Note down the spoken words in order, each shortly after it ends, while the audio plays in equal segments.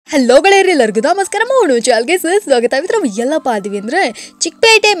Hello ಗೆಳೆಯರಿ, ಎಲ್ಲರಿಗೂ ನಮಸ್ಕಾರ. ಮೌನು ಚಾಲ್ಗೆ ಸ್ವಾಗತ. ಎಲ್ಲಪ್ಪ ಆದಿವಿ ಅಂದರೆ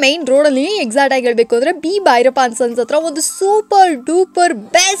ಚಿಕ್ಕಪೇಟೆ ಮೈನ್ ರೋಡಲ್ಲಿ ಎಕ್ಸಾಕ್ಟ್ ಆಗಿ ಹೇಳಬೇಕು ಅಂದರೆ ಬಿ ಭೈರಪ್ಪ ಅನ್ಸನ್ಸ್ ಹತ್ರ ಒಂದು ಸೂಪರ್ ಡೂಪರ್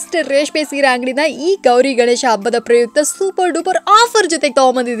ಬೆಸ್ಟ್ ರೇಷ್ಮೆ ಸೀರೆ ಅಂಗಡಿನ ಈ ಗೌರಿ ಗಣೇಶ ಹಬ್ಬದ ಪ್ರಯುಕ್ತ ಸೂಪರ್ ಡೂಪರ್ ಆಫರ್ ಜೊತೆಗೆ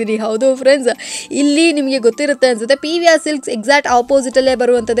ತೊಗೊಂಬಂದಿದ್ದೀನಿ. ಹೌದು ಫ್ರೆಂಡ್ಸ್, ಇಲ್ಲಿ ನಿಮಗೆ ಗೊತ್ತಿರುತ್ತೆ ಅನ್ಸುತ್ತೆ, PVR ಸಿಲ್ಕ್ಸ್ ಎಕ್ಸಾಕ್ಟ್ ಆಪೋಸಿಟಲ್ಲೇ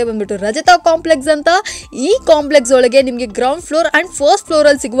ಬರುವಂಥದ್ದೇ ಬಂದ್ಬಿಟ್ಟು ರಜತಾ ಕಾಂಪ್ಲೆಕ್ಸ್ ಅಂತ. ಈ ಕಾಂಪ್ಲೆಕ್ಸ್ ಒಳಗೆ ನಿಮಗೆ ಗ್ರೌಂಡ್ ಫ್ಲೋರ್ ಆ್ಯಂಡ್ ಫಸ್ಟ್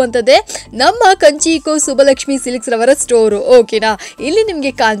ಫ್ಲೋರಲ್ಲಿ ಸಿಗುವಂಥದ್ದೇ ನಮ್ಮ ಕಂಚಿ ಶುಭಲಕ್ಷ್ಮಿ ಸಿಲ್ಕ್ಸ್ ರವರ ಸ್ಟೋರು. ಓಕೆನಾ? ಇಲ್ಲಿ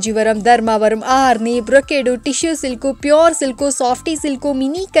ನಿಮಗೆ Kanjeevaram, Dharmavaram, Arni, brocade, tissue silk, pure silk, softy silk,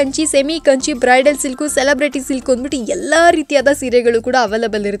 mini Kanchi, semi Kanchi, bridal silk, celebrity silk ಅಂದ್ಬಿಟ್ಟು ಎಲ್ಲ ರೀತಿಯಾದ ಸೀರೆಗಳು ಕೂಡ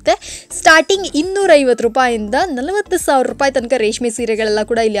ಅವೈಲಬಲ್ ಇರುತ್ತೆ. ಸ್ಟಾರ್ಟಿಂಗ್ 250 ರೂಪಾಯಿಂದ 40,000 ರೂಪಾಯಿ ತನಕ ರೇಷ್ಮೆ ಸೀರೆಗಳೆಲ್ಲ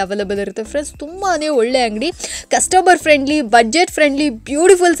ಕೂಡ ಇಲ್ಲಿ ಅವೈಲಬಲ್ ಇರುತ್ತೆ. ಫ್ರೆಂಡ್ಸ್, ತುಂಬಾ ಒಳ್ಳೆ ಅಂಗಡಿ, customer friendly, budget friendly,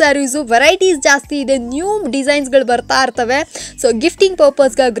 beautiful saris, varieties ಜಾಸ್ತಿ ಇದೆ, ನ್ಯೂ ಡಿಸೈನ್ಸ್ಗಳು ಬರ್ತಾ ಇರ್ತವೆ. ಸೊ ಗಿಫ್ಟಿಂಗ್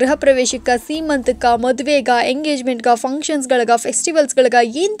ಪರ್ಪಸ್ಗೆ, ಗೃಹ ಪ್ರವೇಶಕ್ಕೆ, ಸೀಮಂತಕ್ಕೆ, ಮದುವೆಗೆ, ಎಂಗೇಜ್ಮೆಂಟ್ಗೆ, ಫಂಕ್ಷನ್ಸ್ಗಳಿಗೆ, ಫೆಸ್ಟಿವಲ್ಸ್ಗಳಿಗೆ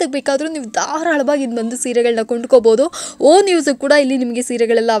ಎಂತಕ್ಕೆ ಬೇಕಾದರೂ ನೀವು ಧಾರಾಳವಾಗಿ ಇದು ಬಂದು ಸೀರೆಗಳನ್ನ ಕೊಂಡ್ಕೋಬೋದು. ಓನ್ ಯೂಸಿಗೆ ಕೂಡ ಇಲ್ಲಿ ನಿಮಗೆ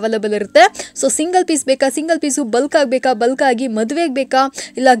ಸೀರೆಗಳೆಲ್ಲ ಅವೈಲಬಲ್ ಇರುತ್ತೆ. ಸೊ ಸಿಂಗಲ್ ಪೀಸ್ ಬೇಕಾ, ಸಿಂಗಲ್ ಪೀಸು ಬಲ್ಕ್ ಆಗಬೇಕಾ, ಬಲ್ಕ್ ಆಗಿ ಮದುವೆಗೆ ಬೇಕಾ,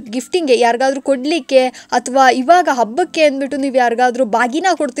 ಇಲ್ಲ ಗಿಫ್ಟಿಂಗ್ಗೆ ಯಾರಿಗಾದ್ರೂ ಕೊಡಲಿಕ್ಕೆ, ಅಥವಾ ಇವಾಗ ಹಬ್ಬಕ್ಕೆ ಅಂದ್ಬಿಟ್ಟು ನೀವು ಯಾರಿಗಾದ್ರೂ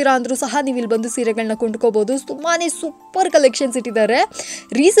ಬಾಗಿನ ಕೊಡ್ತೀರಾ ಅಂದರೂ ಸಹ ನೀವು ಇಲ್ಲಿ ಬಂದು ಸೀರೆಗಳನ್ನ ಕೊಂಡ್ಕೋಬೋದು. ತುಂಬಾ ಸೂಪರ್ ಕಲೆಕ್ಷನ್ಸ್ ಇಟ್ಟಿದ್ದಾರೆ.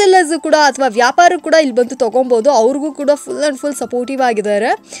 ರೀಸೆಲ್ಲರ್ಸು ಕೂಡ ಅಥವಾ ವ್ಯಾಪಾರ ಕೂಡ ಇಲ್ಲಿ ಬಂದು ತೊಗೊಬೋದು. ಅವ್ರಿಗೂ ಕೂಡ ಫುಲ್ ಆ್ಯಂಡ್ ಫುಲ್ ಸಪೋರ್ಟಿವ್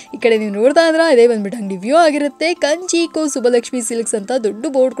ಆಗಿದ್ದಾರೆ. ಈ ಕಡೆ ನೀವು ನೋಡ್ತಾ ಇದ್ರೆ ಇದೇ ಬಂದ್ಬಿಟ್ಟು ಅಂಗಡಿ ವ್ಯೂ ಆಗಿರುತ್ತೆ. ಕಂಚಿ ಶುಭಲಕ್ಷ್ಮಿ ಸಿಲ್ಕ್ಸ್ ಅಂತ ದೊಡ್ಡ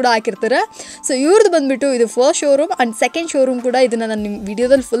ಬೋರ್ಡ್ ಕೂಡ ಹಾಕಿರ್ತಾರೆ. ಸೊ ಇವ್ರದ್ದು ಬಂದ್ಬಿಟ್ಟು ಇದು first showroom and second showroom ಕೂಡ. ಇದನ್ನು ನಾನು ನಿಮ್ಮ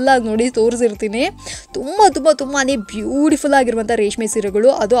ವಿಡಿಯೋದಲ್ಲಿ ಫುಲ್ಲಾಗಿ ನೋಡಿ ತೋರಿಸಿರ್ತೀನಿ. ತುಂಬಾ ಬ್ಯೂಟಿಫುಲ್ ಆಗಿರುವಂಥ ರೇಷ್ಮೆ ಸೀರೆಗಳು,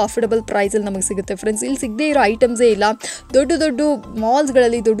 ಅದು ಅಫೋರ್ಡಬಲ್ ಪ್ರೈಸಲ್ಲಿ ನಮಗೆ ಸಿಗುತ್ತೆ. ಫ್ರೆಂಡ್ಸ್, ಇಲ್ಲಿ ಸಿಗದೇ ಇರೋ ಐಟಮ್ಸೇ ಇಲ್ಲ. ದೊಡ್ಡ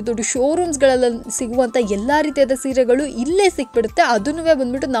ಮಾಲ್ಸ್ಗಳಲ್ಲಿ, ದೊಡ್ಡ ಶೋರೂಮ್ಸ್ಗಳಲ್ಲಿ ಸಿಗುವಂಥ ಎಲ್ಲ ರೀತಿಯಾದ ಸೀರೆಗಳು ಇಲ್ಲೇ ಸಿಕ್ಬಿಡುತ್ತೆ. ಅದನ್ನೂ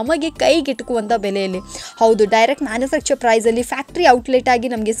ಬಂದ್ಬಿಟ್ಟು ನಮಗೆ ಕೈಗೆಟುಕುವಂಥ ಬೆಲೆಯಲ್ಲಿ. ಹೌದು, ಡೈರೆಕ್ಟ್ ಮ್ಯಾನುಫ್ಯಾಕ್ಚರ್ ಪ್ರೈಸಲ್ಲಿ ಫ್ಯಾಕ್ಟ್ರಿ ಔಟ್ಲೆಟ್ ಆಗಿ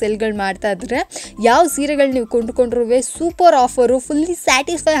ನಮಗೆ ಸೆಲ್ಗಳು ಮಾಡ್ತಾ ಇದ್ದಾರೆ. ಯಾವ ಸೀರೆಗಳು ನೀವು ಕೊಂಡ್ಕೊಂಡ್ರೂ ಸೂಪರ್ ಆಫರು, ಫುಲ್ಲಿ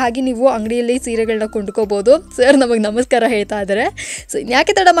ಸ್ಯಾಟಿಸ್ಫೈ ಆಗಿ ನೀವು ಅಂಗಡಿಯಲ್ಲಿ ಸೀರೆಗಳನ್ನ ಕೊಂಡ್ಕೋಬೋದು. ಸರ್ ನಮಗೆ ನಮಸ್ಕಾರ ಹೇಳ್ತಾ ಇದ್ದಾರೆ. ಸೊ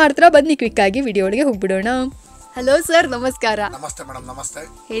ಇನ್ಯಾಕೆ ತಡ ಮಾಡ್ತೀರಾ, ಬನ್ನಿ ಕ್ವಿಕ್ ಆಗಿ ವಿಡಿಯೋ ಒಳಗೆ ಹೋಗ್ಬಿಡೋಣ. ಹಲೋ ಸರ್, ನಮಸ್ಕಾರ. ನಮಸ್ತೆ ಮೇಡಮ್. ನಮಸ್ತೆ.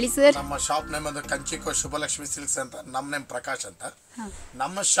 ಹೇಳಿ ಸರ್. ನಮ್ಮ ಶಾಪ್ ನೇಮ್ ಅದು ಕಂಚಿ ಶುಭಲಕ್ಷ್ಮಿ ಸಿಲ್ಕ್ಸ್ ಅಂತ. ನಮ್ಮ ನೇಮ್ ಪ್ರಕಾಶ್ ಅಂತ.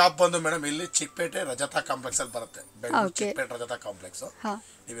 ನಮ್ಮ ಶಾಪ್ ಬಂದು ಮೇಡಮ್ ಇಲ್ಲಿ ಚಿಕ್ಕಪೇಟೆ ರಜತಾ ಕಾಂಪ್ಲೆಕ್ಸ್ ಅಲ್ಲಿ ಬರುತ್ತೆ. ಬೆಂಗಳೂರು ಚಿಕ್ಕಪೇಟೆ ರಜತಾ ಕಾಂಪ್ಲೆಕ್ಸ್.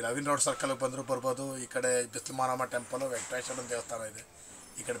 ನೀವು ನವೀನ್ ರೋಡ್ ಸರ್ಕಲ್ ಬಂದ್ರು ಬರ್ಬೋದು. ಈ ಕಡೆ ಬಿಸ್ಲಮಾರಮ್ಮ ಟೆಂಪಲ್, ವೆಂಕಟೇಶ್ವರ ದೇವಸ್ಥಾನ ಇದೆ.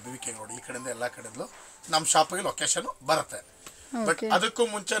 ಈ ಕಡೆ BVK ರೋಡ್, ಈ ಕಡೆಯಿಂದ ಎಲ್ಲ ಕಡೆಯಿಂದಲೂ ನಮ್ಮ ಶಾಪಿಗೆ ಲೊಕೇಶನ್ ಬರುತ್ತೆ. ಬಟ್ ಅದಕ್ಕೂ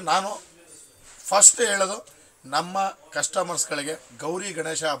ಮುಂಚೆ ನಾನು ಫಸ್ಟ್ ಹೇಳೋದು, ನಮ್ಮ ಕಸ್ಟಮರ್ಸ್ಗಳಿಗೆ ಗೌರಿ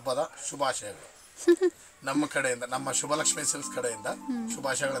ಗಣೇಶ ಹಬ್ಬದ ಶುಭಾಶಯಗಳು. ನಮ್ಮ ಕಡೆಯಿಂದ, ನಮ್ಮ ಶುಭಲಕ್ಷ್ಮಿ ಸಿಲ್ಕ್ಸ್ ಕಡೆಯಿಂದ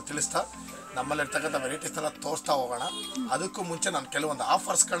ಶುಭಾಶಯಗಳನ್ನು ತಿಳಿಸ್ತಾ ನಮ್ಮಲ್ಲಿರ್ತಕ್ಕಂಥ ವೆರೈಟೀಸ್ನೆಲ್ಲ ತೋರಿಸ್ತಾ ಹೋಗೋಣ. ಅದಕ್ಕೂ ಮುಂಚೆ ನಾನು ಕೆಲವೊಂದು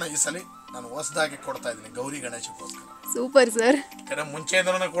ಆಫರ್ಸ್ಗಳನ್ನ ಈ ಸಲ ನಾನು ಹೊಸದಾಗಿ ಕೊಡ್ತಾ ಇದ್ದೀನಿ ಗೌರಿ ಗಣೇಶಕ್ಕೋಸ್ಕರ. Super sir. ಯಾಕಂದರೆ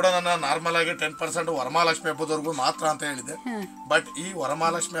ಮುಂಚೆಯಿಂದನೂ ಕೂಡ ನಾನು ನಾರ್ಮಲ್ ಆಗಿ 10% ವರಮಹಾಲಕ್ಷ್ಮಿ ಹಬ್ಬದವರೆಗೂ ಮಾತ್ರ ಅಂತ ಹೇಳಿದೆ. ಬಟ್ ಈ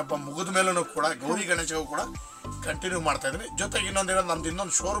ವರಮಹಾಲಕ್ಷ್ಮಿ ಹಬ್ಬ ಮುಗಿದ ಮೇಲೂ ಕೂಡ ಗೌರಿ ಗಣೇಶಗೂ ಕೂಡ ಕಂಟಿನ್ಯೂ ಮಾಡ್ತಾ ಇದ್ದೀನಿ. ಜೊತೆಗೆ ಇನ್ನೊಂದು ನಮ್ದು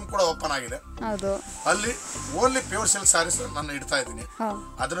ಇನ್ನೊಂದು ಶೋರೂಮ್ ಕೂಡ ಓಪನ್ ಆಗಿದೆ. ಅಲ್ಲಿ ಓನ್ಲಿ ಪ್ಯೂರ್ ಸಿಲ್ಕ್ ಸ್ಯಾರೀಸ್ ನಾನು ಇಡ್ತಾ ಇದ್ದೀನಿ.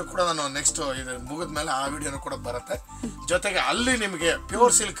 ಅದನ್ನು ಕೂಡ ನಾನು ನೆಕ್ಸ್ಟ್ ಇದು ಮುಗಿದ ಮೇಲೆ ಆ ವಿಡಿಯೋನು ಕೂಡ ಬರುತ್ತೆ. ಜೊತೆಗೆ ಅಲ್ಲಿ ನಿಮಗೆ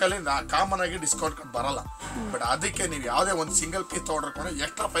ಪ್ಯೂರ್ ಸಿಲ್ಕ್ ಅಲ್ಲಿ ಕಾಮನ್ ಆಗಿ ಡಿಸ್ಕೌಂಟ್ ಬರಲ್ಲ. ಬಟ್ ಅದಕ್ಕೆ ನೀವು ಯಾವುದೇ ಒಂದು ಸಿಂಗಲ್ ಪೀಸ್ ತಗೊಂಡ್ರೆ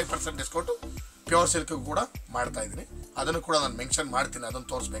ಎಕ್ಸ್ಟ್ರಾ 5% ಡಿಸ್ಕೌಂಟ್ ಪ್ಯೂರ್ ಸಿಲ್ಕ್ ಕೂಡ ಮಾಡ್ತಾ ಇದ್ದೀನಿ. ಅದನ್ನು ಕೂಡ ನಾನು ಮೆನ್ಷನ್ ಮಾಡ್ತೀನಿ, ಅದನ್ನು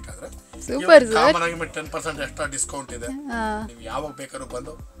ತೋರಿಸ್ಬೇಕಾದ್ರೆ. ಕಾಮನ್ ಆಗಿ 10% ಎಕ್ಸ್ಟ್ರಾ ಡಿಸ್ಕೌಂಟ್ ಇದೆ. ನೀವು ಯಾವಾಗ ಬೇಕಾದ್ರೂ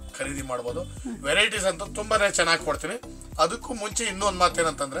ಬಂದು ಖರೀದಿ ಮಾಡ್ಬೋದು. ವೆರೈಟೀಸ್ ಅಂತೂ ತುಂಬಾನೇ ಚೆನ್ನಾಗಿ ಕೊಡ್ತೀನಿ. ಅದಕ್ಕೂ ಮುಂಚೆ ಇನ್ನೊಂದು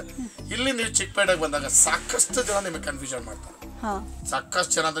ಮಾತೇನಂತಂದ್ರೆ, ಇಲ್ಲಿ ನೀವು ಚಿಕ್ಕಪೇಟೆಗೆ ಬಂದಾಗ ಸಾಕಷ್ಟು ಜನ ನಿಮಗೆ ಕನ್ಫ್ಯೂಷನ್ ಮಾಡ್ತಾರೆ.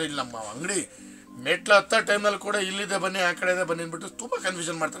 ಸಾಕಷ್ಟು ಜನ ಅಂದ್ರೆ ಇಲ್ಲಿ ನಮ್ಮ ಅಂಗಡಿ ಮೆಟ್ಲು ಹತ್ತ ಟೈಮ್ನಲ್ಲಿ ಕೂಡ ಇಲ್ಲಿದೆ ಬನ್ನಿ, ಆ ಕಡೆ ಇದೆ ಬನ್ನಿ ಅಂದ್ಬಿಟ್ಟು ತುಂಬ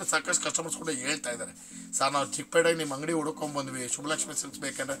ಕನ್ಫ್ಯೂಷನ್ ಮಾಡ್ತಾರೆ. ಸಾಕಷ್ಟು ಕಸ್ಟಮರ್ಸ್ ಕೂಡ ಹೇಳ್ತಾ ಇದ್ದಾರೆ, ಸರ್ ನಾವು ಚಿಕ್ಕಪೇಟೆಗೆ ನಿಮ್ಮ ಅಂಗಡಿ ಹುಡ್ಕೊಂಡ್ ಬಂದ್ವಿ, ಶುಭಲಕ್ಷ್ಮಿ ಸಿಲ್ಕ್ಸ್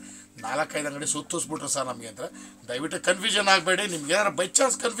ಬೇಕಂದ್ರೆ 4-5 ಅಂಗಡಿ ಸುತ್ತಿಸ್ಬಿಟ್ರು ಸರ್ ನಮಗೆ ಅಂತ. ದಯವಿಟ್ಟು ಕನ್ಫ್ಯೂಷನ್ ಆಗಬೇಡಿ. ನಿಮ್ಗೆ ಏನಾರು ಬೈ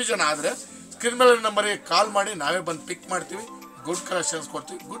ಚಾನ್ಸ್ ಕನ್ಫ್ಯೂಷನ್ ಆದರೆ ಸ್ಕ್ರೀನ್ ಮೇಲೆ ನಂಬರಿಗೆ ಕಾಲ್ ಮಾಡಿ, ನಾವೇ ಬಂದು ಪಿಕ್ ಮಾಡ್ತೀವಿ. ಗುಡ್ ಕಲೆಕ್ಷನ್ಸ್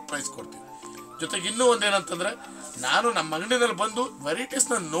ಕೊಡ್ತೀವಿ, ಗುಡ್ ಪ್ರೈಸ್ ಕೊಡ್ತೀವಿ. ಜೊತೆಗೆ ಇನ್ನೂ ಒಂದೇನಂತಂದರೆ, ನಾನು ನಮ್ಮ ಅಂಗಡಿನಲ್ಲಿ ಬಂದು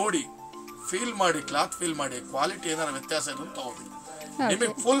ವೆರೈಟೀಸ್ನ ನೋಡಿ ಫೀಲ್ ಮಾಡಿ, ಕ್ಲಾತ್ ಫೀಲ್ ಮಾಡಿ, ಕ್ವಾಲಿಟಿ ಏನಾರು ವ್ಯತ್ಯಾಸ ಇರೋದು ತಗೋತೀನಿ.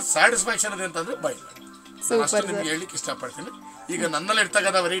 ನಿಮಗೆ ಫುಲ್ ಸ್ಯಾಟಿಸ್ಫ್ಯಾಕ್ಷನ್ ಇದೆ ಅಂತಂದರೆ ಬೈ ಮಾಡಿ. ಅಷ್ಟು ನಿಮ್ಗೆ ಹೇಳಲಿಕ್ಕೆ ಇಷ್ಟಪಡ್ತೀನಿ. ಈಗ ನನ್ನಲ್ಲಿ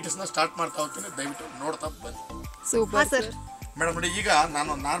ಇರ್ತಕ್ಕಂಥ ವೆರೈಟೀಸ್ನ ಸ್ಟಾರ್ಟ್ ಮಾಡ್ತಾ ಹೋಗ್ತೀನಿ. ದಯವಿಟ್ಟು ನೋಡ್ತಾ ಬನ್ನಿ. Super sir. ಮೇಡಮ್ ನೋಡಿ, ಈಗ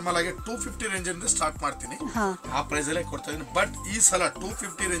ನಾನು ನಾರ್ಮಲ್ ಆಗಿ 250 ರೇಂಜಿಂದ ಸ್ಟಾರ್ಟ್ ಮಾಡ್ತೀನಿ. ಆ ಪ್ರೈಸಲ್ಲೇ ಕೊಡ್ತಾ ಇದ್ದೀನಿ. ಬಟ್ ಈ ಸಲ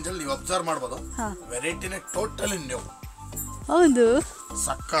 250 ರೇಂಜಲ್ಲಿ ನೀವು ಅಬ್ಸರ್ವ್ ಮಾಡ್ಬೋದು, ವೆರೈಟಿನೇ ಟೋಟಲಿ ನ್ಯೂ. ಹೌದು,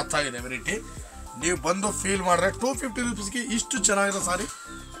 ಸಖತ್ತಾಗಿದೆ ವೆರೈಟಿ. ನೀವು ಬಂದು ಫೀಲ್ ಮಾಡಿದ್ರೆ 250 ರೂಪೀಸ್ಗೆ ಇಷ್ಟು ಚೆನ್ನಾಗಿರೋ ಸಾರಿ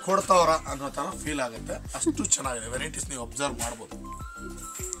ಕೊಡ್ತಾವ್ರ ಅನ್ನೋ ಥರ ಫೀಲ್ ಆಗುತ್ತೆ. ಅಷ್ಟು ಚೆನ್ನಾಗಿದೆ ವೆರೈಟೀಸ್, ನೀವು ಅಬ್ಸರ್ವ್ ಮಾಡ್ಬೋದು.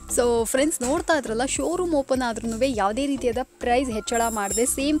 ಸೊ ಫ್ರೆಂಡ್ಸ್ ನೋಡ್ತಾ ಇದ್ರಲ್ಲ, ಶೋರೂಮ್ ಓಪನ್ ಆದ್ರೂ ಯಾವುದೇ ರೀತಿಯಾದ ಪ್ರೈಸ್ ಹೆಚ್ಚಳ ಮಾಡದೆ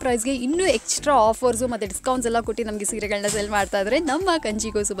ಸೇಮ್ ಪ್ರೈಸ್ಗೆ ಇನ್ನೂ ಎಕ್ಸ್ಟ್ರಾ ಆಫರ್ಸು ಮತ್ತು ಡಿಸ್ಕೌಂಟ್ಸ್ ಎಲ್ಲ ಕೊಟ್ಟು ನಮಗೆ ಸೀರೆಗಳನ್ನ ಸೆಲ್ ಮಾಡ್ತಾ ಇದ್ದಾರೆ ನಮ್ಮ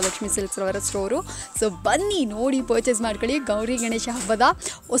ಕಂಚಿಗೋ ಸುಬ್ಬಲಕ್ಷ್ಮಿ ಸಿಲ್ಕ್ಸ್ ಅವರ ಸ್ಟೋರು. ಸೊ ಬನ್ನಿ ನೋಡಿ ಪರ್ಚೇಸ್ ಮಾಡ್ಕೊಳ್ಳಿ. ಗೌರಿ ಗಣೇಶ ಹಬ್ಬದ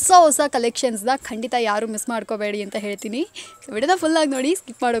ಹೊಸ ಕಲೆಕ್ಷನ್ಸ್ನ ಖಂಡಿತ ಯಾರು ಮಿಸ್ ಮಾಡ್ಕೋಬೇಡಿ ಅಂತ ಹೇಳ್ತೀನಿ. ಸೊ ವಿಡಿಯೋನ ಫುಲ್ಲಾಗಿ ನೋಡಿ,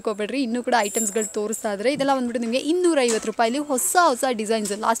 ಸ್ಕಿಪ್ ಮಾಡೋಕೋಬೇಡ್ರಿ. ಇನ್ನೂ ಕೂಡ ಐಟಮ್ಸ್ಗಳು ತೋರಿಸ್ತಾ ಇದ್ದಾರೆ. ಇದೆಲ್ಲ ಬಂದ್ಬಿಟ್ಟು ನಿಮಗೆ 250 ರೂಪಾಯಿಲಿ ಹೊಸ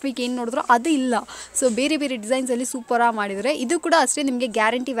ಡಿಸೈನ್ಸ್. ಲಾಸ್ಟ್ ವೀಕ್ ಏನು ನೋಡಿದ್ರು ಅದು ಇಲ್ಲ. ಸೊ ಬೇರೆ ಡಿಸೈನ್ಸಲ್ಲಿ ಸೂಪರಾಗಿ ಮಾಡಿದರೆ ಇದು ಕೂಡ ಅಷ್ಟೇ ನಿಮಗೆ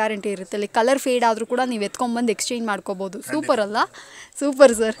ವ್ಯಾರಂಟಿ ಇರುತ್ತೆ. ಅಲ್ಲಿ ಕಲರ್ ಫೇಡ್ ಆದರೂ ಕೂಡ ನೀವು ಎತ್ಕೊಂಡ್ಬಂದು ಎಕ್ಸ್ಚೇಂಜ್ ಮಾಡ್ಕೋಬಹುದು. ಸೂಪರ್ ಅಲ್ಲ?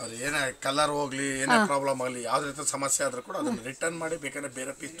 Super sir. ಏನೇ ಕಲರ್ ಹೋಗ್ಲಿ, ಏನೇ ಪ್ರಾಬ್ಲಮ್ ಆಗಲಿ, ಯಾವ್ದು ರೀತಿ ಸಮಸ್ಯೆ ಆದ್ರೂ ಕೂಡ ಅದನ್ನ ರಿಟರ್ನ್ ಮಾಡಿ ಬೇಕಾದ್ರೆ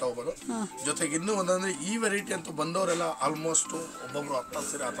ಬೇರೆ ಪೀಸ್ ತಗೋಬಹುದು. ಜೊತೆಗೆ ಇನ್ನೂ ಒಂದಂದ್ರೆ ಈ ವೆರೈಟಿ ಅಂತೂ ಬಂದವರೆಲ್ಲ ಆಲ್ಮೋಸ್ಟ್ ಒಬ್ಬೊಬ್ರು 10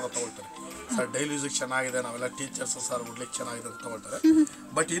 ಸೀರೆ ಆ ಥರ ತಗೊಳ್ತಾರೆ. ಸರ್ ಡೈಲಿ ಯೂಸಿಗೆ ಚೆನ್ನಾಗಿದೆ, ನಾವೆಲ್ಲ ಟೀಚರ್ಸ್ ಸರ್ ಉಡ್ಲಿಕ್ಕೆ ಚೆನ್ನಾಗಿದೆ ಅಂತ ತಗೊಳ್ತಾರೆ.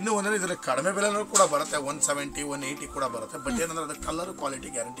 ಬಟ್ ಇನ್ನೂ ಒಂದ್ರೆ ಇದರಲ್ಲಿ ಕಡಿಮೆ ಬೆಲೆನೂ ಕೂಡ ಬರುತ್ತೆ, 170 180 ಕೂಡ ಬರುತ್ತೆ. ಬಟ್ ಏನಂದ್ರೆ ಅದು ಕಲರ್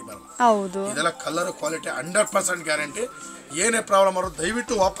ಕ್ವಾಲಿಟಿ ಗ್ಯಾರಂಟಿ ಬರಲ್ಲ. ಹೌದು, ಇದೆಲ್ಲ ಕಲರ್ ಕ್ವಾಲಿಟಿ 100% ಗ್ಯಾರಂಟಿ. ಏನೇ ಪ್ರಾಬ್ಲಮ್ ಆದ್ರೂ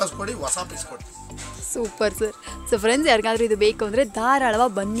ದಯವಿಟ್ಟು ವಾಪಸ್ ಕೊಡಿ, ಹೊಸ ಪೀಸ್ ಕೊಡಿ. Super sir. ಸೊ ಫ್ರೆಂಡ್ಸ್, ಯಾರಿಗಾದ್ರೂ ಇದು ಬೇಕು ಅಂದರೆ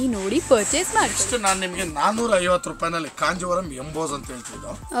ಧಾರಾಳವಾಗಿ ಬನ್ನಿ ನೋಡಿ ಪರ್ಚೇಸ್ ಮಾಡಿ. ಇಷ್ಟು ನಾನು ನಿಮಗೆ 450 ರೂಪಾಯಿನಲ್ಲಿ ಕಾಂಜೀವರಂ ಎಂಬೋಸ್ ಅಂತ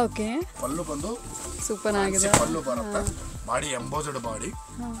ಹೇಳ್ತಿದ್ದು. ಓಕೆ, ಪಲ್ಲು ಬಂದು ಸೂಪರ್ ಆಗಿದೆ. ಪಲ್ಲು ಬರುತ್ತೆ, body embossed body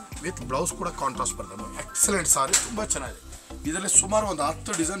with blouse ಕೂಡ ಕಾಂಟ್ರಾಸ್ಟ್ ಬರ್ತದೆ. ಎಕ್ಸಲೆಂಟ್ ಸಾರಿ, ತುಂಬಾ ಚೆನ್ನಾಗಿದೆ. ಇದರಲ್ಲಿ ಸುಮಾರು ಒಂದು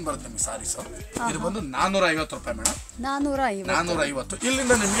 10 ಡಿಸೈನ್ ಬರುತ್ತೆ ನಿಮಗೆ ಸಾರೀಸ್. ಇದು ಬಂದು 450 ರೂಪಾಯಿ ಮೇಡಮ್. 450.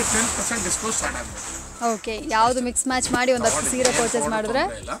 ಇಲ್ಲಿಂದ ನಿಮಗೆ 10% ಡಿಸ್ಕೌಂಟ್ ಸ್ಟಾರ್ಟ್ ಆಗುತ್ತೆ. ಓಕೆ, ಯಾವುದು ಮಿಕ್ಸ್ ಮ್ಯಾಚ್ ಮಾಡಿ ಒಂದು 10 ಸೀರೆ ಪರ್ಚೇಸ್ ಮಾಡಿದ್ರೆ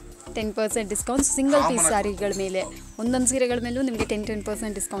 10% ಡಿಸ್ಕೌಂಟ್. ಸಿಂಗಲ್ ಪೀಸ್ ಸಾರಿಗಳ ಮೇಲೆ, ಒಂದೊಂದು ಸೀರೆಗಳ ಮೇಲೂ ನಿಮಗೆ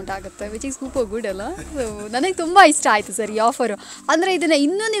 10% ಡಿಸ್ಕೌಂಟ್ ಆಗುತ್ತೆ, ವಿಚ್ ಈಸ್ ಸೂಪರ್ ಗುಡ್ ಅಲ್ಲ? ಸೊ ನನಗೆ ತುಂಬ ಇಷ್ಟ ಆಯಿತು ಸರ್ ಈ ಆಫರು. ಅಂದರೆ ಇದನ್ನು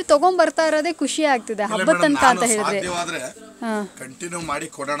ಇನ್ನೂ ನೀವು ತೊಗೊಂಡ್ಬರ್ತಾ ಇರೋದೇ ಖುಷಿ ಆಗ್ತಿದೆ ಹಬ್ಬದ ತನಕ ಅಂತ ಹೇಳಿದ್ರೆ. ಕಂಟಿನ್ಯೂ ಮಾಡಿ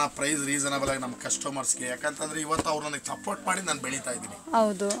ಕೊಡೋಣ, ಪ್ರೈಸ್ ರೀಸನಬಲ್ ಆಗಿ ನಮ್ಮ ಕಸ್ಟಮರ್ಸ್ಗೆ. ಯಾಕಂತಂದ್ರೆ ಇವತ್ತು ಅವ್ರು ನನಗೆ ಸಪೋರ್ಟ್ ಮಾಡಿ ನಾನು ಬೆಳೀತಾ ಇದ್ದೀನಿ.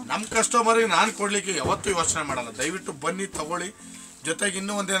 ಹೌದು, ನಮ್ಮ ಕಸ್ಟಮರ್ಗೆ ನಾನು ಕೊಡ್ಲಿಕ್ಕೆ ಯಾವತ್ತೂ ಯೋಚನೆ ಮಾಡಲ್ಲ. ದಯವಿಟ್ಟು ಬನ್ನಿ ತಗೊಳ್ಳಿ. ಜೊತೆಗೆ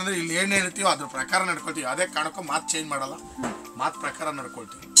ಇನ್ನೂ ಒಂದೇನಂದ್ರೆ ಇಲ್ಲಿ ಏನು ಹೇಳ್ತೀವೋ ಅದ್ರ ಪ್ರಕಾರ ನಡ್ಕೊಳ್ತೀವಿ. ಅದೇ ಕಾರಣಕ್ಕೂ ಮಾತು ಚೇಂಜ್ ಮಾಡಲ್ಲ, ಮಾತು ಪ್ರಕಾರ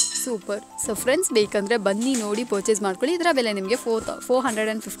ನಡ್ಕೊಳ್ತೀವಿ. ಸೂಪರ್. ಸೊ ಫ್ರೆಂಡ್ಸ್, ಬೇಕಂದ್ರೆ ಬನ್ನಿ ನೋಡಿ ಪರ್ಚೇಸ್ ಮಾಡ್ಕೊಳ್ಳಿ. ಇದರ ಬೆಲೆ ನಿಮಗೆ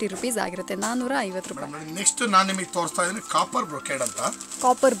 450 ರೂಪೀಸ್ ಆಗಿರುತ್ತೆ, 450 ರೂಪಾಯಿ. ನೆಕ್ಸ್ಟ್ ನಾನು ನಿಮಗೆ ತೋರಿಸ್ತಾ ಇದ್ದೀನಿ ಕಾಪರ್ ಬ್ರೊಕೇಡ್ ಅಂತ.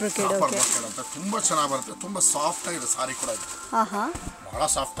 ಕಾಪರ್ ಬ್ರೊಕೇಡ್ ಅಂತ ತುಂಬಾ ಚೆನ್ನಾಗಿ ಬರುತ್ತೆ, ತುಂಬಾ ಸಾಫ್ಟ್ ಆಗಿದೆ ಸಾರಿ ಕೂಡ. ಇದು ಬಹಳ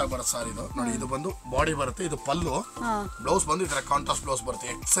ಸಾಫ್ಟ್ ಆಗಿ ಬರುತ್ತೆ ಸಾರಿ ಇದು. ನೋಡಿ, ಇದು ಬಂದು ಬಾಡಿ ಬರುತ್ತೆ, ಇದು ಪಲ್ಲು, ಬ್ಲೌಸ್ ಬಂದು ಇದರ ಕಾಂಟ್ರಾಸ್ಟ್ ಬ್ಲೌಸ್ ಬರುತ್ತೆ.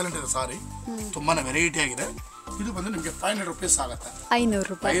 ಎಕ್ಸಲೆಂಟ್ ಇದೆ ಸಾರಿ, ತುಂಬಾನೇ ವೆರೈಟಿ ಆಗಿದೆ. ಇದು ಬಂದು ನಿಮಗೆ 500 ರೂಪೀಸ್ ಆಗುತ್ತೆ. 500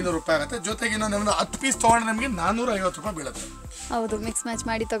 ರೂಪಾಯಿ ಆಗುತ್ತೆ. ಜೊತೆಗೆ ಇನ್ನೊಂದು 10 ಪೀಸ್ ತಗೊಂಡ್ರೆ ನಮಗೆ 450 ರೂಪಾಯಿ ಬೀಳುತ್ತೆ. ಹೌದು, ಮಿಕ್ಸ್ ಮ್ಯಾಚ್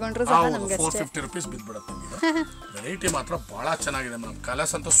ಮಾಡಿ ತಗೊಂಡ್ರು ಸಹ ನಮಗೆ 450 ರೂಪೀಸ್ ಬಿದ್ಬಿಡುತ್ತೆ ನಿಮಗೆ. ವೆರೈಟಿ ಮಾತ್ರ ಬಹಳ ಚೆನ್ನಾಗಿದೆ ಮೇಡಮ್.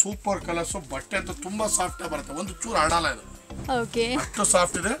 ಕಲರ್ಸ್ ಅಂತೂ ಸೂಪರ್ ಕಲರ್ಸ್. ಬಟ್ಟೆ ಅಂತೂ ತುಂಬಾ ಸಾಫ್ಟ್ ಆಗಿ ಬರುತ್ತೆ, ಒಂದು ಚೂರು ಆಡಲ್ಲ ಇದು. ಓಕೆ, ಅಷ್ಟು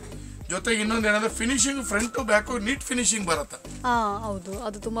ಸಾಫ್ಟ್ ಇದೆ. ಜೊತೆಗೆ ಇನ್ನೊಂದು ಏನಂದ್ರೆ finishing front to back neat finishing ಬರುತ್ತೆ. ಹೌದು,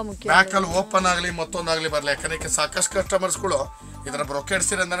 ಅದು ತುಂಬಾ ಮುಖ್ಯ. ಬ್ಯಾಕ್ ಅಲ್ಲಿ ಓಪನ್ ಆಗಲಿ ಮತ್ತೊಂದಾಗ್ಲಿ ಬರಲ್ಲ. ಯಾಕಂದ್ರೆ ಸಾಕಷ್ಟು ಕಸ್ಟಮರ್ಸ್ಗಳು ಇದರ ಬ್ರೊಕೆಡ್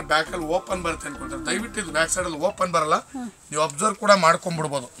ಸೀರೆ ಅಂದ್ರೆ ಬ್ಯಾಕ್ ಅಲ್ಲಿ ಓಪನ್ ಬರುತ್ತೆ ಅನ್ಕೊಳ್ತಾರೆ. ದಯವಿಟ್ಟು ಇದು ಬ್ಯಾಕ್ ಸೈಡ್ ಅಲ್ಲಿ ಓಪನ್ ಬರಲ್ಲ, ನೀವು ಅಬ್ಸರ್ವ್ ಕೂಡ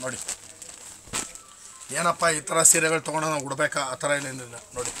ಮಾಡ್ಕೊಂಡ್ಬಿಡ್ಬೋದು. ನೋಡಿ, ಏನಪ್ಪ ಈ ತರ ಸೀರೆಗಳು ತಗೊಂಡು ನಾವು ಉಡ್ಬೇಕಾ ಆ ತರ ಏನಿಲ್ಲ.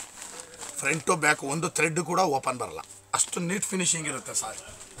 ನೋಡಿ, ಫ್ರಂಟ್ ಟು ಬ್ಯಾಕ್ ಒಂದು ಥ್ರೆಡ್ ಕೂಡ ಓಪನ್ ಬರಲ್ಲ, ಅಷ್ಟು ನೀಟ್ ಫಿನಿಶಿಂಗ್ ಇರುತ್ತೆ ಸಾರಿ.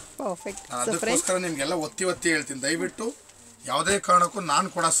 ಅದಕ್ಕೋಸ್ಕರ ನಿಮ್ಗೆಲ್ಲ ಒತ್ತಿ ಹೇಳ್ತೀನಿ, ದಯವಿಟ್ಟು ಯಾವುದೇ ಕಾರಣಕ್ಕೂ ನಾನು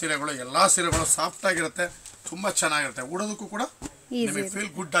ಕೊಡೋ ಸೀರೆಗಳು ಎಲ್ಲಾ ಸೀರೆಗಳು ಸಾಫ್ಟ್ ಆಗಿರುತ್ತೆ, ತುಂಬಾ ಚೆನ್ನಾಗಿರುತ್ತೆ, ಉಡೋದಕ್ಕೂ ಕೂಡ ನಿಮಗೆ ಫೀಲ್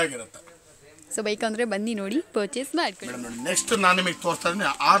ಗುಡ್ ಆಗಿರುತ್ತೆ. ಸೊ ಬೇಕಂದ್ರೆ ಬನ್ನಿ ನೋಡಿ ಪರ್ಚೇಸ್ ಮಾಡ್ಕೊಳ್ಳಿ. ನೆಕ್ಸ್ಟ್ ನಾನು ನಿಮಗೆ ತೋರಿಸ್ತಾ ಇದ್ದೀನಿ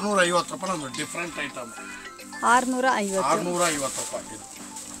 650 ರೂಪಾಯಿ ಒಂದು ಡಿಫ್ರೆಂಟ್ ಐಟಮ್. 650 ರೂಪಾಯಿ ಇದು.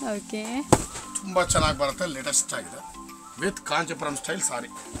 ಓಕೆ, ತುಂಬಾ ಚೆನ್ನಾಗಿ ಬರುತ್ತೆ, ಲೇಟೆಸ್ಟ್ ಆಗಿದೆ ವಿತ್ ಕಾಂಚಿಪುರಂ ಸ್ಟೈಲ್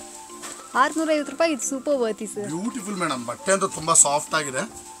ಸಾರಿ. 650 ರೂಪಾಯಿ, ಇದು ಸೂಪರ್ ವರ್ತಿ ಸರ್. Beautiful madam. ಬಟ್ಟೆ ಅಂತೂ ತುಂಬಾ ಸಾಫ್ಟ್ ಆಗಿದೆ,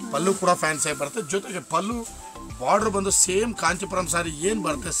 ಪಲ್ಲು ಕೂಡ ಫ್ಯಾನ್ಸಿ ಆಗಿ ಬರುತ್ತೆ. ಜೊತೆಗೆ ಪಲ್ಲು ಬಾರ್ಡರ್ ಬಂದು ಸೇಮ್ ಕಾಂಚಿಪುರಂ ಸಾರಿ ಏನ್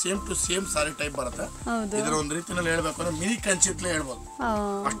ಬರುತ್ತೆ same to same sorry type ಬರುತ್ತೆ. ಇದರ ಒಂದು ರೀತಿಯಲ್ಲಿ ಹೇಳ್ಬೇಕು ಅಂದ್ರೆ ಮಿನಿ ಕಂಚಿ ಅಂತಲೇ ಹೇಳ್ಬೋದು,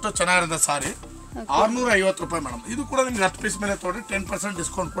 ಅಷ್ಟು ಚೆನ್ನಾಗಿರುತ್ತೆ ಸಾರಿ. 650 ರೂಪಾಯಿ ಮೇಡಮ್. ಇದು ಕೂಡ ನಿಮ್ಗೆ 10 ಪೀಸ್ ಮೇಲೆ ತಗೊಂಡ್ರೆ 10%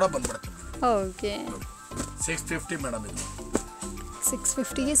 ಡಿಸ್ಕೌಂಟ್ ಕೂಡ ಬಂದ್ಬಿಡುತ್ತೆ. Okay, 650 madam. ಇದು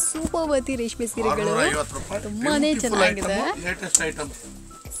 650ಗೆ ಸೂಪರ್ ವರ್ತಿ ರೇಷ್ಮೆ ಸೀರೆಗಳು 650 ರೂಪಾಯಿ, ತುಂಬಾನೇ ಚೆನ್ನಾಗಿದೆ, ಲೇಟೆಸ್ಟ್ ಐಟಮ್.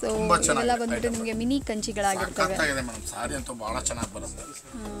 ಸೊ ಇದೆಲ್ಲ ಬಂದ್ಬಿಟ್ಟು ನಿಮಗೆ ಮಿನಿ ಕಂಚಿಗಳಾಗಿರ್ತವೆ. ಮೇಡಮ್ ಸಾರಿ ಅಂತೂ ಬಹಳ ಚೆನ್ನಾಗಿ ಬರುತ್ತೆ,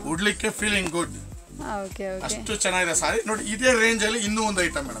 ಉಡ್ಲಿಕ್ಕೆ ಫೀಲಿಂಗ್ ಗುಡ್. ಓಕೆ, ಅಷ್ಟು ಚೆನ್ನಾಗಿದೆ ಸಾರಿ. ನೋಡಿ, ಇದೇ ರೇಂಜ್ ಅಲ್ಲಿ ಇನ್ನೂ ಒಂದು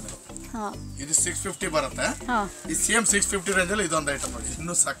ಐಟಮ್ ಮೇಡಮ್. ಇದು 650 ಬರುತ್ತೆ. ಈ ಸೇಮ್ 650 ರೇಂಜ್ ಅಲ್ಲಿ ಇದೊಂದು ಐಟಮ್ ನೋಡಿ,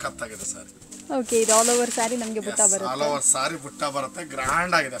 ಇನ್ನೂ ಸಖತ್ತಾಗಿದೆ ಸಾರಿ. ಓಕೆ, ಇದು ಆಲ್ ಓವರ್ ಸಾರಿ ನಮಗೆ ಬುಟ್ಟ ಬರುತ್ತೆ. ಆಲ್ ಓವರ್ ಸಾರಿ ಬುಟ್ಟ ಬರುತ್ತೆ,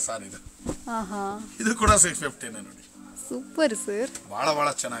 ಗ್ರ್ಯಾಂಡ್ ಆಗಿದೆ ಸಾರಿ ಇದು. ಇದು ಕೂಡ 650 ನೋಡಿ. ಸೂಪರ್ ಸರ್, ಬಹಳ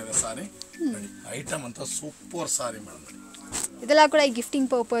ಚೆನ್ನಾಗಿದೆ ಸಾರಿ. ಐಟಮ್ ಅಂತ ಸೂಪರ್ ಸಾರಿ ಮೇಡಮ್. ಇದೆಲ್ಲ ಕೂಡ ಗಿಫ್ಟಿಂಗ್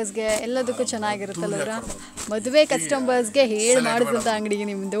ಪರ್ಪಸ್ಗೆ ಎಲ್ಲದಕ್ಕೂ ಚೆನ್ನಾಗಿರುತ್ತಲ್ಲ. ಮದುವೆ ಕಸ್ಟಮರ್ಸ್ಗೆ ಹೇಳಿ ಮಾಡಿದಂಥ ಅಂಗಡಿಗೆ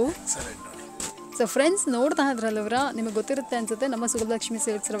ನಿಮ್ಮದು. ಸೊ ಫ್ರೆಂಡ್ಸ್, ನೋಡ್ತಾ ಇದ್ರಲ್ಲವರ ನಿಮಗೆ ಗೊತ್ತಿರುತ್ತೆ ಅನ್ಸುತ್ತೆ, ನಮ್ಮ ಸುಬ್ಬಲಕ್ಷ್ಮಿ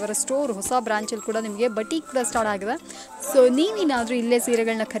ಸಿಲ್ಕ್ಸ್ ರವರ ಸ್ಟೋರ್ ಹೊಸ ಬ್ರಾಂಚಲ್ಲಿ ಕೂಡ ನಿಮಗೆ ಬಟೀಕ್ ಕೂಡ ಸ್ಟಾರ್ಟ್ ಆಗಿದೆ. ಸೊ ನೀವೇನಾದರೂ ಇಲ್ಲೇ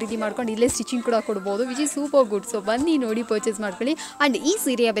ಸೀರೆಗಳನ್ನ ಖರೀದಿ ಮಾಡ್ಕೊಂಡು ಇಲ್ಲೇ ಸ್ಟಿಚಿಂಗ್ ಕೂಡ ಕೊಡ್ಬೋದು, which is super good. So ಬನ್ನಿ ನೋಡಿ ಪರ್ಚೇಸ್ ಮಾಡ್ಕೊಳ್ಳಿ. ಆ್ಯಂಡ್ ಈ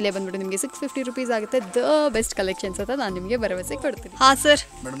ಸೀರೆಯ ಬೆಲೆ ಬಂದ್ಬಿಟ್ಟು ನಿಮಗೆ 650 ರೂಪೀಸ್ ಆಗುತ್ತೆ. ದ ಬೆಸ್ಟ್ ಕಲೆಕ್ಷನ್ಸ್ ಅಂತ ನಾನು ನಿಮಗೆ ಭರವಸೆ ಕೊಡ್ತೀನಿ. ಹಾಂ ಸರ್.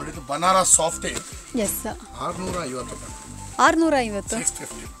 ಮೇಡಮ್, ಇದು ಬನಾರಸ್ ಸಾಫ್ಟ್. Yes sir. 650 ರೂಪಾಯಿ.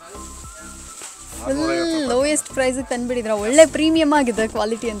 650. Full lowest ಪ್ರೈಸಿಗೆ ತಂದುಬಿಟ್ಟಿದ್ರ. ಒಳ್ಳೆ ಪ್ರೀಮಿಯಮ್ ಆಗಿದೆ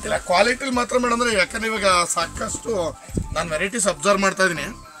ಕ್ವಾಲಿಟಿ ಅಂತ. ಕ್ವಾಲಿಟಿಲಿ ಮಾತ್ರ ಮೇಡಮ್ ಅಂದರೆ ಯಾಕಂದ್ರೆ ಇವಾಗ ಸಾಕಷ್ಟು ನಾನು ವೆರೈಟೀಸ್ ಅಬ್ಸರ್ವ್ ಮಾಡ್ತಾ ಇದ್ದೀನಿ.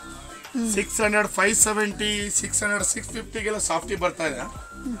 600, 570, 600, 650ಗೆಲ್ಲ ಸಾಫ್ಟಿ ಬರ್ತಾ ಇದೆ.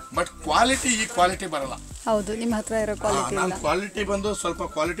 ಬಟ್ ಕ್ವಾಲಿಟಿ ಈ ಕ್ವಾಲಿಟಿ ಬರಲ್ಲ. ಹೌದು, ನಿಮ್ಮ ಹತ್ರ ಇರೋ ಕ್ವಾಲಿಟಿ. ನಾನು ಕ್ವಾಲಿಟಿ ಬಂದು ಸ್ವಲ್ಪ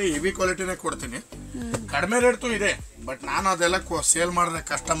ಕ್ವಾಲಿಟಿ ಹೆವಿ ಕ್ವಾಲಿಟಿನೇ ಕೊಡ್ತೀನಿ. ಕಡಿಮೆ ರೇಟ್ದು ಇದೆ, ಬಟ್ ನಾನು ಅದೆಲ್ಲ ಸೇಲ್ ಮಾಡಿದ್ರೆ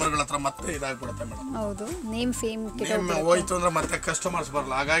ಕಸ್ಟಮರ್ಗಳ ಹತ್ರ ಮತ್ತೆ ಇದಾಗ್ಬಿಡುತ್ತೆ ಮೇಡಮ್. ಹೌದು, ನೇಮ್ ಫೇಮ್ ಹೋಯ್ತು ಅಂದ್ರೆ ಮತ್ತೆ ಕಸ್ಟಮರ್ಸ್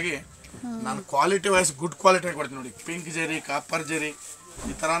ಬರಲ್ಲ. ಹಾಗಾಗಿ ನಾನು ಕ್ವಾಲಿಟಿ ವೈಸ್ ಗುಡ್ ಕ್ವಾಲಿಟಿ ಕೊಡ್ತೀನಿ. ನೋಡಿ, ಪಿಂಕ್ ಜೆರಿ, ಕಾಪರ್ ಜೆರಿ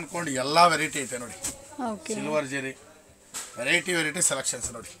ಈ ಥರ ಅನ್ಕೊಂಡು ಎಲ್ಲ ವೆರೈಟಿ ಐತೆ ನೋಡಿ. ಸಿಲ್ವರ್ ಜೆರಿ ವೆರೈಟಿ ಸೆಲೆಕ್ಷನ್ಸ್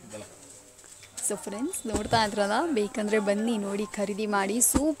ನೋಡಿ ಇದೆಲ್ಲ. ಸೊ ಫ್ರೆಂಡ್ಸ್, ನೋಡ್ತಾ ಇದ್ರಲ್ಲ, ಬೇಕಂದರೆ ಬನ್ನಿ ನೋಡಿ, ಖರೀದಿ ಮಾಡಿ.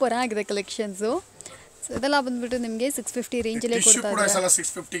 ಸೂಪರ್ ಆಗಿದೆ ಕಲೆಕ್ಷನ್ಸು. ಸೊ ಇದೆಲ್ಲ ಬಂದ್ಬಿಟ್ಟು ನಿಮಗೆ 650 ರೇಂಜಲ್ಲೇ ಕೊಡ್ತಾ ಇದ್ದಾರೆ.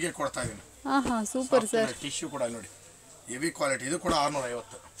 650ಗೆ ಕೊಡ್ತಾ ಇದ್ದೀನಿ. ಹಾಂ, ಸೂಪರ್ ಸರ್. ಟಿಶ್ಯೂ ಕೂಡ ನೋಡಿ, ಹೆವಿ ಕ್ವಾಲಿಟಿ. ಇದು ಕೂಡ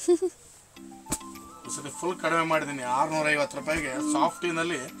 650. ಈ ಸತಿ ಫುಲ್ ಕಡಿಮೆ ಮಾಡಿದ್ದೀನಿ. 650 ರೂಪಾಯಿಗೆ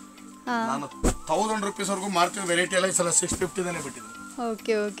ಸಾಫ್ಟಿನಲ್ಲಿ ನಾನು 1000 ರೂಪೀಸ್ವರೆಗೂ ಮಾರ್ತೀವಿ. ವೆರೈಟಿ ಎಲ್ಲ ಈ ಸಲ 650ನೇ ಬಿಟ್ಟಿದ್ದೀನಿ.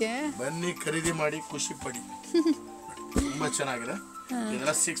 ಓಕೆ, ಬನ್ನಿ ಖರೀದಿ ಮಾಡಿ, ಖುಷಿ ಪಡಿ. ತುಂಬ ಚೆನ್ನಾಗಿದೆ.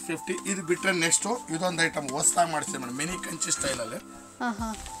 ಇದೆಲ್ಲ 650. ಇದು ಬಿಟ್ಟರೆ ನೆಕ್ಸ್ಟು ಇದೊಂದು ಐಟಮ್ ಹೊಸದಾಗಿ ಮಾಡಿಸ್ತೀವಿ ಮೇಡಮ್, ಮಿನಿ ಕಂಚಿ ಸ್ಟೈಲಲ್ಲಿ.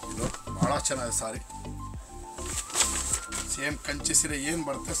 ಇದು ಭಾಳ ಚೆನ್ನಾಗಿದೆ ಸಾರಿ. ಸೇಮ್ ಕಂಚಿ ಸೀರೆ ಏನು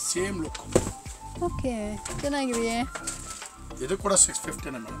ಬರುತ್ತೆ ಸೇಮ್ ಲುಕ್. ಓಕೆ, ಚೆನ್ನಾಗಿದೆಯೇ? ಇದು ಕೂಡ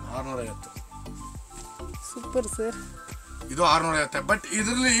 650ನೇ ಮೇಡಮ್, 650. Super sir. ಇದು 650. ಬಟ್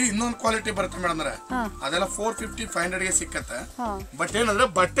ಇದರಲ್ಲಿ ಇನ್ನೊಂದು ಕ್ವಾಲಿಟಿ ಬರುತ್ತೆ ಮೇಡಮ್ ಅಂದ್ರೆ ಅದೆಲ್ಲ 450, 500ಗೆ ಸಿಕ್ಕತ್ತೆ. ಬಟ್ ಏನಂದ್ರೆ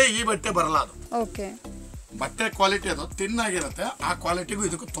ಬಟ್ಟೆ ಈ ಬಟ್ಟೆ ಬರಲ್ಲ ಅದು. ಓಕೆ, ಬಟ್ಟೆ ಕ್ವಾಲಿಟಿ ಅದು ತಿನ್ನಾಗಿರುತ್ತೆ. ಆ ಕ್ವಾಲಿಟಿಗೂ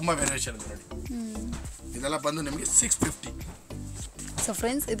ಇದಕ್ಕೂ ತುಂಬ ವೇರಿಯೇಷನ್ ಇದೆ ನೋಡಿ. ಇದೆಲ್ಲ ಬಂದು ನಿಮಗೆ 650. ಸೊ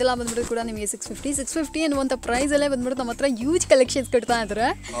ಫ್ರೆಂಡ್ಸ್, ಇದೆಲ್ಲ ಬಂದ್ಬಿಟ್ಟು ಕೂಡ ನಿಮಗೆ 650 ಅನ್ನುವಂಥ ಪ್ರೈಸಲ್ಲೇ ಬಂದ್ಬಿಟ್ಟು ನಮ್ಮ ಹತ್ರ ಯೂಜ್ ಕಲೆಕ್ಷನ್ಸ್ ಕೊಡ್ತಾ ಇದ್ದಾರೆ.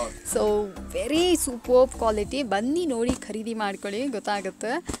 So very super quality. ಬನ್ನಿ ನೋಡಿ, ಖರೀದಿ ಮಾಡ್ಕೊಳ್ಳಿ,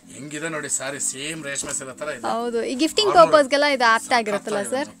 ಗೊತ್ತಾಗುತ್ತೆ. ಹೆಂಗಿದೆ ನೋಡಿ ಸಾರಿ, ಸೇಮ್ ರೇಷ್ಮೆ ಸೀರೆ ಥರ ಇದೆ. ಹೌದು, ಈ ಗಿಫ್ಟಿಂಗ್ ಪರ್ಪಸ್ಗೆಲ್ಲ ಇದು ಆಪ್ಟ್ ಆಗಿರುತ್ತಲ್ಲ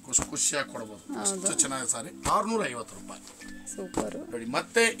ಸರ್. ಖುಷಿಯಾಗಿ ಕೊಡ್ಬೋದು. ಅಷ್ಟು ಚೆನ್ನಾಗಿದೆ ಸಾರಿ. 650 ರೂಪಾಯಿ. ಸೂಪರ್ ನೋಡಿ.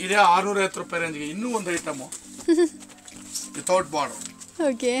 ಮತ್ತೆ ಇದೇ 650 ರೂಪಾಯಿ ರೇಂಜ್ಗೆ ಇನ್ನೂ ಒಂದು ಐಟಮು ವಿತೌಟ್ ಬಾರ್ಡರ್.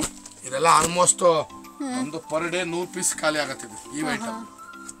 ಓಕೆ, ಇದೆಲ್ಲ ಆಲ್ಮೋಸ್ಟ್ ಒಂದು ಪರ್ ಡೇ 100 ಪೀಸ್ ಖಾಲಿ ಆಗತ್ತಿದೆ ಈ ಐಟಮ್.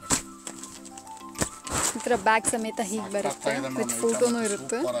 ಈ ಥರ ಬ್ಯಾಗ್ ಸಮೇತ ಹೀಗೆ ಬರುತ್ತೆ, ವಿತ್ ಫೋಟೋನೂ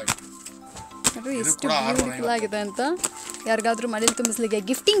ಇರುತ್ತೆ. ಎಷ್ಟು ಬ್ಯೂಟಿಫುಲ್ ಆಗಿದೆ ಅಂತ. ಯಾರಿಗಾದ್ರೂ ಮನೇಲಿ ತುಂಬಿಸ್ಲಿಕ್ಕೆ,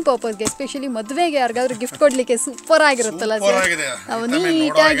 ಗಿಫ್ಟಿಂಗ್ ಪರ್ಪಸ್ಗೆ, ಎಸ್ಪೆಷಲಿ ಮದುವೆಗೆ ಯಾರಿಗಾದ್ರೂ ಗಿಫ್ಟ್ ಕೊಡ್ಲಿಕ್ಕೆ ಸೂಪರ್ ಆಗಿರುತ್ತಲ್ಲ ಸರ್.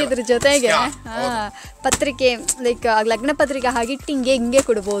 ನೀಟಾಗಿದ್ರ ಜೊತೆಗೆ ಪತ್ರಿಕೆ, ಲೈಕ್ ಲಗ್ನ ಪತ್ರಿಕೆ ಹಾಗಿಟ್ಟು ಹಿಂಗೆ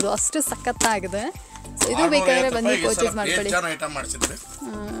ಕೊಡ್ಬೋದು. ಅಷ್ಟು ಸಖತ್ತಾಗಿದೆ. ಸೊ ಇದು ಬೇಕಾದ್ರೆ ಬನ್ನಿ ಪರ್ಚೇಸ್ ಮಾಡ್ಕೊಳ್ಳಿ.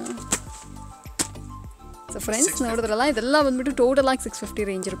 ಸೊ ಫ್ರೆಂಡ್ಸ್, ನೋಡಿದ್ರಲ್ಲ, ಇದೆಲ್ಲ ಬಂದ್ಬಿಟ್ಟು ಟೋಟಲ್ ಆಗಿ 650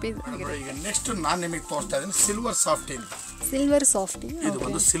 ರೇಂಜ್ ರುಪೀಸ್. ಈಗ ನೆಕ್ಸ್ಟ್ ನಾನು ನಿಮಗೆ ತೋರಿಸ್ತಾ ಇದ್ದೀನಿ ಸಿಲ್ವರ್ ಸಾಫ್ಟಿ ಅಂತ. ಸಿಲ್ವರ್ ಸಾಫ್ಟಿ, ಇದು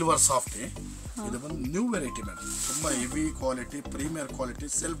ಬಂದು ಸಿಲ್ವರ್ ಸಾಫ್ಟಿ. ಇದು ಬಂದು ನ್ಯೂ ವೆರೈಟಿ ಮೇಡಮ್. ತುಂಬಾ heavy quality, premier quality,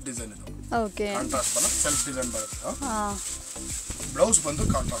 self design ಇದು. ಓಕೆ, ಕಾಂಟ್ರಾಸ್ಟ್ ಬರುತ್ತೆ, ಸೆಲ್ಫ್ ಡಿಸೈನ್ ಬರುತ್ತೆ. ಬ್ಲೌಸ್ ಬಂದು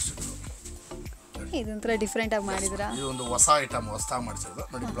ಕಾಂಟ್ರಾಸ್ಟ್ ಇದು. ಇದೊಂಥರ ಡಿಫ್ರೆಂಟ್ ಆಗಿ ಮಾಡಿದ್ರಾ? ಇದು ಒಂದು ಹೊಸ ಐಟಮ್, ಹೊಸದಾಗಿ ಮಾಡಿಸಿರೋದು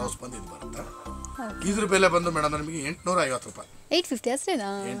ನೋಡಿ. ಬ್ಲೌಸ್ ಬಂದು ಇದು ಬರುತ್ತೆ. ಇದ್ರ ಬೆಲೆ ಬಂದು ಮೇಡಮ್ ನಿಮಗೆ 850 ರೂಪಾಯಿ. 850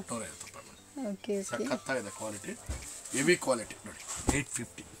 ಅಷ್ಟೇನಾ? 850 ರೂಪಾಯಿ. ಓಕೆ, ಸಖತ್ತಾಗಿದೆ ಕ್ವಾಲಿಟಿ, ಹೆವಿ ಕ್ವಾಲಿಟಿ ನೋಡಿ.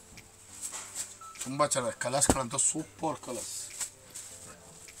 850. ತುಂಬ ಚೆನ್ನಾಗಿದೆ. ಕಲರ್ಸ್ಗಳಂತೂ ಸೂಪರ್ ಕಲರ್ಸ್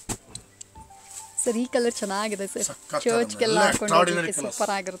ಸರ್. ಈ ಕಲರ್ ಚೆನ್ನಾಗಿದೆ ಸರ್. ಚರ್ಚ್ಗೆಲ್ಲ ಹಾಕೊಂಡು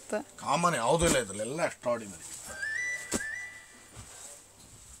ಸೂಪರ್ ಆಗಿರುತ್ತೆ. ಕಾಮನ್ ಯಾವುದೂ ಇಲ್ಲ ಇದ್ರಲ್ಲಿ, ಎಲ್ಲ ಎಕ್ಸ್ಟ್ರಾರ್ಡಿನರಿ.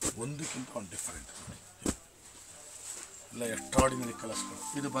 ಒಂದಕ್ಕಿಂತ ಒಂದು ಡಿಫರೆಂಟ್ ಎಲ್ಲ ಎಕ್ಸ್ಟ್ರಾರ್ಡಿನರಿ ಕಲರ್ಸ್ಗಳು.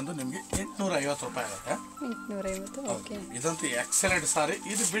 ಇದು ಬಂದು ನಿಮಗೆ 850 ರೂಪಾಯಿ ಆಗುತ್ತೆ. 850. ಓಕೆ, ಇದಂತೂ ಎಕ್ಸಲೆಂಟ್ ಸಾರಿ.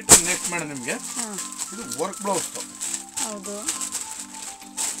 ಇದು ಬಿಟ್ಟು ನೆಕ್ಸ್ಟ್ ಮೇಡಮ್ ನಿಮಗೆ ಇದು ವರ್ಕ್ ಬ್ಲೌಸ್. ಹೌದು,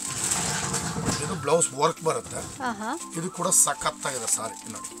 ಇದು ಬ್ಲೌಸ್ ವರ್ಕ್ ಬರುತ್ತೆ. ಆಹಾ, ಇದು ಕೂಡ ಸಖತ್ತಾಗಿದೆ ಸಾರಿ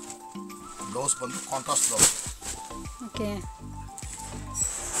ನೋಡಿ. ಬ್ಲೌಸ್ ಬಂದು ಕಾಂಟ್ರಾಸ್ಟ್ ಬ್ಲೌಸ್. ಓಕೆ,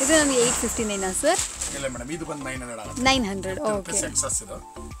 ಇದು ನಮಗೆ 859 ಸರ್? ಇಲ್ಲ ಮೇಡಮ್, ಇದು ಬಂದು 900 ಆಗುತ್ತೆ. 900. ಓಕೆ, ಎಕ್ಸಸ್ ಇದು.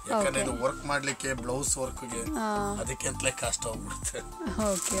 ಯಾಕಂದ್ರೆ ಇದು ವರ್ಕ್ ಮಾಡ್ಲಿಕ್ಕೆ, ಬ್ಲೌಸ್ ವರ್ಕ್ಗೆ ಅದಕ್ಕೆ ಅಂತಲೇ ಕಾಸ್ಟ್ ಹೋಗ್ಬಿಡುತ್ತೆ.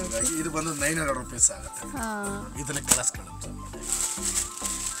 ಓಕೆ, ಇದು ಬಂದು 900 ರೂಪೀಸ್ ಆಗುತ್ತೆ. ಇದನ್ನ ಕಲರ್ಸ್ಗಳು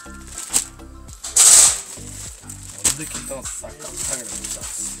ಒಂದಕ್ಕಿಂತ ಸಖತ್ತಾಗಿದೆ.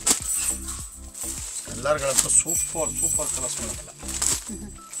 ಕಲರ್ಗಳಂತೂ ಸೂಪರ್ ಕಲರ್ಸ್ ಮಾಡೋದಲ್ಲ.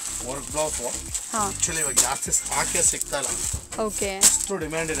 ವರ್ಕ್ ಬ್ಲೌಸ್ ಆಕ್ಚುಲಿ ಇವಾಗ ಜಾಸ್ತಿ ಸ್ಟಾಕೇ ಸಿಗ್ತಾ ಇಲ್ಲ. ಓಕೆ, ಅಷ್ಟು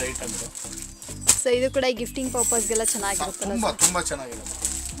ಡಿಮ್ಯಾಂಡ್ ಇದೆ ಐಟಮ್ ಇದು. ಸೊ ಇದು ಕೂಡ ಗಿಫ್ಟಿಂಗ್ ಪರ್ಪಸ್ಗೆಲ್ಲ ಚೆನ್ನಾಗಿರುತ್ತಲ್ಲ? ತುಂಬಾ ಚೆನ್ನಾಗಿದೆ.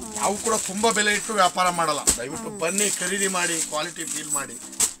 ನಾವು ಕೂಡ ತುಂಬಾ ಬೆಲೆ ಇಟ್ಟು ವ್ಯಾಪಾರ ಮಾಡಲ್ಲ. ದಯವಿಟ್ಟು ಬನ್ನಿ, ಖರೀದಿ ಮಾಡಿ, ಕ್ವಾಲಿಟಿ ಫೀಲ್ ಮಾಡಿ.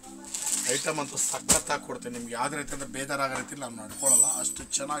 ಐಟಮ್ ಅಂತೂ ಸಖತ್ತಾಗಿ ಕೊಡ್ತೇನೆ ನಿಮ್ಗೆ. ಯಾವುದೇ ರೀತಿ ಅಂದ್ರೆ ಬೇಜಾರಾಗೋ ರೀತಿಯಲ್ಲಿ ನಾವು ನಡ್ಕೊಳ್ಳಲ್ಲ. ಅಷ್ಟು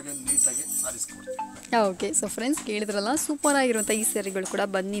ಚೆನ್ನಾಗಿ ನೀಟಾಗಿ ಸಾರಿಸ್ಕೊಡ್ತೀವಿ. ಓಕೆ, ಸೊ ಫ್ರೆಂಡ್ಸ್, ಕೇಳಿದ್ರಲ್ಲ, ಸೂಪರ್ ಆಗಿರುವಂಥ ಈ ಸ್ಯಾರಿಗಳು ಕೂಡ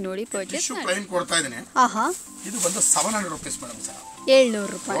ಬನ್ನಿ ನೋಡಿ ಪರ್ಚೇಸ್. ಟಿಶ್ಯೂ ಪ್ಲೈನ್ ಕೊಡ್ತಾ ಇದ್ದೀನಿ. ಆಹಾ, ಇದು ಬಂದು 700 ರೂಪೀಸ್ ಮೇಡಮ್ ಸರ್. 700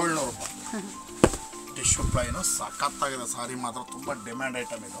 ರೂಪಾಯಿ. 700 ರೂಪಾಯಿ. ಟಿಶ್ಯೂ ಪ್ಲೈನ್ ಸಖತ್ತಾಗಿದೆ ಸಾರಿ. ಮಾತ್ರ ತುಂಬಾ ಡಿಮ್ಯಾಂಡ್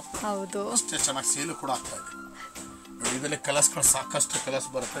ಐಟಮ್ ಇದು. ಹೌದು, ಅಷ್ಟೇ ಚೆನ್ನಾಗಿ ಸೇಲ್ ಕೂಡ ಆಗ್ತಾ ಇದೆ ನೋಡಿ. ಇದರಲ್ಲಿ ಕಲರ್ಸ್ಗಳು ಸಾಕಷ್ಟು ಕಲರ್ಸ್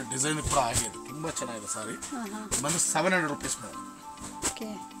ಬರುತ್ತೆ, ಡಿಸೈನ್ ಕೂಡ ಆಗಿದೆ, ತುಂಬ ಚೆನ್ನಾಗಿದೆ ಸಾರಿ. ಬಂದು 700 ರುಪೀಸ್ ಮೇಡಮ್. ಓಕೆ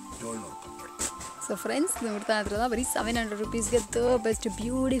 700 ರೂಪಾಯಿ. ಸೊ ಫ್ರೆಂಡ್ಸ್ ನೋಡ್ತಾ ಇದ್ರಲ್ಲ, ಬರೀ 700 ರುಪೀಸ್ಗೆ ಬೆಸ್ಟ್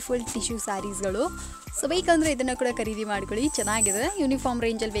ಬ್ಯೂಟಿಫುಲ್ ಟಿಶ್ಯೂ ಸ್ಯಾರೀಸ್ಗಳು. ಸೊ ಬೇಕಂದರೆ ಇದನ್ನು ಕೂಡ ಖರೀದಿ ಮಾಡ್ಕೊಳ್ಳಿ, ಚೆನ್ನಾಗಿದೆ. ಯೂನಿಫಾರ್ಮ್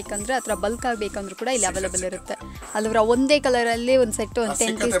ರೇಂಜಲ್ಲಿ ಬೇಕಂದರೆ ಅಥವಾ ಬಲ್ಕಾಗಿ ಬೇಕಂದ್ರೂ ಕೂಡ ಇಲ್ಲಿ ಅವೈಲೇಬಲ್ ಇರುತ್ತೆ. ಅಲ್ಲವರ ಒಂದೇ ಕಲರಲ್ಲಿ ಒಂದು ಸೆಟ್ ಒಂದು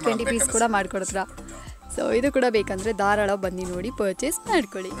 10 ಪೀಸ್ 20 ಪೀಸ್ ಕೂಡ ಮಾಡ್ಕೊಡ್ತೀರಾ. ಸೊ ಇದು ಕೂಡ ಬೇಕಂದ್ರೆ ಧಾರಾಳ ಬನ್ನಿ ನೋಡಿ ಪರ್ಚೇಸ್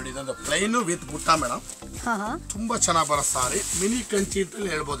ಮಾಡ್ಕೊಳ್ಳಿ. ನೋಡಿ ಇದೊಂದು ಪ್ಲೈನ್ ವಿತ್ ಬುಟ್ಟ ಮೇಡಮ್. ತುಂಬಾ ಚೆನ್ನಾಗಿ ಬರೋ ಸಾರಿ, ಮಿನಿ ಕಂಚಿ ಅಂತ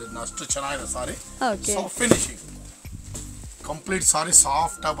ಹೇಳ್ಬೋದು. ಇದನ್ನ ಅಷ್ಟು ಚೆನ್ನಾಗಿದೆ ಸಾರಿ. ಸಾಫ್ಟ್ ಫಿನಿಶಿಂಗ್ ಕಂಪ್ಲೀಟ್ ಸಾರಿ,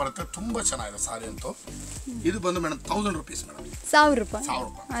 ಸಾಫ್ಟ್ ಆಗಿ ಬರುತ್ತೆ, ತುಂಬಾ ಚೆನ್ನಾಗಿದೆ ಸಾರಿ ಅಂತೂ. ಇದು ಬಂದು ಮೇಡಮ್ 1000 ರುಪೀಸ್ ಮೇಡಮ್. 1000 ರೂಪಾಯಿ. 1000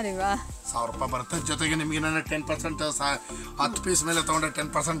 ರೂಪಾಯಿ. ಅರೆ ವಾ, 1000 ರೂಪಾಯಿ ಬರುತ್ತೆ. ಜೊತೆಗೆ ನಿಮಗೆ ನಾನು 10% 10 ಪೀಸ್ ಮೇಲೆ ತಗೊಂಡ್ರೆ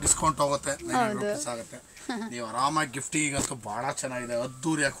 10% ಡಿಸ್ಕೌಂಟ್ ಹೋಗುತ್ತೆ, 900 ರೂಪೀಸ್ ಆಗುತ್ತೆ. ನೀವು ಆರಾಮಾಗಿ ಗಿಫ್ಟಿಗಂತೂ ಬಹಳ ಚೆನ್ನಾಗಿದೆ,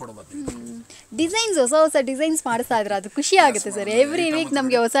 ಅದ್ದೂರಿಯಾಗಿ ಕೊಡ್ಬೋದು. ಡಿಸೈನ್ಸ್ ಹೊಸ ಹೊಸ ಡಿಸೈನ್ಸ್ ಮಾಡಿಸ್ತಾ ಇದ್ರೆ ಅದು ಖುಷಿ ಆಗುತ್ತೆ ಸರ್. ಎವ್ರಿ ವೀಕ್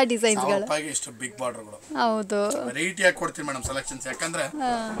ನಮಗೆ ಹೊಸ ಡಿಸೈನ್ಸ್ಗಳು. ಎಷ್ಟು ಬಿಗ್ ಬಾರ್ಡರ್ಗಳು. ಹೌದು, ವೆರೈಟಿಯಾಗಿ ಕೊಡ್ತೀವಿ ಮೇಡಮ್ ಸೆಲೆಕ್ಷನ್ಸ್. ಯಾಕಂದ್ರೆ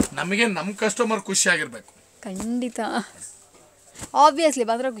ನಮಗೆ ನಮ್ಮ ಕಸ್ಟಮರ್ ಖುಷಿ ಆಗಿರ್ಬೇಕು. ಖಂಡಿತ, ಆಬ್ವಿಯಸ್ಲಿ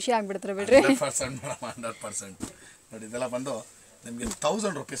ಬಂದ್ರೆ ಖುಷಿ ಆಗ್ಬಿಡ್ತಾರೆ ಬಿಡ್ರಿ. 100% ಮೇಡಮ್, 100%. ನೋಡಿ ಇದೆಲ್ಲ ಬಂದು ನಿಮಗೆ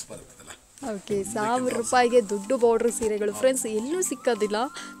 1000 ರುಪೀಸ್ ಬರುತ್ತೆ. ಓಕೆ, 1000 ರೂಪಾಯಿಗೆ ದೊಡ್ಡ ಬಾರ್ಡರ್ ಸೀರೆಗಳು ಫ್ರೆಂಡ್ಸ್ ಎಲ್ಲೂ ಸಿಕ್ಕೋದಿಲ್ಲ.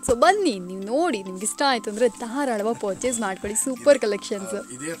 ಸೊ ಬನ್ನಿ, ನೀವು ನೋಡಿ, ನಿಮ್ಗೆ ಇಷ್ಟ ಆಯ್ತು ಅಂದ್ರೆ ಧಾರಾಳವಾಗಿ ಪರ್ಚೇಸ್ ಮಾಡ್ಕೊಳ್ಳಿ. Super collections.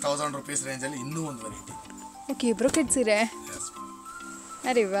 ಇದೇ 1000 ರುಪೀಸ್ ರೇಂಜ್ ಅಲ್ಲಿ ಇನ್ನೂ ಒಂದು ವೆರೈಟಿ. ಓಕೆ, ಬ್ರೊಕೆಟ್ ಸೀರೆ.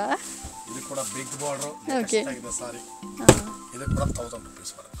 ಅರೆ ವಾ, ಇದು ಕೂಡ ಬಿಗ್ ಬಾರ್ಡರ್. ಓಕೆ, ಸಾರಿ ಇದು ಕೂಡ 1000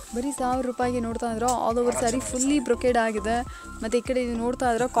 ರುಪೀಸ್ ಬರುತ್ತೆ. ಬರೀ 1000 ರೂಪಾಯಿಗೆ ನೋಡ್ತಾ ಇದ್ರೆ ಆಲ್ ಓವರ್ ಸಾರಿ ಫುಲ್ಲಿ ಬ್ರೊಕೆಡ್ ಆಗಿದೆ. ಮತ್ತೆ ಈ ಕಡೆ ನೀವು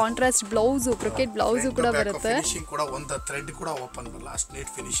ನೋಡ್ತಾ ಇದ್ರೆ ಕಾಂಟ್ರಾಸ್ಟ್ ಬ್ಲೌಸ್, ಬ್ರೊಕೆಡ್ ಬ್ಲೌಸ್ ಕೂಡ ಬರುತ್ತೆ. ಫಿನಿಶಿಂಗ್ ಕೂಡ ಒಂದು ಥ್ರೆಡ್ ಕೂಡ ಓಪನ್ ಬರಲ್ಲ, ಅಷ್ಟು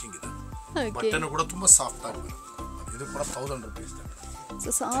ನೀಟ್ ಫಿನಿಶಿಂಗ್ ಇದೆ. ಬಟನ್ ಕೂಡ ತುಂಬಾ ಸಾಫ್ಟ್ ಆಗಿದೆ. ಇದು ಕೂಡ 1000 ರುಪೀಸ್. ಸೊ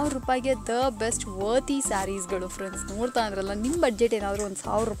 1000 ರೂಪಾಯಿಗೆ ದ ಬೆಸ್ಟ್ ವರ್ತಿ ಸ್ಯಾರೀಸ್ಗಳು ಫ್ರೆಂಡ್ಸ್. ನೋಡ್ತಾ ಇದ್ರಲ್ಲ, ನಿಮ್ಮ ಬಡ್ಜೆಟ್ ಏನಾದರೂ ಒಂದು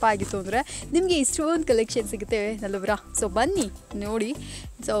 1000 ರೂಪಾಯಿ ಆಗಿತ್ತು ಅಂದರೆ ನಿಮಗೆ ಇಷ್ಟೊಂದು ಕಲೆಕ್ಷನ್ ಸಿಗುತ್ತೆ ಅಲ್ವರಾ. ಸೊ ಬನ್ನಿ ನೋಡಿ.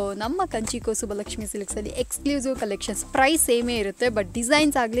 ಸೊ ನಮ್ಮ Kanchi Shubhalakshmi ಸಿಲ್ಕ್ಸಲ್ಲಿ exclusive collections. Price ಸೇಮೇ ಇರುತ್ತೆ, ಬಟ್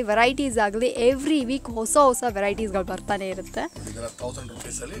ಡಿಸೈನ್ಸ್ ಆಗಲಿ ವೆರೈಟೀಸ್ ಆಗಲಿ ಎವ್ರಿ ವೀಕ್ ಹೊಸ ಹೊಸ ವೆರೈಟೀಸ್ಗಳು ಬರ್ತಾನೆ ಇರುತ್ತೆ. 1000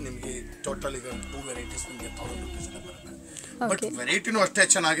 ರುಪೀಸಲ್ಲಿ ನಿಮಗೆ ಟೋಟಲ್ ಈಗ 2 ವೆರೈಟೀಸ್ ನಿಮಗೆ 1000 ರುಪೀಸ್ ಬರುತ್ತೆ. ಬಟ್ ವೆರೈಟಿನೂ ಅಷ್ಟೇ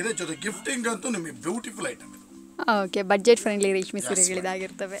ಚೆನ್ನಾಗಿದೆ, ಜೊತೆ ಗಿಫ್ಟಿಂಗ್ ಅಂತೂ ನಿಮಗೆ beautiful item. Okay, budget friendly ರೇಷ್ಮೆ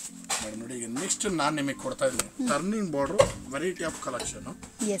ಸೀರೆಗಳಿದಾಗಿರ್ತವೆ. ನೋಡಿ ಈಗ ನೆಕ್ಸ್ಟ್ ನಾನು ನಿಮಗೆ ಕೊಡ್ತಾ ಇದ್ದೀನಿ turning border variety of collection.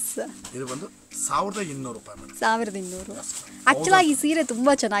 S, ಇದು ಬಂದು 1200 ರೂಪಾಯಿ ಮೇಡಮ್. 1200. ಆಕ್ಚುಲಾಗಿ ಈ ಸೀರೆ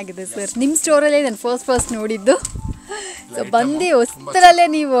ತುಂಬಾ ಚೆನ್ನಾಗಿದೆ ಸರ್. ನಿಮ್ಮ ಸ್ಟೋರಲ್ಲೇ ನಾನು ಫಸ್ಟ್ ನೋಡಿದ್ದು. ಸೊ ಬಂದು ಹೊಸ್ತರಲ್ಲೇ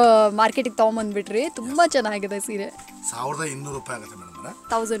ನೀವು ಮಾರ್ಕೆಟಿಗೆ ತೊಗೊಂಬಂದ್ಬಿಟ್ರಿ. ತುಂಬಾ ಚೆನ್ನಾಗಿದೆ ಸೀರೆ. 1200 ರೂಪಾಯಿ ಆಗುತ್ತೆ ಮೇಡಮ್.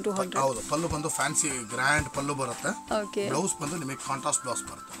 1200. ಹೌದು, ಪಲ್ಲು ಬಂದು ಫ್ಯಾನ್ಸಿ ಗ್ರ್ಯಾಂಡ್ ಪಲ್ಲು ಬರುತ್ತೆ. ಓಕೆ, ಬ್ಲೌಸ್ ಬಂದು ನಿಮಗೆ ಕಾಂಟ್ರಾಸ್ಟ್ ಬ್ಲೌಸ್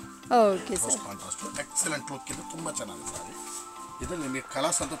ಬರುತ್ತೆ. Okay sir, contrast excellent look ಇದು, ತುಂಬಾ ಚೆನ್ನಾಗಿದೆ ಸಾರಿ. ಇದು ನಿಮಗೆ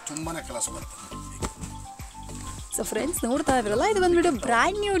ಕಲರ್ಸ್ ಅಂತ ತುಂಬಾನೇ ಕಲರ್ಸ್ ಬರುತ್ತೆ. ಸೊ ಫ್ರೆಂಡ್ಸ್ ನೋಡ್ತಾ ಇದ್ರಲ್ಲ, ಇದು ಬಂದ್ಬಿಟ್ಟು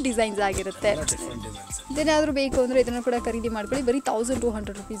ಬ್ರ್ಯಾಂಡ್ ನ್ಯೂ ಡಿಸೈನ್ಸ್ ಆಗಿರುತ್ತೆ. ಇದೇನಾದರೂ ಬೇಕು ಅಂದರೆ ಇದನ್ನು ಕೂಡ ಖರೀದಿ ಮಾಡ್ಕೊಳ್ಳಿ. ಬರೀ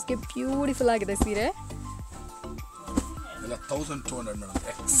 1200 ರುಪೀಸ್ಗೆ ಬ್ಯೂಟಿಫುಲ್ ಆಗಿದೆ ಸೀರೆ. ಎಲ್ಲ 1200 ಮೇಡಮ್.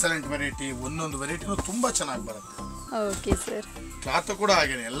 ಎಕ್ಸಲೆಂಟ್ ವೆರೈಟಿ, ಒಂದೊಂದು ವೆರೈಟಿನೂ ತುಂಬಾ ಚೆನ್ನಾಗಿ ಬರುತ್ತೆ. Okay sir. ಕ್ಲಾತ್ ಕೂಡ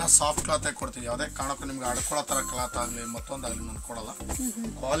ಹಾಗೇನೆ ಎಲ್ಲ ಸಾಫ್ಟ್ ಕ್ಲಾತ್ ಕೊಡ್ತೀವಿ. ಯಾವುದೇ ಕಾರಣಕ್ಕೂ ನಿಮ್ಗೆ ಅಡ್ಕೊಳ್ಳೋ ಥರ ಕ್ಲಾತ್ ಆಗಲಿ ಮತ್ತೊಂದಾಗಲಿ ನಾನು ಕೊಡಲ್ಲ.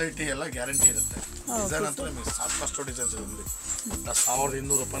 ಕ್ವಾಲಿಟಿ ಎಲ್ಲ ಗ್ಯಾರಂಟಿ ಇರುತ್ತೆ. ಡಿಸೈನ್ ಅಂತೂ ನಿಮಗೆ ಸಾಕಷ್ಟು ಡಿಸೈನ್ಸ್ ಇದೆ.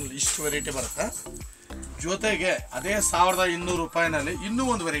 1200 ರೂಪಾಯಿನಲ್ಲಿ ಇಷ್ಟು ವೆರೈಟಿ ಬರುತ್ತೆ. ಜೊತೆಗೆ ಅದೇ 1200 ರೂಪಾಯಿನಲ್ಲಿ ಇನ್ನೂ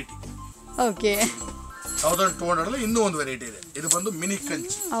ಒಂದು ವೆರೈಟಿ. ಓಕೆ, 1200 ಇನ್ನೂ ಒಂದು ವೆರೈಟಿ ಇದೆ. ಇದು ಬಂದು ಮಿನಿ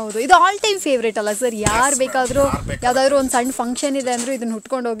ಕಂಚಿ. ಹೌದು, ಇದು ಆಲ್ ಟೈಮ್ ಫೇವ್ರೇಟ್ ಅಲ್ಲ ಸರ್. ಯಾರು ಬೇಕಾದರೂ ಯಾವ್ದಾದ್ರು ಒಂದು ಸಣ್ಣ ಫಂಕ್ಷನ್ ಇದೆ ಅಂದ್ರೆ ಇದನ್ನ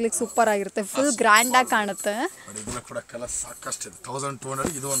ಉಟ್ಕೊಂಡು ಹೋಗ್ಲಿಕ್ಕೆ ಸೂಪರ್ ಆಗಿರುತ್ತೆ. ಫುಲ್ ಗ್ರ್ಯಾಂಡ್ ಆಗಿ ಕಾಣುತ್ತೆ. ಇದನ್ನ ಕೂಡ ಕಲರ್ ಸಾಕಷ್ಟು ಇದೆ.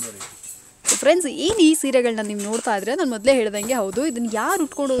 1200 ಇದು ಒಂದು ವೆರೈಟಿ. ಫ್ರೆಂಡ್ಸ್, ಏನು ಈ ಸೀರೆಗಳನ್ನ ನೀವು ನೋಡ್ತಾ ಇದ್ರೆ ನಾನು ಮೊದಲೇ ಹೇಳ್ದಂಗೆ ಹೌದು, ಇದನ್ನು ಯಾರು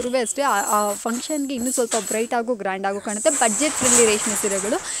ಉಟ್ಕೊಂಡು ಹೋದ್ರೂ ಅಷ್ಟೇ ಆ ಫಂಕ್ಷನ್ಗೆ ಇನ್ನೂ ಸ್ವಲ್ಪ ಬ್ರೈಟ್ ಆಗೋ ಗ್ರ್ಯಾಂಡ್ ಆಗೋ ಕಾಣುತ್ತೆ. ಬಡ್ಜೆಟ್ ಫ್ರೆಂಡ್ಲಿ ರೇಷ್ಮೆ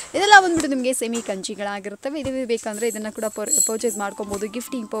ಸೀರೆಗಳು ಇದೆಲ್ಲ ಬಂದ್ಬಿಟ್ಟು ನಿಮಗೆ ಸೆಮಿ ಕಂಚಿಗಳಾಗಿರ್ತವೆ. ಇದು ಬೇಕಂದರೆ ಇದನ್ನು ಕೂಡ ಪರ್ಚೇಸ್ ಮಾಡ್ಕೊಬೋದು.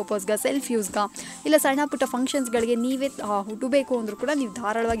 ಗಿಫ್ಟಿಂಗ್ ಪರ್ಪಸ್ಗೆ, ಸೆಲ್ಫ್ ಯೂಸ್ಗೆ, ಇಲ್ಲ ಸಣ್ಣ ಪುಟ್ಟ ಫಂಕ್ಷನ್ಸ್ಗಳಿಗೆ ನೀವೇ ಉಡಬೇಕು ಅಂದರೂ ಕೂಡ ನೀವು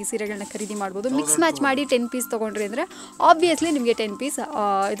ಧಾರಾಳವಾಗಿ ಸೀರೆಗಳನ್ನ ಖರೀದಿ ಮಾಡ್ಬೋದು. ಮಿಕ್ಸ್ ಮ್ಯಾಚ್ ಮಾಡಿ 10 ಪೀಸ್ ತೊಗೊಂಡ್ರಿ ಅಂದರೆ ಆಬ್ವಿಯಸ್ಲಿ ನಿಮಗೆ 10 ಪೀಸ್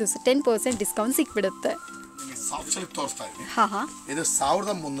ಇದು 10% ಡಿಸ್ಕೌಂಟ್ ಸಿಕ್ಬಿಡುತ್ತೆ. ಹಾಂ, ಇದು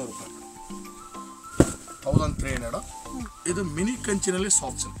 1300 ರೂಪಾಯಿ. 1300. ಇದು ಮಿನಿ ಕಂಚಿನಲ್ಲಿ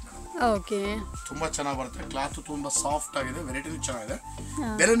ಸಾಫ್ಟ್ ಸಿಲ್ಕ್. ಓಕೆ, ತುಂಬಾ ಚೆನ್ನಾಗಿ ಬರುತ್ತೆ. ಕ್ಲಾತ್ ತುಂಬಾ ಸಾಫ್ಟ್ ಆಗಿದೆ, ವೆರೈಟಿನೂ ಚೆನ್ನಾಗಿದೆ,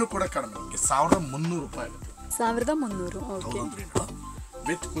 ಬೆಲೆನೂ ಕೂಡ ಕಡಿಮೆ. 1300 ರೂಪಾಯಿ ಆಗುತ್ತೆ. 1300. ಓಕೆ,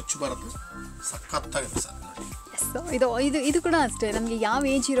 ವಿತ್ ಕುಚ್ಚು ಬರುತ್ತೆ, ಸಖತ್ತಾಗಿದೆ ಸರ್. ಇದು ಇದು ಇದು ಕೂಡ ಅಷ್ಟೇ, ನಮಗೆ ಯಾವ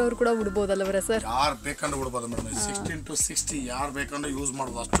ಏಜ್ ಇರೋರು ಕೂಡ ಉಡ್ಬೋದಲ್ಲವರ ಸರ್? ಯಾರು ಬೇಕಂದ್ರೆ ಉಡ್ಬೋದು ಮೇಡಮ್. 16 to 60 ಯಾರು ಬೇಕಂದ್ರೆ ಯೂಸ್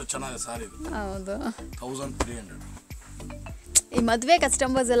ಮಾಡ್ಬೋದು, ಅಷ್ಟು ಚೆನ್ನಾಗಿದೆ ಸಾರಿ ಇದು. ಹೌದು, 1300. ಈ ಮದುವೆ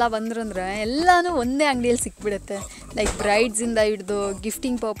ಕಸ್ಟಮರ್ಸ್ ಎಲ್ಲ ಬಂದ್ರಂದ್ರೆ ಎಲ್ಲಾನು ಒಂದೇ ಅಂಗಡಿಯಲ್ಲಿ ಸಿಕ್ಬಿಡುತ್ತೆ. ಲೈಕ್ ಬ್ರೈಡ್ಸ್ ಇಂದ ಹಿಡಿದು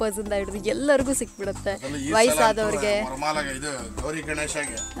ಗಿಫ್ಟಿಂಗ್ ಪರ್ಪಸ್ ಇಂದ ಹಿಡಿದು ಎಲ್ಲರಿಗೂ ಸಿಕ್ಬಿಡುತ್ತೆ. ವಯಸ್ಸಾದವ್ರಿಗೆ, ಇದು ಗೌರಿ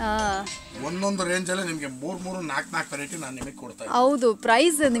ಗಣೇಶಗೆ ಒಂದೊಂದು ರೇಂಜ್ ಅಲ್ಲಿ ನಿಮಗೆ 3-4 ವೆರೈಟಿ ನಾನು ನಿಮಗೆ ಕೊಡ್ತಾ ಇದ್ದೀನಿ. ಹೌದು,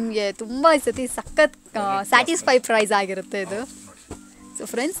 ಪ್ರೈಸ್ ನಿಮಗೆ ತುಂಬಾ ಈ ಸತಿ ಸಖತ್ ಸ್ಯಾಟಿಸ್ಫೈ ಪ್ರೈಸ್ ಆಗಿರುತ್ತೆ ಇದು. ಸೊ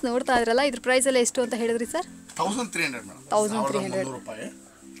ಫ್ರೆಂಡ್ಸ್ ನೋಡ್ತಾ ಇದ್ರಲ್ಲ, ಇದ್ರ ಪ್ರೈಸ್ ಎಲ್ಲ ಎಷ್ಟು ಅಂತ ಹೇಳಿದ್ರಿ ಸರ್? 1300 ಮೇಡಮ್, 1300 ರೂಪಾಯಿ.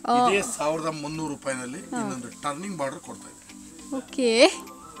 ಇದೇ 1300 ರೂಪಾಯಿನಲ್ಲಿ ಇನ್ನೊಂದು ಟರ್ನಿಂಗ್ ಬಾರ್ಡರ್ ಕೊಡ್ತಾ ಇದೆ. ಓಕೆ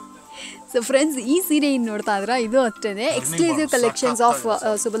ಸೊ ಫ್ರೆಂಡ್ಸ್, ಈ ಸೀರೆ ಇನ್ನು ನೋಡ್ತಾ ಇದ್ರೆ ಇದು ಅಷ್ಟೇ exclusive collections of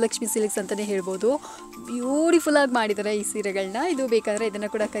Subbalakshmi silks ಅಂತಲೇ ಹೇಳ್ಬೋದು. ಬ್ಯೂಟಿಫುಲ್ ಆಗಿ ಮಾಡಿದ್ದಾರೆ ಈ ಸೀರೆಗಳನ್ನ. ಇದು ಬೇಕಾದ್ರೆ ಇದನ್ನ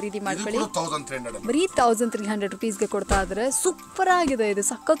ಕೂಡ ಖರೀದಿ ಮಾಡ್ಕೊಳ್ಳಿ. ಬರೀ 1300 ರುಪೀಸ್ಗೆ ಕೊಡ್ತಾ ಇದ್ದಾರೆ. ಸೂಪರ್ ಆಗಿದೆ, ಇದು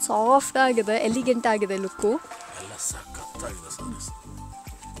ಸಖತ್ ಸಾಫ್ಟ್ ಆಗಿದೆ, ಎಲಿಗೆಂಟ್ ಆಗಿದೆ ಲುಕ್ಕು.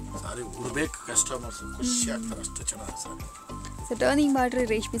 ಸೊ ಟರ್ನಿಂಗ್ ಬಾರ್ಡ್ರ್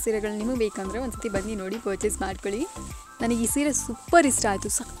ರೇಷ್ಮೆ ಸೀರೆಗಳು ನಿಮಗೆ ಬೇಕಂದ್ರೆ ಒಂದ್ಸತಿ ಬನ್ನಿ ನೋಡಿ ಪರ್ಚೇಸ್ ಮಾಡ್ಕೊಳ್ಳಿ. ನನಗೆ ಈ ಸೀರೆ ಸೂಪರ್ ಇಷ್ಟ ಆಯಿತು,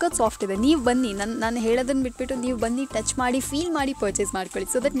 ಸಖತ್ ಸಾಫ್ಟ್ ಇದೆ. ನೀವು ಬನ್ನಿ, ನಾನು ಹೇಳೋದನ್ನು ಬಿಟ್ಬಿಟ್ಟು ನೀವು ಬನ್ನಿ, ಟಚ್ ಮಾಡಿ, ಫೀಲ್ ಮಾಡಿ ಪರ್ಚೇಸ್ ಮಾಡ್ಕೊಳ್ಳಿ.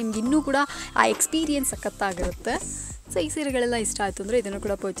 ಸೊ ದಟ್ ನಿಮ್ಗೆ ಇನ್ನೂ ಕೂಡ ಆ ಎಕ್ಸ್ಪೀರಿಯನ್ಸ್ ಸಖತ್ತಾಗಿರುತ್ತೆ. ಸೊ ಈ ಸೀರೆಗಳೆಲ್ಲ ಇಷ್ಟ ಆಯಿತು ಅಂದರೆ ಇದನ್ನು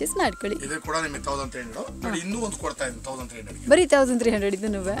ಕೂಡ ಪರ್ಚೇಸ್ ಮಾಡ್ಕೊಳ್ಳಿ. ಬರೀ 1300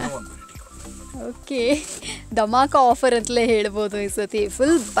 ಇದನ್ನು. ಓಕೆ, ಧಮಾಕ ಆಫರ್ ಅಂತಲೇ ಹೇಳ್ಬೋದು ಈ ಸತಿ.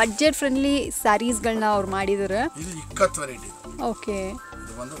 ಫುಲ್ ಬಡ್ಜೆಟ್ ಫ್ರೆಂಡ್ಲಿ ಸ್ಯಾರೀಸ್ಗಳನ್ನ ಅವ್ರು ಮಾಡಿದ್ದಾರೆ. ಓಕೆ,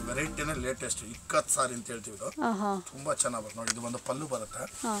 ಇದು ಒಂದು ವೆರೈಟಿನೇ ಲೇಟೆಸ್ಟ್ ಇಕ್ಕತ್ ಸಾರಿ ಅಂತ ಹೇಳ್ತೀವಿ. ಇದು ತುಂಬಾ ಚೆನ್ನಾಗಿ ಬರುತ್ತೆ ನೋಡಿ. ಇದು ಒಂದು ಪಲ್ಲು ಬರುತ್ತೆ,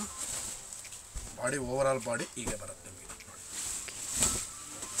 ಬಾಡಿ ಓವರ್ ಆಲ್ ಬಾಡಿ ಹೀಗೆ ಬರುತ್ತೆ.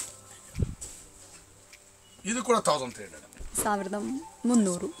 ಇದು ಕೂಡ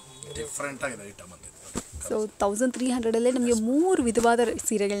 1300 ಡಿಫ್ರೆಂಟ್ ಆಗಿದೆ ಐಟಮ್ ಅಂತ. ಸೊ 1300 ನಮಗೆ 3 ವಿಧವಾದ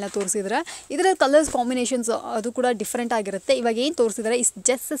ಸೀರೆಗಳನ್ನ ತೋರಿಸಿದ್ರೆ ಇದರ ಕಲರ್ಸ್ ಕಾಂಬಿನೇಷನ್ಸ್ ಅದು ಕೂಡ ಡಿಫ್ರೆಂಟ್ ಆಗಿರುತ್ತೆ. ಇವಾಗ ಏನು ತೋರಿಸಿದ್ರೆ ಇಸ್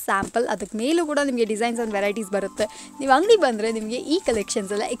ಜಸ್ಟ್ ಸ್ಯಾಂಪಲ್, ಅದಕ್ಕೆ ಮೇಲೂ ಕೂಡ ನಿಮಗೆ ಡಿಸೈನ್ಸ್ ಆ್ಯಂಡ್ ವೆರೈಟೀಸ್ ಬರುತ್ತೆ. ನೀವು ಅಂಗಡಿ ಬಂದರೆ ನಿಮಗೆ ಈ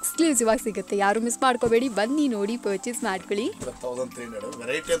ಕಲೆಕ್ಷನ್ಸ್ ಎಲ್ಲ ಎಕ್ಸ್ಕ್ಲೂಸಿವ್ ಆಗಿ ಸಿಗುತ್ತೆ. ಯಾರು ಮಿಸ್ ಮಾಡ್ಕೋಬೇಡಿ, ಬನ್ನಿ ನೋಡಿ ಪರ್ಚೇಸ್ ಮಾಡ್ಕೊಳ್ಳಿ. 1300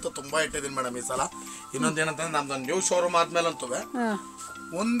 ವೆರೈಟಿ ಅಂತೂ ತುಂಬ ಇಟ್ಟಿದ್ದೀನಿ ಮೇಡಮ್ ಈ ಸಲ. ಇನ್ನೊಂದೇನಂತಂದ್ರೆ ನಮ್ದು ನ್ಯೂ ಶೋರೂಮ್ ಆದ್ಮೇಲಂತೂ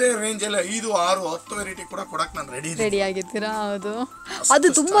ಒಂದೇ ರೇಂಜ್ ಅಲ್ಲಿ 5, 6, 10 ವೆರೈಟಿ ಕೂಡ ಕೊಡಕ್ಕೆ ನಾನು ರೆಡಿ ಆಗಿರ್ತೀರಾ. ಹೌದು, ಅದು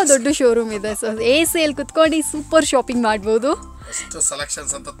ತುಂಬಾ ದೊಡ್ಡ ಶೋರೂಮ್ ಇದೆ. ಸೊ AC ಕುತ್ಕೊಂಡು ಸೂಪರ್ ಶಾಪಿಂಗ್ ಮಾಡ್ಬೋದು. ಅಷ್ಟು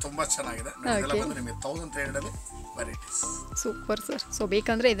ಸೆಲೆಕ್ಷನ್ಸ್ ಅಂತ ತುಂಬಾ ಚೆನ್ನಾಗಿದೆ. ನಿಮಗೆ 1300 ವೆರೈಟೀಸ್ ಸೂಪರ್ ಸರ್. ಸೊ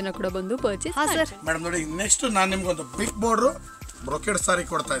ಬೇಕಂದ್ರೆ ಇದನ್ನ ಕೂಡ ಬಂದು ಪರ್ಚೇಸ್. ಸರ್ ಮೇಡಮ್ ನೋಡಿ, ನೆಕ್ಸ್ಟ್ ನಾನು ನಿಮ್ಗೆ ಒಂದು ಬಿಗ್ ಬಾರ್ಡರ್ ಬ್ರೊಕೆಡ್ ಸಾರಿ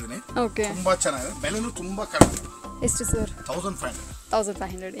ಕೊಡ್ತಾ ಇದ್ದೀನಿ. ಓಕೆ, ತುಂಬಾ ಚೆನ್ನಾಗಿದೆ. ಬೆಲೆನೂ ತುಂಬಾ ಕಡಿಮೆ. ಎಷ್ಟು ಸರ್?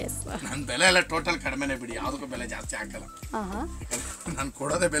 1500. ಎಸ್, ನನ್ನ ಬೆಲೆ ಎಲ್ಲ ಟೋಟಲ್ ಕಡಿಮೆನೇ ಬಿಡಿ, ಯಾವುದಕ್ಕೂ ಬೆಲೆ ಜಾಸ್ತಿ ಹಾಕಲ್ಲ. ನಾನು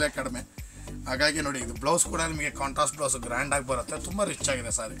ಕೊಡೋದೇ ಬೆಲೆ ಕಡಿಮೆ. ಹಾಗಾಗಿ ನೋಡಿ, ಇದು ಬ್ಲೌಸ್ ಕೂಡ ನಿಮಗೆ ಕಾಂಟ್ರಾಸ್ಟ್ ಬ್ಲೌಸ್ ಗ್ರ್ಯಾಂಡ್ ಆಗಿ ಬರುತ್ತೆ. ತುಂಬಾ ರಿಚ್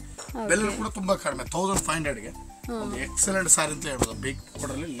ಆಗಿದೆ ಸಾರಿ. ಬೆಲೆ ಕೂಡ ತುಂಬಾ ಕಡಿಮೆ. 1500ಗೆ ಒಂದು ಎಕ್ಸಲೆಂಟ್ ಸಾರಿ ಅಂತ ಹೇಳ್ಬೋದು. Big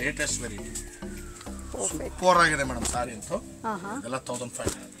border latest variety super ಆಗಿದೆ ಮೇಡಮ್ ಸಾರಿ ಅಂತೂ. ಇದೆಲ್ಲ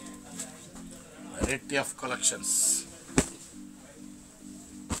 1500 variety of collections.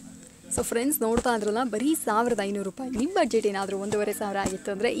 So friends, ನೋಡ್ತಾ ಇದ್ರಲ್ಲ, ಬರೀ 1500 ರೂಪಾಯಿ. ನಿಮ್ಮ ಬಡ್ಜೆಟ್ ಏನಾದರೂ 1500 ಆಗಿತ್ತು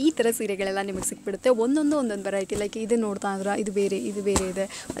ಅಂದರೆ ಈ ಥರ ಸೀರೆಗಳೆಲ್ಲ ನಿಮಗೆ ಸಿಕ್ಬಿಡುತ್ತೆ. ಒಂದೊಂದು ವೆರೈಟಿ. ಲೈಕ್ ಇದು ನೋಡ್ತಾ ಇದ್ರೆ ಇದು ಬೇರೆ ಇದೆ.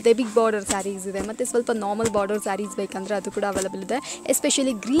 ಮತ್ತು ಬಿಗ್ ಬಾರ್ಡರ್ ಸ್ಯಾರೀಸ್ ಇದೆ, ಮತ್ತು ಸ್ವಲ್ಪ ನಾರ್ಮಲ್ ಬಾರ್ಡರ್ ಸ್ಯಾರೀಸ್ ಬೇಕಂದರೆ ಅದು ಕೂಡ ಅವೈಲೇಬಲ್ ಇದೆ.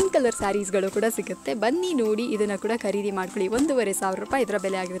 ಎಸ್ಪೆಷಲಿ ಗ್ರೀನ್ ಕಲರ್ ಸ್ಯಾರೀಸ್ಗಳು ಕೂಡ ಸಿಗುತ್ತೆ. ಬನ್ನಿ ನೋಡಿ, ಇದನ್ನು ಕೂಡ ಖರೀದಿ ಮಾಡ್ಕೊಳ್ಳಿ. 1500 ರೂಪಾಯಿ ಇದರ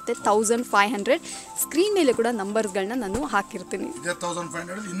ಬೆಲೆ ಆಗಿರುತ್ತೆ. 1500. ಸ್ಕ್ರೀನ್ ಮೇಲೆ ಕೂಡ ನಂಬರ್ಸ್ಗಳನ್ನ ನಾನು ಹಾಕಿರ್ತೀನಿ.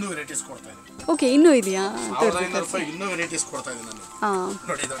 ಇನ್ನೂ ವೆರೈಟೀಸ್ ಕೊಡ್ತಾ ಇದ್ದೀನಿ. ಓಕೆ, ಇನ್ನೂ ಇದೆಯಾ? ಇನ್ನೂ ವೆರೈಟೀಸ್ ಕೊಡ್ತಾ ಇದ್ದೀನಿ ನಾನು.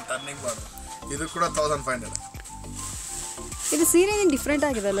 ನೋಡಿ, ಇದು ಟರ್ನಿಂಗ್ ಬಾರ್ಡರ್. ಇದು ಕೂಡ 1500. ಇದು ಸೀರೆ ಡಿಫ್ರೆಂಟ್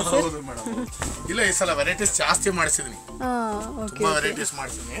ಆಗಿದೆ ಅಲ್ಲ ಸರ್? ಹೌದು ಮೇಡಮ್. ಇಲ್ಲ, ಈ ಸಲ ವೆರೈಟೀಸ್ ಜಾಸ್ತಿ ಮಾಡಿಸಿದ್ದೀನಿ. ತುಂಬಾ ವೆರೈಟೀಸ್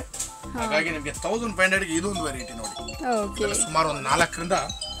ಮಾಡಿಸಿದ್ದೀನಿ. ಹಾಗಾಗಿ ನಿಮಗೆ 1500ಗೆ ಇದೊಂದು ವೆರೈಟಿ ನೋಡಿ. ಓಕೆ, ಸುಮಾರು ಒಂದು 4 ರಿಂದ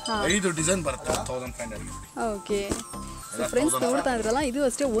 5 ಡಿಸೈನ್ ಬರುತ್ತೆ 1500ಗೆ. ಓಕೆ, ಫ್ರೆಂಡ್ಸ್ ನೋಡ್ತಾ ಇದ್ರಲ್ಲ, ಇದು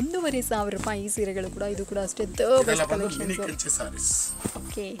ಅಷ್ಟೇ 1500 ರೂಪಾಯಿ ಈ ಸೀರೆಗಳು ಕೂಡ. ಇದು ಕೂಡ ಅಷ್ಟೇ mini Kanchi saris.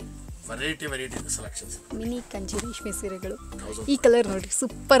 Okay, variety selections. Mini Kanchi ರೇಷ್ಮೆ ಸೀರೆಗಳು. ಈ ಕಲರ್ ನೋಡಿ,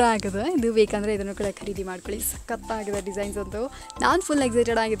 ಸೂಪರ್ ಆಗಿದೆ. ಇದು ಬೇಕಂದ್ರೆ ಇದನ್ನು ಕೂಡ ಖರೀದಿ ಮಾಡ್ಕೊಳ್ಳಿ. ಸಖತ್ತಾಗಿದೆ ಡಿಸೈನ್ಸ್ ಅಂತೂ. ನಾನು ಫುಲ್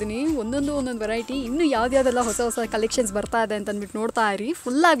ಎಕ್ಸೈಟೆಡ್ ಆಗಿದ್ದೀನಿ. ಒಂದೊಂದು ವೆರೈಟಿ. ಇನ್ನೂ ಯಾವ್ದಾವುದೆಲ್ಲ ಹೊಸ ಕಲೆಕ್ಷನ್ಸ್ ಬರ್ತಾ ಇದೆ ಅಂತ ಅಂದ್ಬಿಟ್ಟು ನೋಡ್ತಾ ಇರಿ.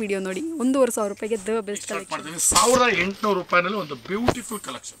 ಫುಲ್ಲಾಗಿ ವಿಡಿಯೋ ನೋಡಿ. 1500 ರೂಪಾಯಿಗೆ ದ ಬೆಸ್ಟ್ ಕಲೆಕ್ಷನ್. 1800 ರೂಪಾಯಿನಲ್ಲಿ ಒಂದು ಬ್ಯೂಟಿಫುಲ್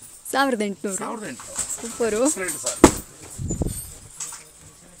ಕಲೆಕ್ಷನ್. 1800. ಸೂಪರು.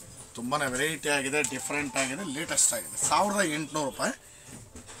 ತುಂಬಾನೇ ವೆರೈಟಿ ಆಗಿದೆ, ಡಿಫ್ರೆಂಟ್ ಆಗಿದೆ, ಲೇಟೆಸ್ಟ್ ಆಗಿದೆ. 1800 ರೂಪಾಯಿ.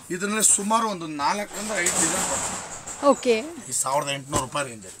 ಇದರಲ್ಲಿ ಸುಮಾರು ಒಂದು 4 ರಿಂದ 5 ಡಿಸೈನ್ ಬರುತ್ತೆ. ಓಕೆ, ಈ 1800 ರೂಪಾಯಿ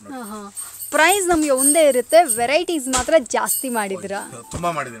ರೇಂಜ್. ಪ್ರೈಸ್ ನಮಗೆ ಒಂದೇ ಇರುತ್ತೆ, ವೆರೈಟೀಸ್ ಮಾತ್ರ ಜಾಸ್ತಿ ಮಾಡಿದ್ದೀರಾ? ತುಂಬಾ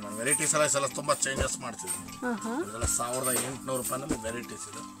ಮಾಡಿದ್ದೀನಿ ನಾನು. ವೆರೈಟೀಸ್ ಎಲ್ಲ ಸಲ ತುಂಬಾ ಚೇಂಜಸ್ ಮಾಡ್ತಿದ್ದೀನಿ. ಇದೆಲ್ಲ 1800 ರೂಪಾಯಿನಲ್ಲಿ ವೆರೈಟೀಸ್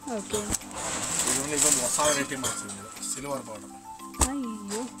ಇದೆ. ಓಕೆ, ಇದೊಂದು ಹೊಸ ವೆರೈಟಿ ಮಾಡ್ತಿದ್ದೀನಿ, ಸಿಲ್ವರ್ ಬಾರ್ಡರ್.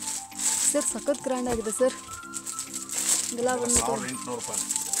 ಅಯ್ಯೋ ಸರ್, ಸಖತ್ ಗ್ರ್ಯಾಂಡ್ ಆಗಿದೆ ಸರ್. ಇದೆಲ್ಲ 1800 ರೂಪಾಯಿ.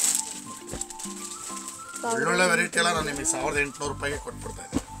 ಒಳ್ಳೊಳ್ಳೆ ವೆರೈಟಿ ಎಲ್ಲ ನಾನು ನಿಮಗೆ 1800 ರೂಪಾಯಿಗೆ ಕೊಟ್ಬಿಡ್ತಾ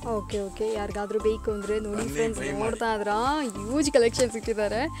ಇದ್ದೀನಿ. ಓಕೆ, ಯಾರಿಗಾದ್ರೂ ಬೇಕು ಅಂದರೆ ನೋಡಿ ಫ್ರೆಂಡ್ಸ್, ನೋಡ್ತಾ ಇದ್ರ ಹ್ಯೂಜ್ ಕಲೆಕ್ಷನ್ಸ್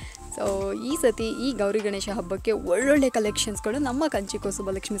ಇಟ್ಟಿದ್ದಾರೆ. ಸೊ ಈ ಸತಿ ಈ ಗೌರಿ ಗಣೇಶ ಹಬ್ಬಕ್ಕೆ ಒಳ್ಳೊಳ್ಳೆ ಕಲೆಕ್ಷನ್ಸ್ಗಳು ನಮ್ಮ ಕಂಚಿ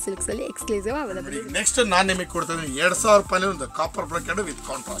ಸುಬ್ಬಲಕ್ಷ್ಮಿ ಸಿಲ್ಕ್ಸಲ್ಲಿ ಎಕ್ಸ್ಕ್ಲೂಸಿವ್ ಅವೈಲೇಬಲ್ ಇದೆ. ನೆಕ್ಸ್ಟ್ ನಾನು ನಿಮಗೆ ಕೊಡ್ತಾ ಇದ್ದೀನಿ 2000 ರೂಪಾಯಿ ಒಂದು copper bracket with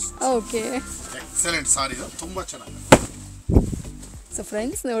contrast. Okay, excellent ಸಾರಿ. ಇದು ತುಂಬಾ ಚೆನ್ನಾಗಿದೆ. ಸೊ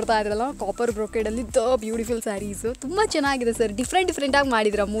ಫ್ರೆಂಡ್ಸ್ ನೋಡ್ತಾ ಇದ್ರಲ್ಲ ಕಾಪರ್ ಬ್ರೊಕೇಡಲ್ಲಿ ದ ಬ್ಯೂಟಿಫುಲ್ ಸ್ಯಾರೀಸು ತುಂಬ ಚೆನ್ನಾಗಿದೆ ಸರ್. ಡಿಫ್ರೆಂಟ್ ಆಗಿ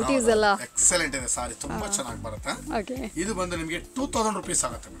ಮಾಡಿದ್ರ ಮೋಟಿವ್ಸ್ ಎಲ್ಲ ಎಕ್ಸಲೆಂಟ್ ಇದೆ ಸಾರಿ, ತುಂಬಾ ಚೆನ್ನಾಗಿ ಬರುತ್ತೆ. ಓಕೆ, ಇದು ಬಂದು ನಿಮಗೆ 2000 ರೂಪೀಸ್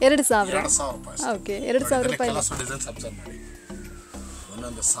ಆಗುತ್ತೆ. 2000 ರೂಪಾಯಿ. ಓಕೆ, 2000 ರೂಪಾಯಿ. ಡಿಸೈನ್ಸ್ ಅಬ್ಸರ್ವ್ ಮಾಡಿ,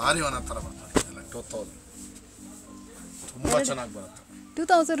 ಒಂದೊಂದು ಸಾರಿ ಒಂದೊಂದು ಥರ ಬರ್ತದೆ. 2000 ತುಂಬಾ ಚೆನ್ನಾಗಿ ಬರುತ್ತೆ.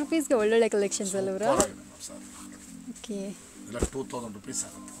 2000 ರೂಪೀಸ್ಗೆ ಒಳ್ಳೊಳ್ಳೆ ಕಲೆಕ್ಷನ್ಸ್ ಅಲ್ಲ ಅವರ. ಓಕೆ, ಇಲ್ಲ 2000 ರೂಪೀಸ್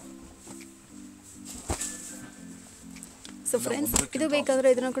ಆಗುತ್ತೆ. ಸೊ ಫ್ರೆಂಡ್ಸ್ ಇದು ಬೇಕಾದರೆ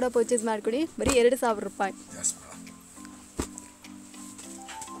ಇದನ್ನು ಕೂಡ ಪರ್ಚೇಸ್ ಮಾಡ್ಕೊಳ್ಳಿ, ಬರೀ 2000 ರೂಪಾಯಿ.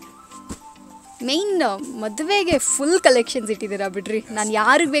 ಮೇನ್ ಮದುವೆಗೆ ಫುಲ್ ಕಲೆಕ್ಷನ್ಸ್ ಇಟ್ಟಿದ್ದೀರಾ ಬಿಡ್ರಿ. ನಾನು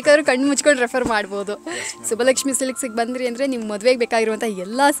ಯಾರಿಗೆ ಬೇಕಾದ್ರೂ ಕಣ್ಣು ಮುಚ್ಕೊಂಡು ರೆಫರ್ ಮಾಡ್ಬೋದು. ಶುಭಲಕ್ಷ್ಮಿ ಸಿಲ್ಕ್ಸಿಗೆ ಬಂದ್ರಿ ಅಂದರೆ ನಿಮ್ಮ ಮದುವೆಗೆ ಬೇಕಾಗಿರುವಂಥ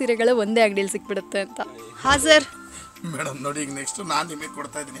ಎಲ್ಲ ಸೀರೆಗಳು ಒಂದೇ ಅಂಗಡಿಯಲ್ಲಿ ಸಿಕ್ಬಿಡುತ್ತೆ ಅಂತ. ಹಾಂ ಸರ್ ಮೇಡಮ್ ನೋಡಿ, ಈಗ ನೆಕ್ಸ್ಟ್ ನಾನು ನಿಮಗೆ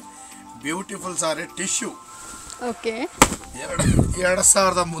ಕೊಡ್ತಾ ಇದ್ದೀನಿ ಬ್ಯೂಟಿಫುಲ್ ಸಾರಿ ಟಿಶ್ಯೂ. ಓಕೆ,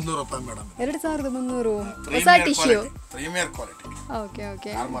 2300 ರೂಪಾಯಿ ಮೇಡಮ್. 2300 ಹೊಸ tissue, premier quality. Okay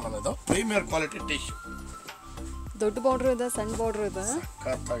okay, normal ಅಲ್ಲ, ಇದು ಪ್ರೀಮಿಯರ್ ಕ್ವಾಲಿಟಿ ಟಿಶ್ಯೂ. ದೊಡ್ಡ ಬಾರ್ಡರ್ ಇದೆ, ಸಣ್ಣ ಬಾರ್ಡರ್ ಇದೆ.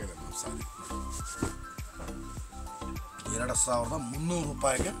 ಸಖತ್ತಾಗಿದೆ ಮೇಡಮ್ ಸಾರಿ. 2300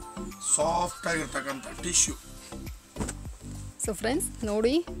 ರೂಪಾಯಿಗೆ ಸಾಫ್ಟ್ ಆಗಿರ್ತಕ್ಕಂಥ ಟಿಶ್ಯೂ. ಸೊ ಫ್ರೆಂಡ್ಸ್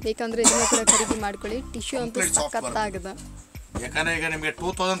ನೋಡಿ, ಬೇಕಂದ್ರೆ ಇದನ್ನ ಕೂಡ ಖರೀದಿ ಮಾಡ್ಕೊಳ್ಳಿ. ಟಿಶ್ಯೂ ಅಂತೂ ಸಖತ್ತಾಗಿದೆ. ಯಾಕಂದ್ರೆ ಈಗ ನಿಮಗೆ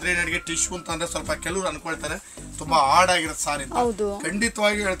 2300ಗೆ ಟಿಶ್ಯೂ ಅಂತಂದ್ರೆ ಸ್ವಲ್ಪ ಕೆಲವರು ಅನ್ಕೊಳ್ತಾರೆ ತುಂಬಾ ಹಾರ್ಡ್ ಆಗಿರುತ್ತೆ ಸಾರಿ ಅಂತ. ಹೌದು,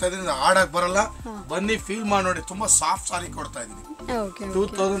 ಖಂಡಿತವಾಗಿ ಹೇಳ್ತಾ ಇದ್ದೀನಿ, ಹಾರ್ಡ್ ಆಗಿ ಬರಲ್ಲ. ಬನ್ನಿ ಫೀಲ್ ಮಾಡಿ ನೋಡಿ, ತುಂಬಾ ಸಾಫ್ಟ್ ಸಾರಿ ಕೊಡ್ತಾ ಇದ್ದೀನಿ.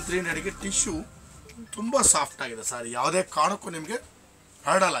 2300ಗೆ ಟಿಶ್ಯೂ ತುಂಬಾ ಸಾಫ್ಟ್ ಆಗಿದೆ ಸಾರಿ, ಯಾವುದೇ ಕಾರಣಕ್ಕೂ ನಿಮಗೆ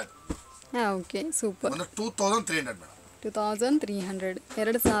ಹಾರ್ಡಲ್ಲ ಇದು. Okay, super. 2300 ಮೇಡಮ್. 2300,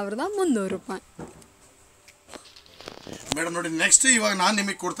 2300 ರೂಪಾಯಿ ಮೇಡಮ್. ನೋಡಿ ನೆಕ್ಸ್ಟ್ ಇವಾಗ ನಾನು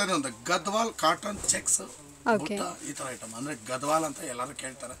ನಿಮಗೆ ಕೊಡ್ತಾ ಇದ್ದೀನಿ ಒಂದು ಗದ್ವಾಲ್ ಕಾಟನ್ ಚೆಕ್ಸ್. ಓಕೆ, ಈ ತರ ಐಟಮ್ ಅಂದ್ರೆ ಗದ್ವಾಲ್ ಅಂತ ಎಲ್ಲರೂ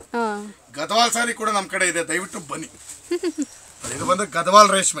ಕೇಳ್ತಾರೆ. ಗದ್ವಾಲ್ ಸಾರಿ ಕೂಡ ನಮ್ಮ ಕಡೆ ಇದೆ, ದಯವಿಟ್ಟು ಬನ್ನಿ. ಇದು ಬಂದು ಗದ್ವಾಲ್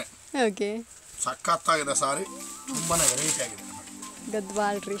ರೇಷ್ಮೆ. ಓಕೆ, ಸಖತ್ತಾಗಿದೆ ಸಾರಿ, ತುಂಬಾನೇ ವೆರೈಟಿ ಆಗಿದೆ.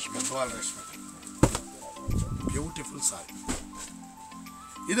 ಗದ್ವಾಲ್ ರೇಷ್ಮೆ, ಗದ್ವಾಲ್ ರೇಷ್ಮೆ ಬ್ಯೂಟಿಫುಲ್ ಸಾರಿ.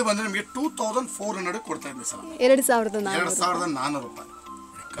 ಇದು ಬಂದ್ರೆ ನಿಮಗೆ 2400 ಕೊಡ್ತಾ ಇದ್ದೀನಿ ಸರ್. 2400 ರೂಪಾಯಿ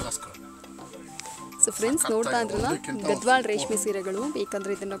ಕಲರ್ಸ್ಗಳು. ಸೊ ಫ್ರೆಂಡ್ಸ್ ನೋಡ್ತಾ ಇದ್ರಲ್ಲ, ಗದ್ವಾಲ್ ರೇಷ್ಮೆ ಸೀರೆಗಳು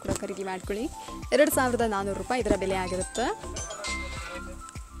ಬೇಕಂದ್ರೆ ಇದನ್ನು ಕೂಡ ಖರೀದಿ ಮಾಡ್ಕೊಳ್ಳಿ. 2400 ರೂಪಾಯಿ ಇದರ ಬೆಲೆ ಆಗಿರುತ್ತೆ.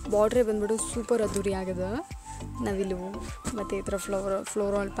 ಬಾರ್ಡ್ರೇ ಬಂದ್ಬಿಟ್ಟು ಸೂಪರ್ ಅದ್ದೂರಿ ಆಗಿದೆ. ನವಿಲು ಮತ್ತು ಈ ಥರ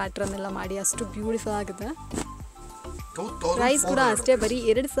ಫ್ಲೋರಲ್ ಪ್ಯಾಟ್ರನ್ ಎಲ್ಲ ಮಾಡಿ ಅಷ್ಟು ಬ್ಯೂಟಿಫುಲ್ ಆಗಿದೆ. ಪ್ರೈಸ್ ಕೂಡ ಅಷ್ಟೇ, ಬರೀ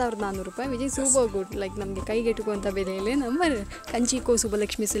 2400 ರೂಪಾಯಿ, which is super good. Like ನಮಗೆ ಕೈಗೆಟುಕುವಂಥ ಬೆಲೆಯಲ್ಲಿ ನಮ್ಮ ಕಂಚಿ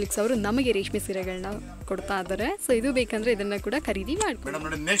ಶುಭಲಕ್ಷ್ಮಿ ಸಿಲ್ಕ್ಸ್ ಅವರು ನಮಗೆ ರೇಷ್ಮೆ ಸೀರೆಗಳನ್ನ ಕೊಡ್ತಾ ಇದ್ದಾರೆ. ಸೊ ಇದು ಬೇಕಂದ್ರೆ ಇದನ್ನ ಕೂಡ ಖರೀದಿ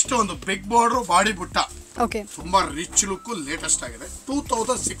ಮಾಡ್ಕೊಳ್ಳಿ. ನೆಕ್ಸ್ಟ್ ಒಂದು ಬಿಗ್ ಬಾರ್ಡರ್ ಬಾಡಿ ಬುಟ್ಟ. ಓಕೆ, ತುಂಬಾ ರಿಚ್ ಲುಕ್, ಲೇಟೆಸ್ಟ್ ಆಗಿದೆ.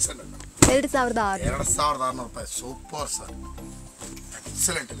 2600, 2600 ರೂಪಾಯಿ. ಸೂಪರ್ ಸರ್,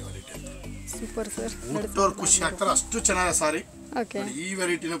 ಎಕ್ಸಲೆಂಟ್ ಇದೆ ವೆರೈಟಿ. ಸೂಪರ್ ಸರ್, ಹುಟ್ಟೋರು ಖುಷಿ ಆಗ್ತಾರೆ, ಅಷ್ಟು ಚೆನ್ನಾಗಿದೆ ಸಾರಿ. ಓಕೆ, ಈ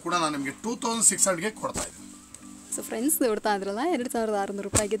ವೆರೈಟಿನೂ ಕೂಡ ನಾನು ನಿಮಗೆ 2600ಗೆ ಕೊಡ್ತಾ ಇದ್ದೀನಿ. ಸೊ ಫ್ರೆಂಡ್ಸ್ ನೋಡ್ತಾ ಇದ್ರಲ್ಲ, 2600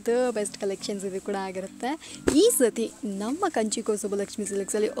 ರೂಪಾಯಿಗೆ ಬೆಸ್ಟ್ ಕಲೆಕ್ಷನ್ಸ್ ಇದು ಕೂಡ ಆಗಿರುತ್ತೆ. ಈ ಸತಿ ನಮ್ಮ ಕಂಚಿ ಶುಭಲಕ್ಷ್ಮಿ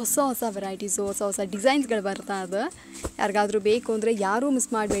ಸಿಲ್ಕ್ಸಲ್ಲಿ ಹೊಸ ವೆರೈಟೀಸು, ಹೊಸ ಡಿಸೈನ್ಸ್ಗಳು ಬರ್ತಾ ಇದೆ. ಯಾರಿಗಾದರೂ ಬೇಕು ಅಂದರೆ ಯಾರೂ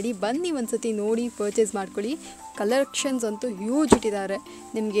ಮಿಸ್ ಮಾಡಬೇಡಿ, ಬನ್ನಿ ಒಂದು ಸತಿ ನೋಡಿ ಪರ್ಚೇಸ್ ಮಾಡ್ಕೊಳ್ಳಿ. ಕಲೆಕ್ಷನ್ಸ್ ಅಂತೂ ಹ್ಯೂಜ್ ಇಟ್ಟಿದ್ದಾರೆ.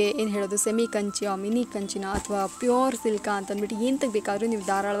 ನಿಮಗೆ ಏನು ಹೇಳೋದು, ಸೆಮಿ ಕಂಚಿಯ, ಮಿನಿ ಕಂಚಿನ ಅಥವಾ ಪ್ಯೂರ್ ಸಿಲ್ಕಾ ಅಂತಂದ್ಬಿಟ್ಟು ಏನು ಬೇಕಾದರೂ ನೀವು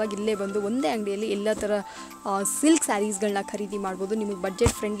ಧಾರಾಳವಾಗಿ ಇಲ್ಲೇ ಬಂದು ಒಂದೇ ಅಂಗಡಿಯಲ್ಲಿ ಎಲ್ಲ ಥರ ಸಿಲ್ಕ್ ಸ್ಯಾರೀಸ್ಗಳನ್ನ ಖರೀದಿ ಮಾಡ್ಬೋದು. ನಿಮಗೆ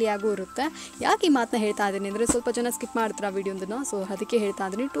ಬಡ್ಜೆಟ್ ಫ್ರೆಂಡ್ಲಿ ಆಗೂ ಇರುತ್ತೆ. ಯಾಕೆ ಈ ಮಾತನ್ನ ಹೇಳ್ತಾ ಇದ್ದೀನಿ ಅಂದರೆ, ಸ್ವಲ್ಪ ಜನ ಸ್ಕಿಪ್ ಮಾಡ್ತಾರೆ ಆ ವಿಡಿಯೋದನ್ನು. ಸೊ ಅದಕ್ಕೆ ಹೇಳ್ತಾ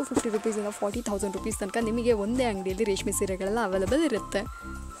ಇದ್ದೀನಿ, 250 ರೂಪೀಸಿಂದ 40,000 ರೂಪೀಸ್ ತನಕ ನಿಮಗೆ ಒಂದೇ ಅಂಗಡಿಯಲ್ಲಿ ರೇಷ್ಮೆ ಸೀರೆಗಳೆಲ್ಲ ಅವೈಲೇಬಲ್ ಇರುತ್ತೆ.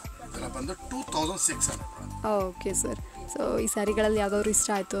 Okay sir. ಸೊ ಈ ಸ್ಯಾರಿಗಳಲ್ಲಿ ಯಾವ್ದಾದ್ರು ಇಷ್ಟ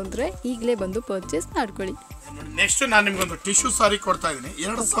ಆಯಿತು ಅಂದರೆ ಈಗಲೇ ಬಂದು ಪರ್ಚೇಸ್ ಮಾಡ್ಕೊಳ್ಳಿ. ನೆಕ್ಸ್ಟ್ ನಾನು ನಿಮ್ಗೊಂದು ಟಿಶ್ಯೂ ಸಾರಿ ಕೊಡ್ತಾ ಇದ್ದೀನಿ.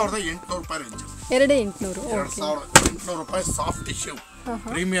 2800 ರೂಪಾಯಿ ರೇಂಜ್. 2800 ರೂಪಾಯಿ soft tissue,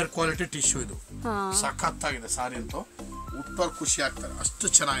 premier quality tissue. ಇದು ಸಖತ್ತಾಗಿದೆ ಸಾರಿ ಅಂತೂ, ಉಟ್ಟೋರು ಖುಷಿ ಆಗ್ತಾರೆ, ಅಷ್ಟು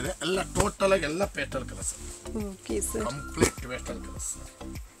ಚೆನ್ನಾಗಿದೆ. ಎಲ್ಲ ಟೋಟಲ್ ಆಗಿ ಎಲ್ಲ pastel colours. Okay sir, complete pastel colours.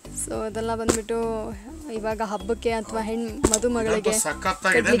 So ಅದೆಲ್ಲ ಬಂದ್ಬಿಟ್ಟು ಇವಾಗ ಹಬ್ಬಕ್ಕೆ ಅಥವಾ ಮದುಮಗಳಿಗೆ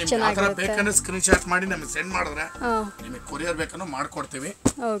ಸಖತ್ತಾಗಿದೆ. ನಿಮ್ಗೆ ಬೇಕಂದ್ರೆ ಸ್ಕ್ರೀನ್ ಶಾಟ್ ಮಾಡಿ ನಮಗೆ ಸೆಂಡ್ ಮಾಡಿದ್ರೆ ನಿಮಗೆ ಕೊರಿಯರ್ ಬೇಕಂದ್ರೆ ಮಾಡ್ಕೊಡ್ತೀವಿ.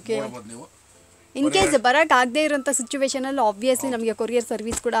 ಓಕೆ, ನೀವು ಇನ್ ಕೇಸ್ ಬರಕ್ ಆಗದೆ ಇರೋಂಥ ಸಿಚುವೇಶನ್ ಅಲ್ಲಿ ಆಬ್ವಿಯಸ್ಲಿ ನಮಗೆ ಕೊರಿಯರ್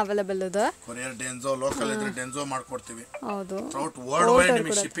ಸರ್ವಿಸ್ ಕೂಡ ಅವೈಲೇಬಲ್ ಇದೆ. ಕೊರಿಯರ್ ಡೆನ್ಸೋ, ಲೋಕಲ್ ಇದ್ರೆ ಡೆನ್ಸೋ ಮಾಡ್ಕೊಡ್ತೀವಿ. ಹೌದು, ವರ್ಲ್ಡ್ ವೈಡ್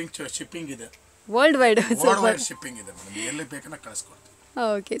ನಿಮಗೆ ಶಿಪ್ಪಿಂಗ್ ಇದೆ. ವರ್ಲ್ಡ್ ವೈಡ್ ಶಿಪ್ಪಿಂಗ್ ಇದೆ ಮೇಡಮ್, ಎಲ್ಲಿ ಬೇಕನ್ನ ಕಳಿಸ್ಕೊಡ್ತೀವಿ.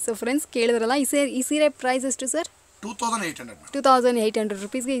 ಓಕೆ, ಸೊ ಫ್ರೆಂಡ್ಸ್ ಕೇಳಿದ್ರಲ್ಲ, ಈ ಸೀರೆ ಪ್ರೈಸ್ ಎಷ್ಟು ಸರ್? 2800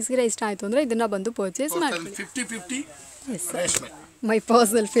 ರೂಪೀಸ್ಗೆ ಈ ಸೀರೆ ಇಷ್ಟ ಆಯಿತು ಅಂದರೆ ಇದನ್ನು ಬಂದು ಪರ್ಚೇಸ್ ಮಾಡಿ. 50-50 ರೇಷ್ಮೆ, ಮೈ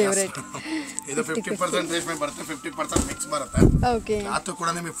ಪರ್ಸನಲ್ ಫೇವರೇಟ್. ಇದು 50% ರೇಷ್ಮೆ ಬರುತ್ತೆ, 50% ಮಿಕ್ಸ್ ಬರುತ್ತೆ. ಓಕೆ, ಅದು ಕೂಡ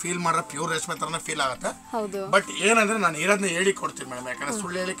ನಿಮಗೆ ಫೀಲ್ ಮಾಡ್ರೆ ಪ್ಯೂರ್ ರೇಷ್ಮೆ ತರನೇ ಫೀಲ್ ಆಗುತ್ತೆ. ಹೌದು, ಬಟ್ ಏನಂದ್ರೆ ನಾನು ಇರೋದನ್ನ ಹೇಳಿ ಕೊಡ್ತೀನಿ ಮೇಡಮ್, ಯಾಕಂದ್ರೆ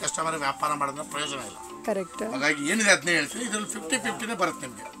ಸುಳ್ಳು ಹೇಳಿ ಕಸ್ಟಮರ್ ವ್ಯಾಪಾರ ಮಾಡೋದ್ರ ಪ್ರಯೋಜನ ಇಲ್ಲ. ಕರೆಕ್ಟ್. ಹಾಗಾಗಿ ಏನಿದೆ ಅದನ್ನೇ ಹೇಳ್ತೀನಿ. ಇದ್ರಲ್ಲಿ 50-50 ಬರುತ್ತೆ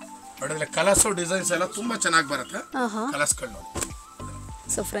ನಿಮಗೆ. ನೋಡಿದ್ರೆ ಕಲರ್ಸ್ ಡಿಸೈನ್ಸ್ ಎಲ್ಲ ತುಂಬಾ ಚೆನ್ನಾಗಿ ಬರುತ್ತೆ. ಕಲರ್ಸ್ಗಳು ನೋಡಿ.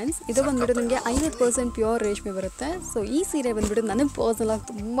 ಸೊ ಫ್ರೆಂಡ್ಸ್ ಇದು ಬಂದ್ಬಿಟ್ಟು ನಿಮಗೆ 50% ಪ್ಯೂರ್ ರೇಷ್ಮೆ ಬರುತ್ತೆ. ಸೊ ಈ ಸೀರೆ ಬಂದ್ಬಿಟ್ಟು ನನಗೆ ಪರ್ಸನಲಾಗಿ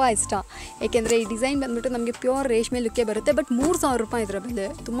ತುಂಬ ಇಷ್ಟ. ಏಕೆಂದರೆ ಈ ಡಿಸೈನ್ ಬಂದ್ಬಿಟ್ಟು ನಮಗೆ ಪ್ಯೂರ್ ರೇಷ್ಮೆ ಲುಕ್ಕೇ ಬರುತ್ತೆ. ಬಟ್ 3000 ರೂಪಾಯಿ ಇದರ ಬೆಲೆ,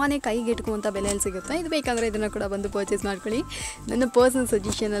 ತುಂಬಾ ಕೈಗೆ ಇಟ್ಕುವಂಥ ಬೆಲೆಯಲ್ಲಿ ಸಿಗುತ್ತೆ. ಇದು ಬೇಕಂದರೆ ಇದನ್ನು ಕೂಡ ಬಂದು ಪರ್ಚೇಸ್ ಮಾಡ್ಕೊಳ್ಳಿ. ನನ್ನ ಪರ್ಸನಲ್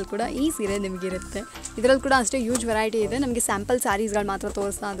ಸಜೆಷನಲ್ಲಿ ಕೂಡ ಈ ಸೀರೆ ನಿಮಗಿರುತ್ತೆ. ಇದರಲ್ಲಿ ಕೂಡ ಅಷ್ಟೇ ಯೂಜ್ ವೆರೈಟಿ ಇದೆ. ನಮಗೆ ಸ್ಯಾಂಪಲ್ ಸ್ಯಾರೀಸ್ಗಳು ಮಾತ್ರ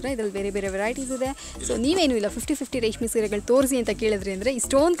ತೋರಿಸ್ತಾ ಇದ್ರೆ ಇದರಲ್ಲಿ ಬೇರೆ ಬೇರೆ ವೆರೈಟೀಸ್ ಇದೆ. ಸೊ ನೀವೇನು ಇಲ್ಲ 50-50 ರೇಷ್ಮೆ ಸೀರೆಗಳು ತೋರಿಸಿ ಅಂತ ಕೇಳಿದ್ರಿ ಅಂದರೆ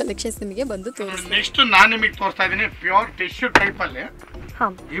ಇಷ್ಟೊಂದು ಕಲೆಕ್ಷನ್ಸ್ ನಿಮಗೆ ಬಂದು ತೋರಿಸಿ. ನೆಕ್ಸ್ಟ್ ನಾನು ನಿಮಗೆ ತೋರಿಸ್ತಾ ಇದ್ದೀನಿ ಪ್ಯೂರ್ ಟಿಶ್ಯೂ ಟೈಪಲ್ಲಿ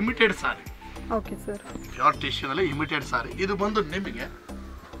ಇಮಿಟೆಡ್ ಸಾರಿ. ಓಕೆ ಸರ್, ಪ್ಯೂರ್ ಟಿಶ್ಯೂನಲ್ಲಿ ಇಮಿಟೆಡ್ ಸಾರಿ. ಇದು ಬಂದು ನಿಮಗೆ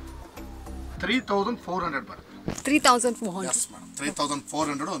 3400 ಬರುತ್ತೆ. 3400. Yes madam,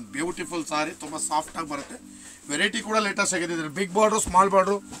 3400. ಒಂದು ಬ್ಯೂಟಿಫುಲ್ ಸಾರಿ, ತುಂಬ ಸಾಫ್ಟ್ ಆಗಿ ಬರುತ್ತೆ. ವೆರೈಟಿ ಕೂಡ ಲೇಟೆಸ್ಟ್ ಆಗಿದೆ. ಇದ್ರ ಬಿಗ್ ಬಾರ್ಡ್ರು, ಸ್ಮಾಲ್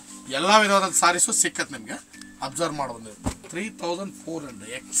ಬಾರ್ಡ್ರು ಎಲ್ಲ ವಿಧವಾದ ಸಾರೀಸು ಸಿಕ್ಕತ್ತೆ ನಿಮಗೆ. ಅಬ್ಸರ್ವ್ ಮಾಡೋದು 3400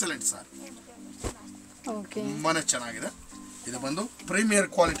 ಎಕ್ಸಲೆಂಟ್ ಸಾರಿ, ಓಕೆ, ತುಂಬಾ ಚೆನ್ನಾಗಿದೆ. ಇದು ಬಂದು premier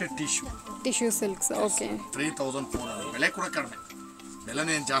quality tissue silks. Okay, 3400. ಬೆಲೆ ಕೂಡ ಕಡಿಮೆ,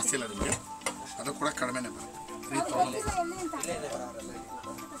 ಬೆಲೆನೇ ಏನು ಜಾಸ್ತಿ ಇಲ್ಲ ನಿಮಗೆ, ಅದು ಕೂಡ ಕಡಿಮೆನೇ ಬರುತ್ತೆ. 3000.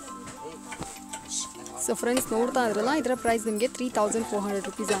 ಸೊ ಫ್ರೆಂಡ್ಸ್ ನೋಡ್ತಾ ಇದ್ರಲ್ಲ, ಇದರ ಪ್ರೈಸ್ ನಿಮಗೆ 3400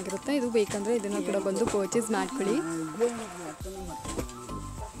 ರುಪೀಸ್ ಆಗಿರುತ್ತೆ. ಇದು ಬೇಕಂದರೆ ಇದನ್ನು ಕೂಡ ಬಂದು ಪರ್ಚೇಸ್ ಮಾಡ್ಕೊಳ್ಳಿ.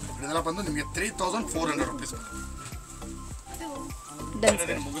 ಇದೆಲ್ಲ ಬಂದು ನಿಮಗೆ 3400 ರುಪೀಸ್.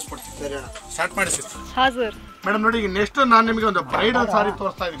 ಸ್ಟಾರ್ಟ್ ಮಾಡಿ ಸರ್. ಮೇಡಮ್ ನೋಡಿ, ಈಗ ನೆಕ್ಸ್ಟ್ ನಾನು ನಿಮಗೆ ಒಂದು ಬ್ರೈಡಲ್ ಸಾರಿ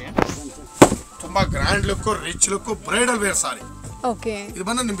ತೋರಿಸ್ತಾ ಇದ್ದೀನಿ. ತುಂಬಾ grand look, rich look, bridal wear ಸಾರಿ. ಓಕೆ, ಇದು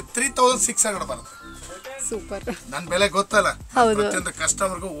ಬಂದು ನಿಮಗೆ 3600 ಬರುತ್ತೆ. ಸೂಪರ್. ನನ್ನ ಬೆಲೆ ಗೊತ್ತಲ್ಲ, ಹೌದು, ಪ್ರತಿಯೊಂದು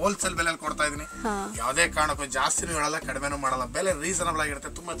ಕಸ್ಟಮರ್ಗೂ ಹೋಲ್ಸೇಲ್ ಬೆಲೆ ಕೊಡ್ತಾ ಇದೀನಿ. ಯಾವುದೇ ಕಾರಣಕ್ಕೂ ಜಾಸ್ತಿನೂ ಹೇಳಲ್ಲ, ಕಡಿಮೆನೂ ಮಾಡಲ್ಲ. ಬೆಲೆ ರೀಸನಬಲ್ ಆಗಿರುತ್ತೆ,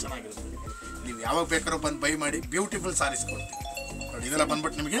 ತುಂಬಾ ಚೆನ್ನಾಗಿರುತ್ತೆ. ನೀವು ಯಾವಾಗ ಬೇಕಾದ್ರೂ ಬಂದು ಬೈ ಮಾಡಿ, ಬ್ಯೂಟಿಫುಲ್ ಸಾರೀಸ್ ಕೊಡ್ತೀವಿ ನೋಡಿ. ಇದೆಲ್ಲ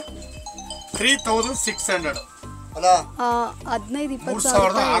ಬಂದ್ಬಿಟ್ಟು ನಿಮಗೆ 3600.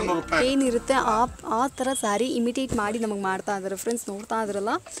 15-20 ರೂಪಾಯಿ ಏನಿರುತ್ತೆ ಆ ಥರ ಸ್ಯಾರಿ ಇಮಿಟೇಟ್ ಮಾಡಿ ನಮಗೆ ಮಾಡ್ತಾ ಇದ್ದಾರೆ ಫ್ರೆಂಡ್ಸ್. ನೋಡ್ತಾ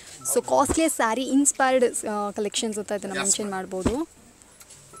ಇದ್ರಲ್ಲ, ಸೊ ಕಾಸ್ಟ್ಲಿಯಸ್ ಸ್ಯಾರಿ ಇನ್ಸ್ಪೈರ್ಡ್ ಕಲೆಕ್ಷನ್ಸ್ ಅಂತ ಇದನ್ನು ಮೆನ್ಷನ್ ಮಾಡ್ಬೋದು.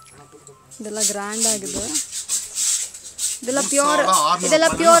 ಇದೆಲ್ಲ ಗ್ರ್ಯಾಂಡ್ ಆಗಿದೆ. ಇದೆಲ್ಲ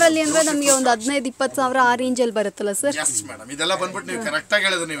ಪ್ಯೂರ್ ಅಲ್ಲಿ ಅಂದ್ರೆ ನಮಗೆ ಒಂದು 15-20 ಸಾವಿರ ಆ ರೇಂಜಲ್ಲಿ ಬರುತ್ತಲ್ಲ ಸರ್? ಎಸ್ ಮೇಡಮ್, ಇದೆಲ್ಲ ಬಂದ್ಬಿಟ್ಟು ನೀವು ಕರೆಕ್ಟ್ ಆಗಿ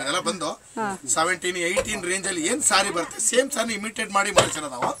ಹೇಳಿದ್ರೆ, ನೀವು ಇದೆಲ್ಲ ಬಂದು 17-18 ರೇಂಜ್ ಅಲ್ಲಿ ಏನ್ ಸಾರಿ ಬರುತ್ತೆ ಸೇಮ್ ಸಾರಿ ಇಮಿಟೇಟ್ ಮಾಡಿ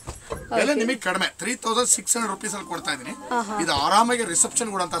ಮಾಡಿಸಿರೋದು ನಾವು. ಬೆಲೆ ನಿಮಗೆ ಕಡಿಮೆ 3600 ರುಪೀಸ್ ಅಲ್ಲಿ ಕೊಡ್ತಾ ಇದೀನಿ. ಇದು ಆರಾಮಾಗಿ ರಿಸೆಪ್ಷನ್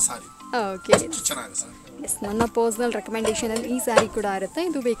ಕೊಡುವಂತ ಸಾರಿ. ಓಕೆ, ಚೆನ್ನಾಗಿದೆ ಸರ್. ಎಸ್, ನನ್ನ ಪರ್ಸನಲ್ ರೆಕಮೆಂಡೇಶನ್ ಅಲ್ಲಿ ಈ ಸ್ಯಾರಿ ಕೂಡ ಇರುತ್ತೆ.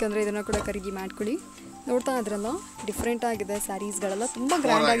 ಇದು ಬೇಕಂದ್ರೆ ಇದನ್ನ ಕೂಡ ಖರೀದಿ ಮಾಡ್ಕೊಳ್ಳಿ. ನೋಡ್ತಾ ಇದ್ರಲ್ಲ, ಡಿಫ್ರೆಂಟ್ ಆಗಿದೆ ಸ್ಯಾರೀಸ್ಗಳೆಲ್ಲ, ತುಂಬಾ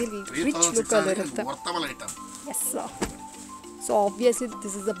ಗ್ರ್ಯಾಂಡ್ ಆಗಿ ರಿಚ್ ಲುಕ್ ಅಲ್ಲಿ ಇರುತ್ತೆ. S, so obviously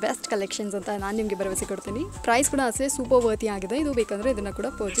this is the best collections ಅಂತ ನಾನು ನಿಮಗೆ ಭರವಸೆ ಕೊಡ್ತೀನಿ. ಪ್ರೈಸ್ ಕೂಡ ಅಷ್ಟೇ ಸೂಪರ್ ವರ್ತಿ ಆಗಿದೆ. ಇದು ಬೇಕಂದ್ರೆ ಇದನ್ನ ಕೂಡ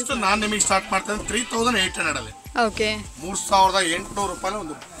ಪರ್ಚೇಸ್. ನಾನು ನಿಮಗೆ ಸ್ಟಾರ್ಟ್ ಮಾಡ್ತಾ ಇದ್ದೀನಿ 3800 ಅಲ್ಲಿ. ಓಕೆ, 3800 ರೂಪಾಯಿ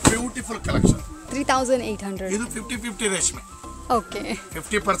ಒಂದು ಬ್ಯೂಟಿಫುಲ್ ಕಲೆಕ್ಷನ್. 3800. ಇದು 50-50 ರೇಷ್ಮೆ. ಓಕೆ,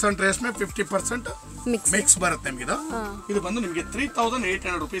 50% ರೇಷ್ಮೆ, 50% ಮಿಕ್ಸ್ ಬರುತ್ತೆ ನಿಮಗೆ. ಇದು ಬಂದು ನಿಮಗೆ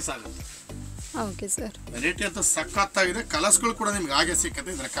 3800 ರುಪೀಸ್ ಆಗುತ್ತೆ. ಓಕೆ ಸರ್, ವೆರೈಟಿ ಅಂತ ಸಖತ್ತಾಗಿದೆ. ಕಲರ್ಸ್ಗಳು ಕೂಡ ನಿಮ್ಗೆ ಹಾಗೆ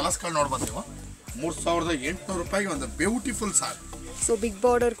ಸಿಕ್ಕತ್ತೆ. ಇದರ ಕಲರ್ಸ್ಗಳು ನೋಡ್ಬೋದು ನೀವು. 3800 ರೂಪಾಯಿಗೆ ಒಂದು ಬ್ಯೂಟಿಫುಲ್ ಸಾರಿ. ಸೊ ಬಿಗ್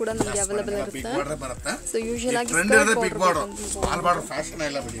ಬಾರ್ಡರ್ ಕೂಡ ನಮಗೆ ಅವೈಲೇಬಲ್ ಇರುತ್ತೆ. ಬಿಗ್ ಬಾರ್ಡರ್ ಬರುತ್ತೆ. ಸೊ ಯೂಶುವಲ್ ಆಗಿ big border, small border fashion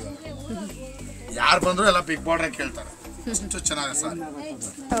ಎಲ್ಲ ಬಿಡಿ. ಯಾರು ಬಂದ್ರು ಎಲ್ಲ ಬಿಗ್ ಬಾರ್ಡರ್ ಕೇಳ್ತಾರೆ. ಅಷ್ಟು ಚೆನ್ನಾಗಿದೆ ಸಾರಿ.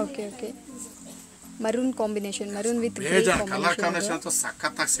 Okay, okay, maroon combination, maroon with grey colour combination ಅಂತೂ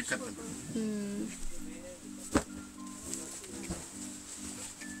ಸಖತ್ತಾಗಿ ಸಿಕ್ಕತ್ತೆ.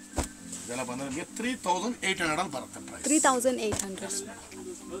 ಇದೆಲ್ಲ ಬಂದ್ರೆ ನಿಮಗೆ 3800 ಅಲ್ಲಿ ಬರುತ್ತೆ ಪ್ರೈಸ್. 3800.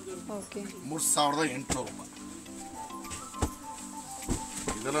 ಓಕೆ, 3800 ರೂಪಾಯಿ.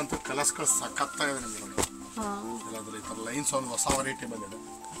 ಇದೆಲ್ಲಂತೂ ಕಲರ್ಸ್ಗಳು ಸಖತ್ತಾಗಿದೆ ನಿಮಗೆ ನೋಡಿ. ಇದೆಲ್ಲ ಈ ಥರ ಲೈನ್ಸ್ ಒಂದು ಹೊಸ ವೆರೈಟಿ ಬಂದಿದೆ.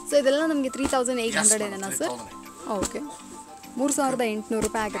 ಸೊ ಇದೆಲ್ಲ ನಮಗೆ 3800 ಏನಾ ಸರ್? ಓಕೆ, 3800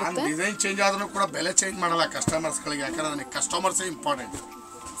 ರೂಪಾಯಿ ಆಗಿರುತ್ತೆ. ಡಿಸೈನ್ ಚೇಂಜ್ ಆದ್ರೂ ಕೂಡ ಬೆಲೆ ಚೇಂಜ್ ಮಾಡಲ್ಲ ಕಸ್ಟಮರ್ಸ್ಗಳಿಗೆ, ಯಾಕಂದ್ರೆ ನನಗೆ ಕಸ್ಟಮರ್ಸೇ ಇಂಪಾರ್ಟೆಂಟ್.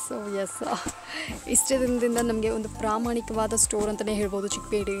 ಸೊ ಎಸ್, ಇಷ್ಟೇ ದಿನದಿಂದ ನಮಗೆ ಒಂದು ಪ್ರಾಮಾಣಿಕವಾದ ಸ್ಟೋರ್ ಅಂತಲೇ ಹೇಳ್ಬೋದು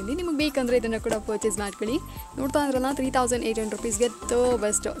ಚಿಕ್ಕಪೇಟೆಯಲ್ಲಿ. ನಿಮಗೆ ಬೇಕಂದರೆ ಇದನ್ನು ಕೂಡ ಪರ್ಚೇಸ್ ಮಾಡ್ಕೊಳ್ಳಿ. ನೋಡ್ತಾ ಇದ್ರಲ್ಲ, 3800 ರುಪೀಸ್ಗೆ ದ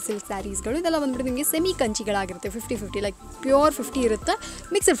ಬೆಸ್ಟ್ ಸಿಲ್ಕ್ ಸ್ಯಾರೀಸ್ಗಳು. ಇದೆಲ್ಲ ಬಂದ್ಬಿಟ್ಟು ನಿಮಗೆ ಸೆಮಿ ಕಂಚಿಗಳಾಗಿರುತ್ತೆ. 50-50, ಲೈಕ್ ಪ್ಯೂರ್ 50 ಇರುತ್ತೆ,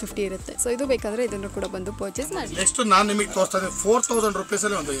 ಮಿಕ್ಸಡ್ 50 ಇರುತ್ತೆ. ಸೊ ಇದು ಬೇಕಾದರೆ ಇದನ್ನು ಕೂಡ ಬಂದು ಪರ್ಚೇಸ್ ಮಾಡಿ. ನೆಕ್ಸ್ಟ್ ನಾನು ನಿಮಗೆ ತೋರಿಸ್ತಾ ಇದ್ದೀನಿ 4000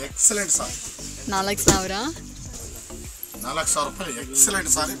 ರುಪೀಸಲ್ಲಿ ಒಂದು ಎಕ್ಸಲೆಂಟ್ ಸಾರಿ. 4000 ರೂಪಾಯಿ ಎಕ್ಸಲೆಂಟ್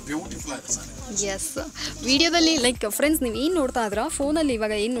ಸಾರಿ, ಬ್ಯೂಟಿಫುಲ್ ಆಗಿದೆ ಸಾರಿ. ಎಸ್, ವಿಡಿಯೋದಲ್ಲಿ ಲೈಕ್ ಫ್ರೆಂಡ್ಸ್ ನೀವು ಏನು ನೋಡ್ತಾ ಇದ್ರಾ, ಫೋನಲ್ಲಿ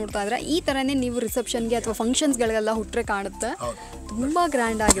ಇವಾಗ ಏನು ನೋಡ್ತಾ ಇದ್ರಾ, ಈ ಥರನೇ ನೀವು ರಿಸೆಪ್ಷನ್ಗೆ ಅಥವಾ ಫಂಕ್ಷನ್ಸ್ಗಳಿಗೆಲ್ಲ ಹುಟ್ಟರೆ ಕಾಣುತ್ತೆ. ತುಂಬ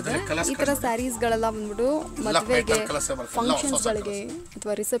ಗ್ರ್ಯಾಂಡ್ ಆಗಿದೆ. ಈ ಥರ ಸ್ಯಾರೀಸ್ಗಳೆಲ್ಲ ಬಂದ್ಬಿಟ್ಟು ಮದುವೆಗೆ, ಫಂಕ್ಷನ್ಸ್ಗಳಿಗೆ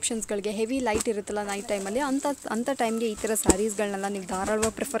ಅಥವಾ ರಿಸೆಪ್ಷನ್ಸ್ಗಳಿಗೆ ಹೆವಿ ಲೈಟ್ ಇರುತ್ತಲ್ಲ ನೈಟ್ ಟೈಮಲ್ಲಿ, ಅಂಥ ಟೈಮ್ಗೆ ಈ ಥರ ಸ್ಯಾರೀಸ್ಗಳನ್ನೆಲ್ಲ ನೀವು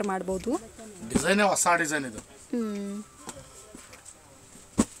ಧಾರಾಳವಾಗಿ ಪ್ರಿಫರ್ ಮಾಡ್ಬೋದು. ಡಿಸೈನೇ ಹೊಸ ಡಿಸೈನ್ ಇದು.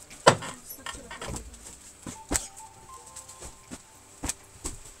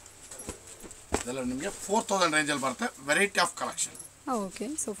 ಇದೆಲ್ಲ ನಿಮಗೆ 4000 ರೇಂಜಲ್ಲಿ ಬರುತ್ತೆ. Variety of collection. Okay,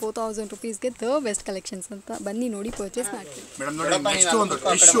 so 4000 ರುಪೀಸ್ಗೆ the best collections ಅಂತ ಬನ್ನಿ ನೋಡಿ ಪರ್ಚೇಸ್ ಮಾಡ್ತೀವಿ. ಮೇಡಮ್ ನೋಡಿ, ನೆಕ್ಸ್ಟ್ ಒಂದು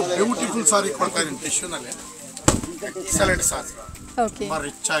ಟಿಶ್ಯೂ ಬ್ಯೂಟಿಫುಲ್ ಸಾರಿ ಕೊಡ್ತಾ ಇದ್ದೀನಿ. ಟಿಶ್ಯೂನಲ್ಲಿ ಎಕ್ಸಲೆಂಟ್ ಸಾರಿ. ಓಕೆ ತುಂಬಾ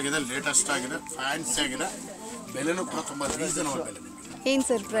ರಿಚ್ ಆಗಿದೆ, ಲೇಟೆಸ್ಟ್ ಆಗಿದೆ, ಫ್ಯಾನ್ಸಿ ಆಗಿದೆ, ಬೆಲೆನೂ ಕೂಡ ತುಂಬಾ ರೀಸನಬಲ್ ಬೆಲೆ. ಏನು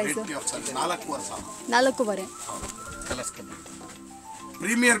sir price? 4,500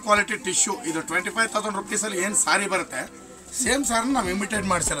 premier quality tissue. ಇದು 25,000 ರುಪೀಸಲ್ಲಿ ಏನು ಸಾರಿ ಬರುತ್ತೆ, ಸೇಮ್ ಸಾರಿನ ನಾವು ಇಮಿಟೇಟ್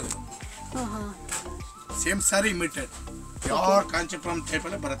ಮಾಡಿಸಿರೋದು. ಸೇಮ್ ಸಾರಿ ಇಮಿಟೇಟ್ ಪ್ಯೂರ್ ಕಾಂಚಿಪುರಂ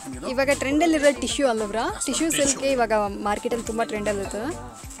ಟೈಪಲ್ಲೇ ಬರುತ್ತೆ ನಿಮಗೆ. ಇವಾಗ ಟ್ರೆಂಡಲ್ಲಿರೋ ಟಿಶ್ಯೂ ಅಲ್ಲವ್ರಾ? ಟಿಶ್ಯೂ ಸಿಲ್ಕ್ ಇವಾಗ ಮಾರ್ಕೆಟಲ್ಲಿ ತುಂಬ ಟ್ರೆಂಡಲ್ಲಿರುತ್ತೆ.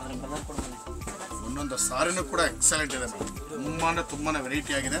 ಒಂದೊಂದು ಸಾರಿನೂ ಕೂಡ ಎಕ್ಸಲೆಂಟ್ ಇದೆ, ತುಂಬಾ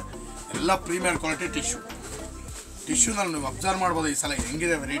ವೆರೈಟಿ ಆಗಿದೆ. ಎಲ್ಲ ಪ್ರೀಮಿಯರ್ ಕ್ವಾಲಿಟಿ ಟಿಶ್ಯೂನಲ್ಲಿ ನೀವು ಅಬ್ಸರ್ವ್ ಮಾಡ್ಬೋದು ಈ ಸಲ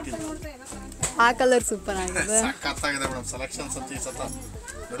ಹೆಂಗಿದೆ ವೆರೈಟಿ. ಆ ಕಲರ್ ಸೂಪರ್ ಆಗಿದೆ, ಸಖತ್ತಾಗಿದೆ ಮೇಡಮ್. ಸೆಲೆಕ್ಷನ್ಸ್ ಅಂತ ಈ ಸತ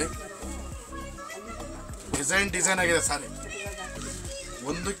ನೋಡಿ, ಡಿಸೈನ್ ಆಗಿದೆ ಸಾರಿ,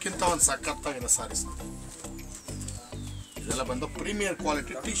 ಒಂದಕ್ಕಿಂತ ಒಂದು ಸಖತ್ತಾಗಿದೆ ಸಾರೀಸ್. ಇದೆಲ್ಲ ಬಂದು ಪ್ರೀಮಿಯರ್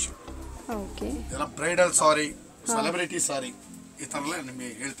ಕ್ವಾಲಿಟಿ ಟಿಶ್ಯೂ. ಓಕೆ, ಇದೆಲ್ಲ ಬ್ರೈಡಲ್ ಸಾರಿ, ಸೆಲೆಬ್ರಿಟಿ ಸಾರಿ, ಈ ಥರ ಎಲ್ಲ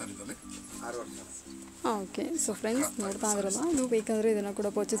ನಿಮಗೆ ಹೇಳ್ತಾರೆ ಇದರಲ್ಲಿ. ಓಕೆ, ಸೊ ಫ್ರೆಂಡ್ಸ್ ನೋಡ್ತಾ ಇದ್ರಲ್ಲ, ನೀವು ಬೇಕಂದರೆ ಇದನ್ನು ಕೂಡ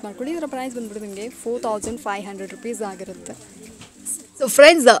ಪರ್ಚೇಸ್ ಮಾಡ್ಕೊಳ್ಳಿ. ಇದರ ಪ್ರೈಸ್ ಬಂದ್ಬಿಟ್ಟು ನಿಮಗೆ 4,500 ರುಪೀಸ್ ಆಗಿರುತ್ತೆ. So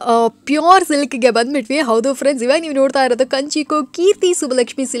friends, pure ಸಿಲ್ಕ್ಗೆ ಬಂದುಬಿಟ್ವಿ. ಹೌದು ಫ್ರೆಂಡ್ಸ್, ಇವಾಗ ನೀವು ನೋಡ್ತಾ ಇರೋದು ಕಂಚಿಕೋ ಕೀರ್ತಿ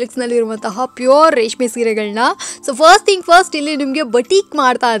ಸುಬಲಕ್ಷ್ಮಿ ಸಿಲ್ಕ್ಸ್ನಲ್ಲಿರುವಂತಹ ಪ್ಯೂರ್ ರೇಷ್ಮೆ ಸೀರೆಗಳನ್ನ. ಸೊ ಫಸ್ಟ್ ಇಲ್ಲಿ ನಿಮಗೆ ಬಟೀಕ್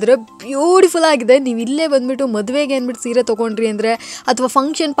ಮಾಡ್ತಾ ಇದ್ರೆ ಬ್ಯೂಟಿಫುಲ್ ಆಗಿದೆ. ನೀವು ಇಲ್ಲೇ ಬಂದುಬಿಟ್ಟು ಮದುವೆಗೆ ಅಂದ್ಬಿಟ್ಟು ಸೀರೆ ತೊಗೊಂಡ್ರಿ ಅಂದರೆ, ಅಥವಾ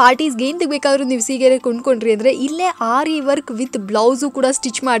ಫಂಕ್ಷನ್ ಪಾರ್ಟೀಸ್ಗೆ ಏನು ಬೇಕಾದರೂ ನೀವು ಸೀರೆ ಕೊಂಡ್ಕೊಂಡ್ರಿ ಅಂದರೆ, ಇಲ್ಲೇ ಆರಿ ವರ್ಕ್ ವಿತ್ ಬ್ಲೌಸು ಕೂಡ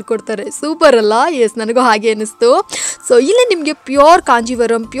ಸ್ಟಿಚ್ ಮಾಡಿಕೊಡ್ತಾರೆ. ಸೂಪರ್ ಅಲ್ಲ? ಎಸ್, ನನಗೂ ಹಾಗೆ ಅನ್ನಿಸ್ತು. ಸೊ ಇಲ್ಲೇ ನಿಮಗೆ ಪ್ಯೂರ್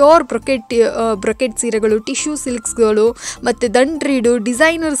ಕಾಂಜೀವರಂ, ಪ್ಯೂರ್ ಬ್ರೊಕೆಟ್ ಸೀರೆಗಳು, ಟಿಶ್ಯೂ ಸಿಲ್ಕ್ಸ್ಗಳು, ಮತ್ತು ದಂಡ್ರೀಡು,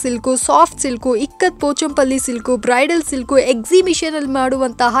 designer silk, soft silk, ikat Pochampally silk, bridal silk, ಎಕ್ಸಿಬಿಷನಲ್ಲಿ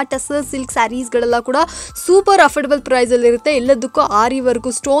ಮಾಡುವಂತಹ ಟಸರ್ ಸಿಲ್ಕ್ ಸ್ಯಾರೀಸ್ಗಳೆಲ್ಲ ಕೂಡ ಸೂಪರ್ ಅಫೋರ್ಡಬಲ್ ಪ್ರೈಸಲ್ಲಿರುತ್ತೆ. ಎಲ್ಲದಕ್ಕೂ ಆರಿ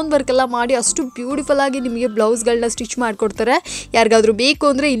ವರ್ಕು, ಸ್ಟೋನ್ ವರ್ಕ್ ಎಲ್ಲ ಮಾಡಿ ಅಷ್ಟು ಬ್ಯೂಟಿಫುಲ್ ಆಗಿ ನಿಮಗೆ ಬ್ಲೌಸ್ಗಳನ್ನ ಸ್ಟಿಚ್ ಮಾಡಿಕೊಡ್ತಾರೆ. ಯಾರಿಗಾದ್ರೂ ಬೇಕು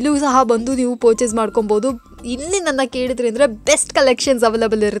ಅಂದರೆ ಇಲ್ಲೂ ಸಹ ಬಂದು ನೀವು ಪರ್ಚೇಸ್ ಮಾಡ್ಕೊಬೋದು. ಇಲ್ಲಿ ನನ್ನ ಕೇಳಿದ್ರಿ ಅಂದರೆ ಬೆಸ್ಟ್ ಕಲೆಕ್ಷನ್ಸ್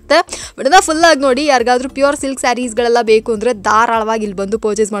ಅವೈಲೇಬಲ್ ಇರುತ್ತೆ. ಬಟ್ ಅದನ್ನು ಫುಲ್ಲಾಗಿ ನೋಡಿ, ಯಾರಿಗಾದ್ರೂ ಪ್ಯೂರ್ ಸಿಲ್ಕ್ ಸ್ಯಾರೀಸ್ಗಳೆಲ್ಲ ಬೇಕು ಅಂದರೆ ಧಾರಾಳವಾಗಿ ಇಲ್ಲಿ ಬಂದು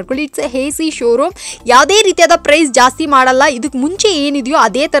ಪರ್ಚೇಸ್ ಮಾಡ್ಕೊಳ್ಳಿ. It's A ಹೇಸಿ showroom. ಯಾವುದೇ ರೀತಿಯಾದ ಪ್ರೈಸ್ ಜಾಸ್ತಿ ಮಾಡಲ್ಲ. ಇದಕ್ಕೆ ಮುಂಚೆ ಏನಿದೆಯೋ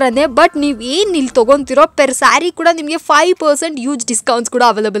ಅದೇ ಥರನೇ, ಬಟ್ ನೀವು ಏನು ಇಲ್ಲಿ ತೊಗೊತಿರೋ ಪರ್ ಸ್ಯಾರಿ ಕೂಡ ನಿಮಗೆ 5% ಯೂಜ್ ಡಿಸ್ಕೌಂಟ್ಸ್ ಕೂಡ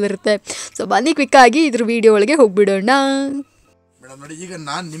ಅವೈಲೇಬಲ್ ಇರುತ್ತೆ. ಸೊ ಬನ್ನಿ ಕ್ವಿಕ್ಕಾಗಿ ಇದ್ರ ವಿಡಿಯೋ ಒಳಗೆ ಹೋಗ್ಬಿಡೋಣ. ಮೇಡಮ್ ನೋಡಿ, ಈಗ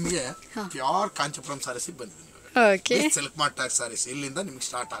ನಾನು ನಿಮಗೆ ಪ್ಯೂರ್ ಕಾಂಚಿಪುರಂ ಸಾರೀಸಿಗೆ ಬಂದಿದ್ದೀನಿ. Okay, silk mart tag saris ಇಲ್ಲಿಂದ ನಿಮ್ಗೆ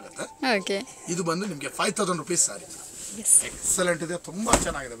ಸ್ಟಾರ್ಟ್ ಆಗುತ್ತೆ. ಓಕೆ, ಇದು ಬಂದು ನಿಮಗೆ 5,000 ರುಪೀಸ್ ಸಾರಿ. ಎಕ್ಸಲೆಂಟ್ ಇದೆ, ತುಂಬಾ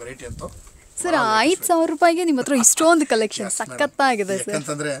ಚೆನ್ನಾಗಿದೆ ವೆರೈಟಿ ಅಂತೂ. ಸರ್ 5,000 ರೂಪಾಯಿಗೆ ನಿಮ್ಮ ಹತ್ರ ಇಷ್ಟೊಂದು ಕಲೆಕ್ಷನ್ ಸಖತ್ತಾಗಿದೆ ಸರ್.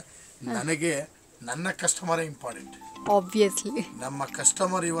 ಯಾಕಂತಂದ್ರೆ ನನಗೆ ನನ್ನ ಕಸ್ಟಮರೇ ಇಂಪಾರ್ಟೆಂಟ್. ಆಬ್ವಿಯಸ್ಲಿ ನಮ್ಮ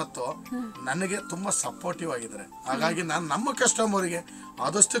ಕಸ್ಟಮರ್ ಇವತ್ತು ನನಗೆ ತುಂಬಾ ಸಪೋರ್ಟಿವ್ ಆಗಿದ್ದಾರೆ. ಹಾಗಾಗಿ ನಾನು ನಮ್ಮ ಕಸ್ಟಮರಿಗೆ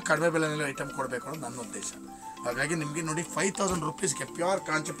ಆದಷ್ಟು ಕಡಿಮೆ ಬೆಲೆನಲ್ಲಿ ಐಟಮ್ ಕೊಡಬೇಕು ಅನ್ನೋದು ನನ್ನ ಉದ್ದೇಶ. ಹಾಗಾಗಿ ನಿಮಗೆ ನೋಡಿ 5,000 ರುಪೀಸ್ಗೆ pure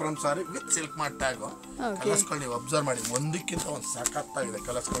Kanchipuram sorry with silk mart tag. ಕಲರ್ಸ್ಗಳು ನೀವು ಅಬ್ಸರ್ವ್ ಮಾಡಿ, ಒಂದಕ್ಕಿಂತ ಒಂದು ಸಖತ್ತಾಗಿದೆ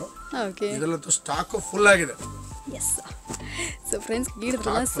ಕಲರ್ಸ್ಗಳು. ಇದರಲ್ಲಂತೂ ಸ್ಟಾಕು ಫುಲ್ ಆಗಿದೆ. ಎಸ್. ಸೊ ಫ್ರೆಂಡ್ಸ್,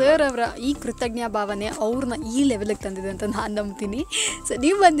 ಕೇಳಿದ್ರಲ್ಲ ಸರ್ ಅವರ ಈ ಕೃತಜ್ಞ ಭಾವನೆ ಅವ್ರನ್ನ ಈ ಲೆವೆಲಿಗೆ ತಂದಿದೆ ಅಂತ ನಾನು ನಂಬ್ತೀನಿ. ಸೊ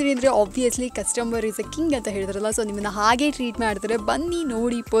ನೀವು ಬಂದಿರಿ ಅಂದರೆ obviously customer is A king ಅಂತ ಹೇಳಿದ್ರಲ್ಲ, ಸೊ ನಿಮ್ಮನ್ನು ಹಾಗೆ ಟ್ರೀಟ್ ಮಾಡ್ತಾರೆ. ಬನ್ನಿ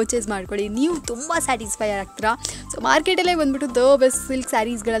ನೋಡಿ ಪರ್ಚೇಸ್ ಮಾಡ್ಕೊಳ್ಳಿ, ನೀವು ತುಂಬ ಸ್ಯಾಟಿಸ್ಫೈ ಆಗ್ತೀರಾ. ಸೊ ಮಾರ್ಕೆಟಲ್ಲೇ ಬಂದುಬಿಟ್ಟು ದ ಬೆಸ್ಟ್ ಸಿಲ್ಕ್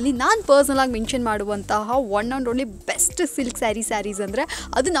ಸ್ಯಾರೀಸ್ಗಳಲ್ಲಿ ನಾನು ಪರ್ಸನಲಾಗಿ ಮೆನ್ಷನ್ ಮಾಡುವಂತಹ one and only best silk saris ಅಂದರೆ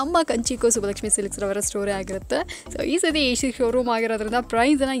ಅದು ನಮ್ಮ ಕಂಚಿಕೋ ಸುಬಲಕ್ಷ್ಮಿ ಸಿಲ್ಕ್ಸ್ ಅವರ ಸ್ಟೋರೇ ಆಗಿರುತ್ತೆ. ಸೊ ಈ ಸತಿ AC ಶೋರೂಮ್ ಆಗಿರೋದ್ರಿಂದ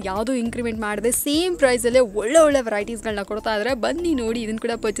ಪ್ರೈಸನ್ನು ಯಾವುದೂ ಇನ್ಕ್ರಿಮೆಂಟ್ ಮಾಡದೆ ಸೇಮ್ ಪ್ರೈಸಲ್ಲೇ ಒಳ್ಳೆ ವೆರೈಟೀಸ್ಗಳನ್ನ ಕೊಡ್ತಾ ಇದ್ದಾರೆ. ಬನ್ನಿ ನೋಡಿ, ಇದನ್ನು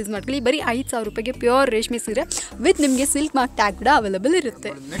ಕೂಡ ಪರ್ಚೇಸ್ ಮಾಡ್ಕೊಳ್ಳಿ. ಬರೀ 5,000 ರೂಪಾಯಿಗೆ ಪ್ಯೂರ್ ರೇಷ್ಮೆ ಸೀರೆ ವಿತ್ ನಿಮಗೆ ಸಿಲ್ಕ್ ಮಾರ್ಕ್ ಟ್ಯಾಗ್ ಕೂಡ ಅವೈಲೇಬಲ್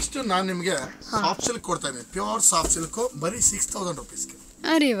ಇರುತ್ತೆ. ನೆಕ್ಸ್ಟ್ ನಾನು ನಿಮಗೆ ಸಾಫ್ಟ್ ಸಿಲ್ಕ್ ಕೊಡ್ತಾ ಇದ್ದೀನಿ. ಪ್ಯೂರ್ ಸಾಫ್ಟ್ ಸಿಲ್ಕ್ ಬರೀ 6,000 ರುಪೀಸ್ಗೆ.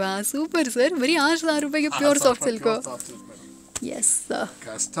 ಅರೆ ವಾ, ಸೂಪರ್ ಸರ್. ಬರೀ 6,000 ರೂಪಾಯಿಗೆ pure soft silk. S,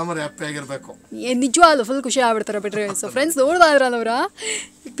 customer happy ಆಗಿರಬೇಕು. ನಿಜವಾಗ್ಲೂ ಫುಲ್ ಖುಷಿ ಆಗ್ಬಿಡ್ತಾರೆ ಬಿಡ್ರಿ. ಸೊ ಫ್ರೆಂಡ್ಸ್, ನೋಡ್ತಾ ಇದ್ರಲ್ಲ ಅವರ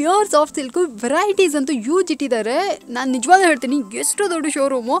ಪ್ಯೂರ್ ಸಾಫ್ಟ್ ಸಿಲ್ಕು ವೆರೈಟೀಸ್ ಅಂತೂ ಯೂಜ್ ಇಟ್ಟಿದ್ದಾರೆ. ನಾನು ನಿಜವಾಗ್ಲೂ ಹೇಳ್ತೀನಿ, ಎಷ್ಟು ದೊಡ್ಡ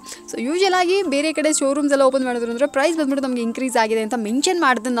ಶೋರೂಮು. ಸೊ ಯೂಶಲ್ ಆಗಿ ಬೇರೆ ಕಡೆ ಶೋರೂಮ್ಸ್ ಎಲ್ಲ ಓಪನ್ ಮಾಡಿದ್ರು ಅಂದರೆ ಪ್ರೈಸ್ ಬಂದ್ಬಿಟ್ಟು ನಮಗೆ ಇನ್ಕ್ರೀಸ್ ಆಗಿದೆ ಅಂತ ಮೆನ್ಷನ್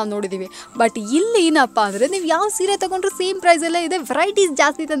ಮಾಡೋದನ್ನು ನಾವು ನೋಡಿದ್ದೀವಿ. ಬಟ್ ಇಲ್ಲಿ ಏನಪ್ಪ ಅಂದರೆ, ನೀವು ಯಾವ ಸೀರೆ ತೊಗೊಂಡ್ರು ಸೇಮ್ ಪ್ರೈಸಲ್ಲೇ ಇದೆ, ವೆರೈಟೀಸ್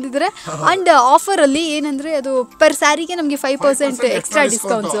ಜಾಸ್ತಿ ತಂದಿದ್ದಾರೆ. ಆ್ಯಂಡ್ ಆಫರಲ್ಲಿ ಏನಂದರೆ ಅದು ಪರ್ ಸ್ಯಾರಿಗೆ ನಮಗೆ 5% ಎಕ್ಸ್ಟ್ರಾ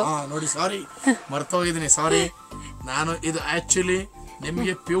ಡಿಸ್ಕೌಂಟ್ಸು. ನೋಡಿ, ಸಾರಿ ಮರ್ತೋಗಿದ್ದೀನಿ, ಸಾರಿ. ನಾನು ಇದು ಆ್ಯಕ್ಚುಲಿ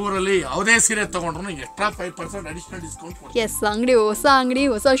ನಿಮಗೆ ಪ್ಯೂರ್ ಅಲ್ಲಿ ಯಾವುದೇ ಸೀರೆ ತಗೊಂಡ್ರು ಎಕ್ಸ್ಟ್ರಾ 5% ಅಡಿಷನಲ್ ಡಿಸ್ಕೌಂಟ್. ಎಸ್, ಅಂಗಡಿ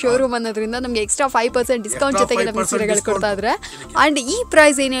ಹೊಸ ಶೋರೂಮ್ ಅನ್ನೋದ್ರಿಂದ ನಮಗೆ ಎಕ್ಸ್ಟ್ರಾ 5% ಡಿಸ್ಕೌಂಟ್ ಜೊತೆಗೆ ನಮಗೆ ಸೀರೆಗಳು ಕೊಡ್ತಾ ಇದ್ದಾರೆ. ಆ್ಯಂಡ್ ಈ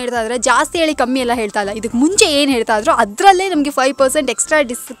ಪ್ರೈಸ್ ಏನು ಹೇಳ್ತಾ ಇದ್ದಾರೆ, ಜಾಸ್ತಿ ಹೇಳಿ ಕಮ್ಮಿ ಎಲ್ಲ ಹೇಳ್ತಾ ಇಲ್ಲ. ಇದಕ್ಕೆ ಮುಂಚೆ ಏನು ಹೇಳ್ತಾ ಇದ್ರು ಅದರಲ್ಲೇ ನಮಗೆ 5% ಎಕ್ಸ್ಟ್ರಾ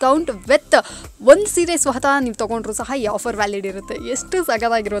ಡಿಸ್ಕೌಂಟ್ ವಿತ್ ಒಂದು ಸೀರೆ ಸ್ವತಃ ನೀವು ತೊಗೊಂಡ್ರು ಸಹ ಈ ಆಫರ್ ವ್ಯಾಲಿಡ್ ಇರುತ್ತೆ. ಎಷ್ಟು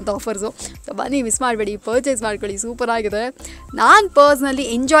ಸಗದಾಗಿರುವಂಥ ಆಫರ್ಸು. ಸೊ ಬನ್ನಿ, ಮಿಸ್ ಮಾಡಬೇಡಿ, ಪರ್ಚೇಸ್ ಮಾಡ್ಕೊಳ್ಳಿ. ಸೂಪರ್ ಆಗಿದೆ. ನಾನು ಪರ್ಸ್ನಲಿ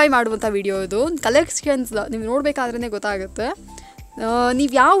ಎಂಜಾಯ್ ಮಾಡುವಂಥ ವಿಡಿಯೋ ಇದು. ಕಲೆಕ್ಷನ್ಸ್ ನೀವು ನೋಡಬೇಕಾದ್ರೇ ಗೊತ್ತಾಗುತ್ತೆ.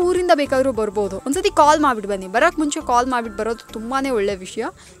 ನೀವು ಯಾವ ಊರಿಂದ ಬೇಕಾದರೂ ಬರ್ಬೋದು. ಒಂದ್ಸತಿ ಕಾಲ್ ಮಾಡಿಬಿಟ್ಟು ಬನ್ನಿ. ಬರೋಕ್ಕೆ ಮುಂಚೆ ಕಾಲ್ ಮಾಡಿಬಿಟ್ಟು ಬರೋದು ತುಂಬಾ ಒಳ್ಳೆ ವಿಷಯ.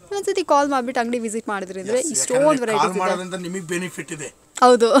 ಒಂದ್ಸತಿ ಕಾಲ್ ಮಾಡಿಬಿಟ್ಟು ಅಂಗಡಿ ವಿಸಿಟ್ ಮಾಡಿದ್ರಿ ಅಂದರೆ ಇಷ್ಟೊಂದು ವೆರೈಟೀಸ್ ನಿಮಗೆ ಬೆನಿಫಿಟ್ ಇದೆ.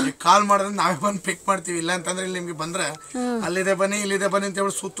 ಹೌದು ಕಾಲ್ ಮಾಡಿದ್ರೆ ನಾವೇ ಬಂದು ಪಿಕ್ ಮಾಡ್ತೀವಿ. ಇಲ್ಲ ಅಂತಂದ್ರೆ ಇಲ್ಲಿ ನಿಮ್ಗೆ ಬಂದ್ರೆ ಅಲ್ಲಿದೆ ಬನ್ನಿ ಇಲ್ಲಿದೆ ಬನ್ನಿ ಅಂತ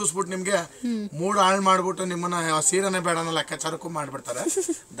ಹೇಳಿ ಸುತ್ತಿಸ್ಬಿಟ್ಟು ನಿಮ್ಗೆ ಮೂಡ್ ಹಾಳು ಮಾಡ್ಬಿಟ್ಟು ನಿಮ್ಮನ್ನ ಸೀರೆನೇ ಬೇಡ ಅನ್ನೋ ಲೆಕ್ಕಾಚಾರಕ್ಕೂ ಮಾಡ್ಬಿಡ್ತಾರೆ.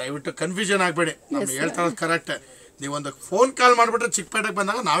 ದಯವಿಟ್ಟು ಕನ್ಫ್ಯೂಷನ್ ಆಗ್ಬೇಡಿ, ನಮ್ಗೆ ಹೇಳ್ತಾ ಇರೋದು ಕರೆಕ್ಟ್. ನೀವೊಂದು ಫೋನ್ ಕಾಲ್ ಮಾಡ್ಬಿಟ್ರೆ ಚಿಕ್ಕಪೇಟೆಗೆ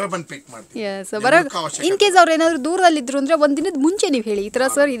ಬಂದಾಗ ನಾವೇ ಬಂದು ಪಿಕ್ ಮಾಡ್ತೀವಿ. ಇನ್ ಕೇಸ್ ಅವ್ರು ಏನಾದ್ರು ದೂರದಲ್ಲಿದ್ರು ಅಂದ್ರೆ ಒಂದ್ ದಿನದ ಮುಂಚೆ ನೀವು ಹೇಳಿ ಈ ತರ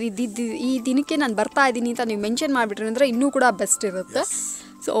ಸರ್ ಈ ದಿನಕ್ಕೆ ನಾನು ಬರ್ತಾ ಇದ್ದೀನಿ ಅಂತ ನೀವು ಮೆನ್ಷನ್ ಮಾಡಿಬಿಟ್ರೆ ಅಂದ್ರೆ ಇನ್ನೂ ಕೂಡ ಬೆಸ್ಟ್ ಇರುತ್ತೆ.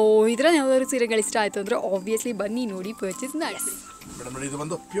 ಸೊ ಇದ್ರಲ್ಲಿ ಯಾವ್ದಾದ್ರು ಸೀರೆಗಳು ಇಷ್ಟ ಆಯ್ತು ಅಂದ್ರೆ ಆಬ್ವಿಯಸ್ಲಿ ಬನ್ನಿ ನೋಡಿ ಪರ್ಚೇಸ್ ಮಾಡಿ. ಮೇಡಮ್ ಇದು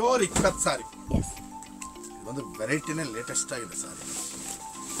ಒಂದು ಪ್ಯೂರ್ ಇಕ್ಕತ್ ಸಾರಿ, ಒಂದು ವೆರೈಟಿನೇ ಲೇಟೆಸ್ಟ್ ಆಗಿದೆ ಸಾರಿ.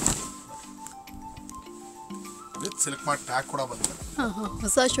 ಸಿಲ್ಕ್ ಮಾರ್ಟ್ ಟ್ಯಾಗ್ ಕೂಡ ಬಂದಿದೆ.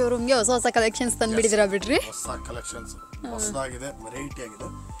 ಹೊಸ ಶೋರೂಮ್ಗೆ ಹೊಸ ಹೊಸ ಕಲೆಕ್ಷನ್ಸ್ ತಂದ್ಬಿಟ್ಟಿದ್ದೀರಾ ಬಿಡ್ರಿ. ಹೊಸ ಕಲೆಕ್ಷನ್ಸ್ ಹೊಸದಾಗಿದೆ, ವೆರೈಟಿ ಆಗಿದೆ.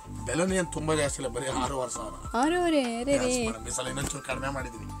 ಬೆಲೆನೇ ಏನು ತುಂಬಾ ಜಾಸ್ತಿ ಇಲ್ಲ, ಬರೀ 6,500. 6,500 ಈ ಸಲ ಇನ್ನೊಂಚೂರು ಕಡಿಮೆ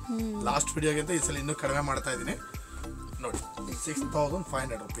ಮಾಡಿದ್ದೀನಿ. ಲಾಸ್ಟ್ ವಿಡಿಯೋಗಿಂತ ಈ ಸಲ ಇನ್ನೂ ಕಡಿಮೆ ಮಾಡ್ತಾ ಇದ್ದೀನಿ ನೋಡಿ.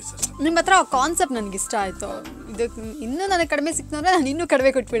 6,500 rupees ಅಷ್ಟೇ. ನಿಮ್ಮ ಹತ್ರ ಕಾನ್ಸೆಪ್ಟ್ ನನಗೆ ಇಷ್ಟ ಆಯಿತು. ಇದಕ್ಕೆ ಇನ್ನೂ ನನಗೆ ಕಡಿಮೆ ಸಿಕ್ತಂದ್ರೆ ನಾನು ಇನ್ನೂ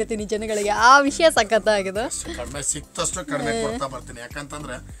ಕಡಿಮೆ ಕೊಟ್ಬಿಡ್ತೀನಿ ಜನಗಳಿಗೆ. ಆ ವಿಷಯ ಸಖತ್ತಾಗಿದೆ. ಕಡಿಮೆ ಸಿಕ್ತಷ್ಟು ಕಡಿಮೆ ಕೊಡ್ತಾ ಬರ್ತೀನಿ,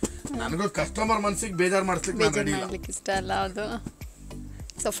 ಯಾಕಂತಂದ್ರೆ ನನಗೂ ಕಸ್ಟಮರ್ ಮನಸ್ಸಿಗೆ ಬೇಜಾರು ಮಾಡ್ಲಿಕ್ಕೆ ಇಷ್ಟ ಅಲ್ಲ ಅದು.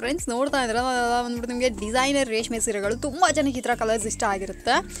 ಸೊ ಫ್ರೆಂಡ್ಸ್ ನೋಡ್ತಾ ಇದ್ರೆ ಬಂದ್ಬಿಟ್ಟು ನಿಮಗೆ ಡಿಸೈನರ್ ರೇಷ್ಮೆ ಸೀರೆಗಳು ತುಂಬ ಜನಕ್ಕೆ ಈ ಥರ ಕಲರ್ಸ್ ಇಷ್ಟ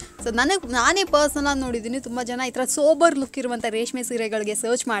ಆಗಿರುತ್ತೆ. ಸೊ ನಾನೇ ಪರ್ಸನಲ್ ನೋಡಿದ್ದೀನಿ, ತುಂಬ ಜನ ಈ ಥರ ಸೋಬರ್ ಲುಕ್ ಇರುವಂಥ ರೇಷ್ಮೆ ಸೀರೆಗಳಿಗೆ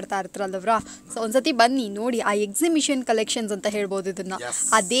ಸರ್ಚ್ ಮಾಡ್ತಾ ಇರ್ತಾರಲ್ವ್ರಾ. ಸೊ ಒಂದ್ಸತಿ ಬನ್ನಿ ನೋಡಿ ಆ ಎಕ್ಸಿಬಿಷನ್ ಕಲೆಕ್ಷನ್ಸ್ ಅಂತ ಹೇಳ್ಬೋದು ಇದನ್ನು,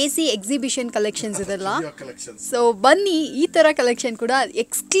 ಆ ದೇಸಿ ಎಕ್ಸಿಬಿಷನ್ ಕಲೆಕ್ಷನ್ಸ್ ಇದೆಲ್ಲ. ಸೊ ಬನ್ನಿ, ಈ ಥರ ಕಲೆಕ್ಷನ್ ಕೂಡ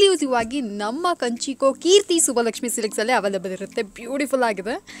ಎಕ್ಸ್ಕ್ಲೂಸಿವ್ ಆಗಿ ನಮ್ಮ ಕಂಚಿಕೋ ಕೀರ್ತಿ ಸುಬಲಕ್ಷ್ಮಿ ಸಿಲ್ಕ್ಸಲ್ಲೇ ಅವೈಲೇಬಲ್ ಇರುತ್ತೆ. ಬ್ಯೂಟಿಫುಲ್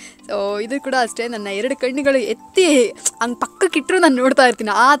ಆಗಿದೆ. ಸೊ ಇದು ಕೂಡ ಅಷ್ಟೇ, ನನ್ನ 2 ಕಣ್ಣುಗಳು ಎತ್ತಿ ಹಂಗೆ ಪಕ್ಕಕ್ಕಿಟ್ಟರು ನಾನು ನೋಡ್ತಾ ಇರ್ತೀನಿ.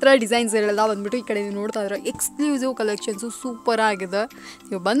 ಆ ಥರ ಡಿಸೈನ್ಸ್ ಎಲ್ಲ ಬಂದ್ಬಿಟ್ಟು ಈ ಕಡೆ ನೀವು ನೋಡ್ತಾ ಇದ್ರೆ ಎಕ್ಸ್ಕ್ಲೂಸಿವ್ ಕಲೆಕ್ಷನ್ಸು ಸೂಪರ್ ಆಗಿದೆ.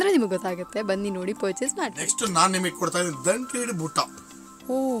 ನೀವು ಬಂದರೆ ನಿಮಗೆ ಗೊತ್ತಾಗುತ್ತೆ, ಬನ್ನಿ ನೋಡಿ ಪರ್ಚೇಸ್ ಮಾಡಿ. ನೆಕ್ಸ್ಟ್ ನಾನು ನಿಮಗೆ ಕೊಡ್ತಾ ಇದ್ದೀನಿ ದಂಟ್ರೀಡ್ ಬುಟ್ಟ.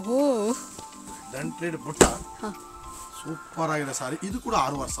 ಓಹೋ, ದಂಟ್ರೀಡ್ ಬುಟ್ಟ ಸೂಪರ್ ಆಗಿದೆ ಸಾರಿ. ಇದು ಕೂಡ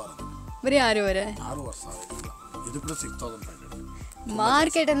 6,500. ಬರೀ 6,500. ಇದು ಕೂಡ 6,500.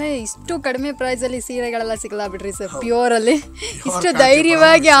 ಮಾರ್ಕೆಟಲ್ಲಿ ಇಷ್ಟು ಕಡಿಮೆ ಪ್ರೈಸಲ್ಲಿ ಸೀರೆಗಳೆಲ್ಲ ಸಿಗಲ್ಲ ಬಿಡ್ರಿ ಸರ್. ಪ್ಯೂರಲ್ಲಿ ಇಷ್ಟು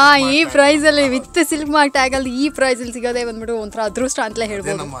ಧೈರ್ಯವಾಗಿ ಈ ಪ್ರೈಸಲ್ಲಿ ವಿತ್ ಸಿಲ್ಕ್ ಮಾರ್ಕ್ ಟ್ಯಾಗಲ್ಲಿ ಈ ಪ್ರೈಸಲ್ಲಿ ಸಿಗೋದೇ ಬಂದ್ಬಿಟ್ಟು ಒಂಥರ ಅದೃಷ್ಟ ಅಂತಲೇ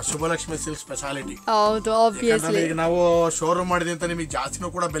ಹೇಳ್ಬೋದು. ನಮ್ಮ ಶುಭಲಕ್ಷ್ಮಿ ಸಿಲ್ಕ್ ಸ್ಪೆಷಾಲಿಟಿ. ಹೌದು, ಆಬ್ವಿಯಸ್ಲಿ. ನಾವು ಶೋರೂಮ್ ಮಾಡಿದ್ವಿ ಅಂತ ನಿಮಗೆ ಜಾಸ್ತಿನೂ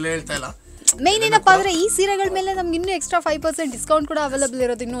ಕೂಡ ಬೆಲೆ ಹೇಳ್ತಾ ಇಲ್ಲ. ಮೇನ್ ಏನಪ್ಪ ಅಂದರೆ ಈ ಸೀರೆಗಳ ಮೇಲೆ ನಮ್ಗೆ ಇನ್ನೂ ಎಕ್ಸ್ಟ್ರಾ 5% ಡಿಸ್ಕೌಂಟ್ ಕೂಡ ಅವೈಲೇಬಲ್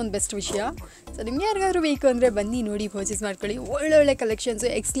ಇರೋದು ಇನ್ನೂ ಒಂದು ಬೆಸ್ಟ್ ವಿಷಯ. ಸೊ ನಿಮ್ಗೆ ಯಾರಿಗಾದ್ರೂ ಬೇಕು ಅಂದರೆ ಬನ್ನಿ ನೋಡಿ ಪರ್ಚೇಸ್ ಮಾಡ್ಕೊಳ್ಳಿ. ಒಳ್ಳೊಳ್ಳೆ ಕಲೆಕ್ಷನ್ಸ್,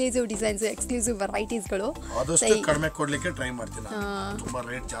 ಎಕ್ಸ್ಕ್ಲೂಸಿವ್ ಡಿಸೈನ್ಸ್, ಎಕ್ಸ್ಕ್ಲೂಸಿವ್ ವೆರೈಟೀಸ್ಗಳು. ಆದಷ್ಟು ಕಡಿಮೆ ಕೊಡ್ಲಿಕ್ಕೆ ಟ್ರೈ ಮಾಡ್ತೀನಿ. ತುಂಬಾ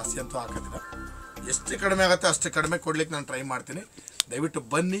ರೇಟ್ ಜಾಸ್ತಿ ಅಂತೂ ಹಾಕೋದಿಲ್ಲ, ಎಷ್ಟು ಕಡಿಮೆ ಆಗುತ್ತೆ ಅಷ್ಟು ಕಡಿಮೆ ಕೊಡ್ಲಿಕ್ಕೆ ನಾನು ಟ್ರೈ ಮಾಡ್ತೀನಿ. ದಯವಿಟ್ಟು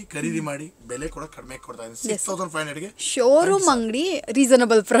ಬನ್ನಿ, ಖರೀದಿ ಮಾಡಿ. ಬೆಲೆ ಕೂಡ ಕಡಿಮೆ ಕೊಡ್ತಾ ಇದ್ದೀನಿ. 6,500ಗೆ ಶೋರೂಮ್ ಅಂಗಡಿ,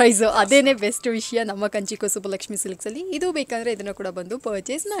 ರೀಸನಬಲ್ ಪ್ರೈಸ್, ಅದೇನೇ ಬೆಸ್ಟ್ ವಿಷಯ ನಮ್ಮ ಕಂಚಿಕೋ ಸುಬ್ಬಲಕ್ಷ್ಮಿ ಸಿಲ್ಕ್ಸ್ ಅಲ್ಲಿ. ಇದು ಬೇಕಂದ್ರೆ ಇದನ್ನ ಕೂಡ ಬಂದು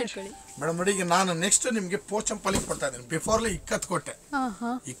ಪರ್ಚೇಸ್ ಮಾಡ್ಕೊಳ್ಳಿ. ಮೇಡಮ್ ನೋಡಿ, ಈಗ ನಾನು ನೆಕ್ಸ್ಟ್ ನಿಮಗೆ ಪೋಚಂಪಲ್ಲಿ ಕೊಡ್ತಾ ಇದ್ದೀನಿ. ಬಿಫೋರ್ಲಿ ಇಕ್ಕತ್ ಕೊಟ್ಟೆ,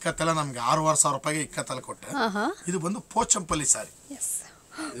 ಇಕ್ಕತ್ತೆಲ್ಲ ನಮ್ಗೆ 6,500 ರೂಪಾಯಿಗೆ ಇಕ್ಕತ್ತಲ್ಲಿ ಕೊಟ್ಟೆ. ಇದು ಬಂದು ಪೋಚಂಪಲ್ಲಿ ಸಾರಿ.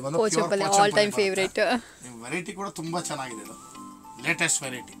 Pochampally all time favourite. Variety ಕೂಡ ತುಂಬಾ ಚೆನ್ನಾಗಿದೆ. ಇದು latest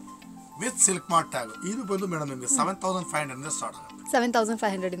variety with silk mark tag. ಇದು ಬಂದು ಮೇಡಮ್ ನಿಮಗೆ 7,500 ಇಂದ ಸ್ಟಾರ್ಟ್ ಆಗುತ್ತೆ.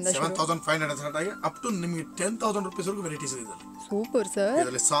 7,500 ಇಂದ 7,500 ಸ್ಟಾರ್ಟ್ ಆಗಿ ಅಪ್ ಟು ನಿಮಗೆ 10,000 rupees ವರೆಗೂ ವೆರೈಟೀಸ್ ಇದೆ. Super sir.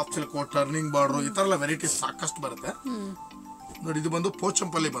 ಇದರಲ್ಲಿ ಸಾಫ್ಟ್ ಸಿಲ್ಕ್, ಟರ್ನಿಂಗ್ ಬಾರ್ಡರ್, ಈ ತರ ಎಲ್ಲ ವೆರೈಟೀಸ್ ಸಾಕಷ್ಟು ಬರುತ್ತೆ ನೋಡಿ. ಇದು ಬಂದು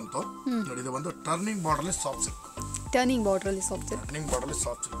ಪೋಚಂಪಲ್ಲಿ ಬಂತು ನೋಡಿ. ಇದು ಬಂದು ಟರ್ನಿಂಗ್ ಬಾರ್ಡರ್ ಅಲ್ಲಿ ಸಾಫ್ಟ್ ಸಿಲ್ಕ್. ಟರ್ನಿಂಗ್ ಬಾರ್ಡರ್ ಅಲ್ಲಿ ಸಾಫ್ಟ್ ಸಿಲ್ಕ್. ಟರ್ನಿಂಗ್ ಬಾರ್ಡರ್ ಅಲ್ಲಿ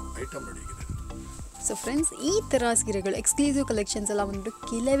ಸಾಫ್ಟ್ ಸಿಲ್ಕ್ ಐಟಮ್ ನೋಡಿ. ಸೊ ಫ್ರೆಂಡ್ಸ್, ಈ ಥರ ಸೀರೆಗಳು ಎಕ್ಸ್ಕ್ಲೂಸಿವ್ ಕಲೆಕ್ಷನ್ಸ್ ಎಲ್ಲ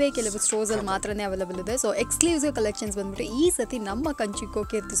ಬಂದ್ಬಿಟ್ಟು ಕೆಲವು ಸ್ಟೋರ್ಸಲ್ಲಿ ಮಾತ್ರನೇ ಅವೈಲೇಬಲ್ ಇದೆ. ಸೊ ಎಕ್ಸ್ಕ್ಲೂಸಿವ್ ಕಲೆಕ್ಷನ್ಸ್ ಬಂದ್ಬಿಟ್ಟು ಈ ಸತಿ ನಮ್ಮ ಕಂಚಿಕೋ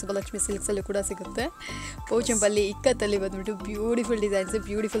ಕೀರ್ತಿ ಸುಬ್ಬಲಕ್ಷ್ಮಿ ಸಿಲ್ಕ್ಸಲ್ಲೂ ಕೂಡ ಸಿಗುತ್ತೆ. ಪೋಚಂಪಲ್ಲಿ ಇಕ್ಕತ್ತಲ್ಲಿ ಬಂದ್ಬಿಟ್ಟು ಬ್ಯೂಟಿಫುಲ್ ಡಿಸೈನ್ಸ್,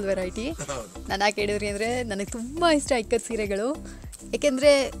 ಬ್ಯೂಟಿಫುಲ್ ವೆರೈಟಿ. ನಾನು ಯಾಕೆ ಹೇಳಿದ್ರಿ ಅಂದರೆ ನನಗೆ ತುಂಬ ಇಷ್ಟ ಇಕ್ಕತ್ತು ಸೀರೆಗಳು.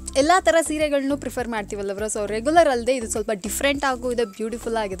 ಏಕೆಂದರೆ ಎಲ್ಲ ಥರ ಸೀರೆಗಳನ್ನೂ ಪ್ರಿಫರ್ ಮಾಡ್ತೀವಲ್ಲವ್ರ. ಸೊ ರೆಗ್ಯುಲರ್ ಅಲ್ಲದೆ ಇದು ಸ್ವಲ್ಪ ಡಿಫ್ರೆಂಟ್ ಆಗು ಇದೆ,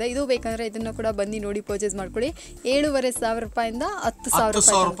 ಬ್ಯೂಟಿಫುಲ್ ಆಗಿದೆ. ಇದು ಬೇಕಂದರೆ ಇದನ್ನು ಕೂಡ ಬನ್ನಿ ನೋಡಿ ಪರ್ಚೇಸ್ ಮಾಡ್ಕೊಳ್ಳಿ. 7,500 ರೂಪಾಯಿಂದ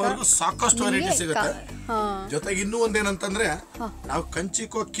 10,000 ರೂಪಾಯಿ ಸಾಕಷ್ಟು ವೆರೈಟಿ ಸಿಗುತ್ತೆ. ಜೊತೆಗೆ ಇನ್ನೂ ಒಂದೇನಂತಂದ್ರೆ, ನಾವು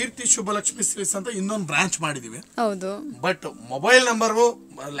ಕಂಚಿಕೋ ಕೀರ್ತಿ ಶುಭಲಕ್ಷ್ಮಿ ಸಿಲ್ಕ್ಸ್ ಅಂತ ಇನ್ನೊಂದು ಬ್ರಾಂಚ್ ಮಾಡಿದೀವಿ. ಹೌದು, but mobile number,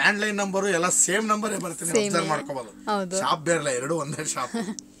 land line number ಎಲ್ಲ ಸೇಮ್ ನಂಬರ್ ಬರ್ತೀನಿ, ಅಬ್ಸರ್ವ್ ಮಾಡ್ಕೋಬಹುದು. ಶಾಪ್ ಬೇರೆ, ಎರಡು ಒಂದೇ ಶಾಪ್.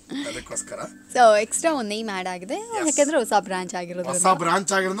 ಅದಕ್ಕೋಸ್ಕರ ಸೊ ಎಕ್ಸ್ಟ್ರಾ ಒಂದು ನೇಮ್ ಆಡ್ ಆಗಿದೆ, ಯಾಕಂದ್ರೆ ಹೊಸ ಬ್ರಾಂಚ್ ಆಗಿರೋದು.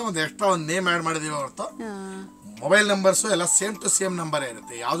 ಒಂದು ಎಕ್ಸ್ಟ್ರಾ ಒಂದು ನೇಮ್ ಆಡ್ ಮಾಡಿದೀವಿ ಹೊರತು ಮೊಬೈಲ್ ನಂಬರ್ಸ್ ಎಲ್ಲ ಸೇಮ್ ಟು ಸೇಮ್ ನಂಬರ್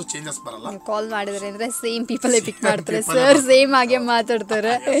ಇರುತ್ತೆ, ಯಾವ್ದು ಚೇಂಜಸ್ ಬರಲ್ಲ. ಕಾಲ್ ಮಾಡಿದ್ರೆ ಅಂದ್ರೆ ಸೇಮ್ ಪೀಪಲ್ ಪಿಕ್ ಮಾಡ್ತಾರೆ ಸರ್, ಸೇಮ್ ಆಗಿ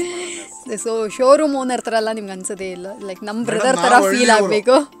ಮಾತಾಡ್ತಾರೆ. ಸೊ ಶೋರೂಮ್ ಓನರ್ ತರ ಎಲ್ಲ ನಿಮ್ಗೆ ಅನ್ಸೋದೇ ಇಲ್ಲ, ಲೈಕ್ ನಮ್ ಬ್ರದರ್ ತರ ಫೀಲ್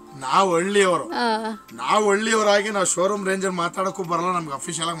ಆಗ್ಬೇಕು. ನಾವು ಹಳ್ಳಿಯವರಾಗಿ ನಾವು ಶೋರೂಮ್ ರೇಂಜರ್ ಮಾತಾಡಕ್ಕೂ ಬರಲ್ಲ, ನಮ್ಗೆ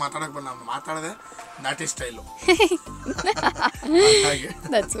ಅಫಿಷಿಯಲ್ ಆಗಿ ಮಾತಾಡಕ್ ಬರಲ್ಲ. ನಾವು ಮಾತಾಡದೆ ನಾಟಿ ಸ್ಟೈಲು.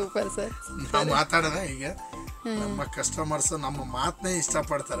 Super sir. ನಾವು ಮಾತಾಡದೆ ಹೀಗೆ, ನಮ್ಮ ಕಸ್ಟಮರ್ಸ್ ನಮ್ಮ ಮಾತನ್ನೇ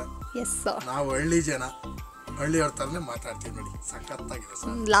ಇಷ್ಟಪಡ್ತಾರೆ. ನಾವು ಹಳ್ಳಿ ಜನ, ಹಳ್ಳಿಯವ್ರ ತರನೇ ಮಾತಾಡ್ತೀವಿ ನೋಡಿ, ಸಖತ್ತಾಗಿದೆ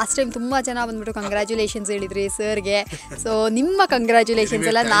ಸರ್. ಲಾಸ್ಟ್ ಟೈಮ್ ತುಂಬಾ ಜನ ಬಂದ್ಬಿಟ್ಟು ಕಂಗ್ರಾಚುಲೇಷನ್ಸ್ ಹೇಳಿದ್ರಿ ಸರ್ಗೆ. ಸೊ ನಿಮ್ಮ ಕಂಗ್ರಾಚುಲೇಷನ್ಸ್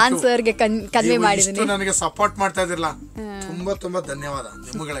ಎಲ್ಲ ನಾನ್ ಸರ್ಗೆ ಕನ್ವೆ ಮಾಡಿದ್ದೀನಿ. ನನಗೆ ಸಪೋರ್ಟ್ ಮಾಡ್ತಾ ಇದ್ರಲ್ಲ, ತುಂಬಾ ತುಂಬಾ ಧನ್ಯವಾದ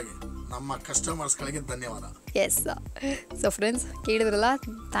ನಿಮ್ಮಗಳಿಗೆ. ನಮ್ಮ ಕಸ್ಟಮರ್ಸ್ಗಳಿಗೆ ಧನ್ಯವಾದ. ಎಸ್ ಸೊ ಫ್ರೆಂಡ್ಸ್ ಕೇಳಿದ್ರಲ್ಲ,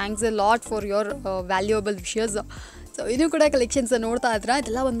 thanks A lot for your valuable wishes. So ಇದು ಕೂಡ ಕಲೆಕ್ಷನ್ಸ್ ನೋಡ್ತಾ ಇದ್ರೆ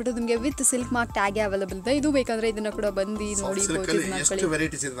ಇದೆಲ್ಲ ಬಂದ್ಬಿಟ್ಟು ನಿಮಗೆ with silk mark tag available ಇದೆ. ಇದು ಬೇಕಂದ್ರೆ ಇದನ್ನ ಕೂಡ ಬಂದು ನೋಡಿ ಎಷ್ಟು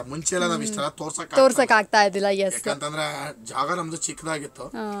ವೆರೈಟೀಸ್ ಇದೆ. ಮುಂಚೆ ಎಲ್ಲ ನಾವು ಇಷ್ಟೆಲ್ಲ ತೋರ್ಸಕ್ ಆಗ್ತಾ ಇದ್ದಿಲ್ಲ. ಎಸ್ ಯಾಕಂತಂದ್ರೆ ಜಾಗ ನಮ್ದು ಚಿಕ್ಕದಾಗಿತ್ತು.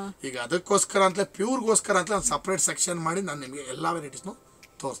 ಈಗ ಅದಕ್ಕೋಸ್ಕರ ಅಂತ ಪ್ಯೂರ್ಗೋಸ್ಕರ ಅಂತ ನಾನು ಸಪರೇಟ್ ಸೆಕ್ಷನ್ ಮಾಡಿ ನಾನು ನಿಮಗೆ ಎಲ್ಲಾ ವೆರೈಟೀಸ್ನು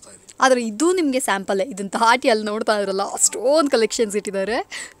ತೋರಿಸ್ತಾ ಇದ್ದೀನಿ. ಆದ್ರೆ ಇದು ನಿಮಗೆ ಸ್ಯಾಂಪಲ್. ಇದನ್ನ ತಾಟಿ ಅಲ್ಲಿ ನೋಡ್ತಾ ಇದ್ರಲ್ಲ, ಅಷ್ಟೊಂದು ಕಲೆಕ್ಷನ್ಸ್ ಇಟ್ಟಿದ್ದಾರೆ.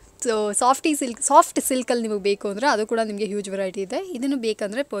 ಸೊ ಸಾಫ್ಟ್ ಸಿಲ್ಕಲ್ಲಿ ನಿಮಗೆ ಬೇಕು ಅಂದ್ರೆ ಅದು ಕೂಡ ನಿಮಗೆ ಹ್ಯೂಜ್ ವೆರೈಟಿ ಇದೆ. ಇದನ್ನು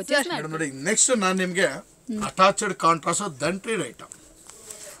ಬೇಕಂದ್ರೆ ಪರ್ಚೇಸ್ ನೋಡಿ. ನೆಕ್ಸ್ಟ್ ನಾನು ನಿಮಗೆ attached contrast ದಂಟ್ರಿಡ್ item,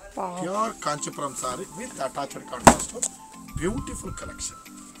 pure Kanchipuram sorry with attached contrast, beautiful collection.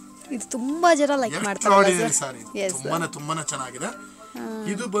 ಇದು ತುಂಬಾ ಜನ ಲೈಕ್ ಮಾಡ್ತಾರೆ ಸಾರಿ. ತುಂಬಾನೇ ಚೆನ್ನಾಗಿದೆ.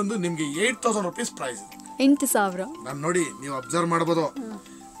 ಇದು ಬಂದು ನಿಮಗೆ 8,000 rupees ಪ್ರೈಸ್. 8,000. ನಾನು ನೋಡಿ, ನೀವು ಅಬ್ಸರ್ವ್ ಮಾಡ್ಬೋದು.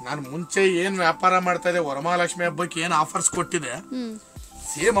 ನಾನು ಮುಂಚೆ ಏನ್ ವ್ಯಾಪಾರ ಮಾಡ್ತಾ ಇದ್ದೆ, ವರಮಹಾಲಕ್ಷ್ಮಿ ಹಬ್ಬಕ್ಕೆ ಏನ್ ಆಫರ್ಸ್ ಕೊಟ್ಟಿದೆ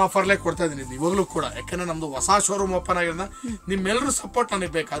ಸೇಮ್ ಆಫರ್ಲೇ ಕೊಡ್ತಾ ಇದ್ದೀನಿ ಇವಾಗಲೂ ಕೂಡ. ಯಾಕಂದ್ರೆ ನಮ್ದು ಹೊಸ ಶೋರೂಮ್ ಓಪನ್ ಆಗಿರೋದ್ರಿಂದ ನಿಮ್ಮೆಲ್ಲರೂ ಸಪೋರ್ಟ್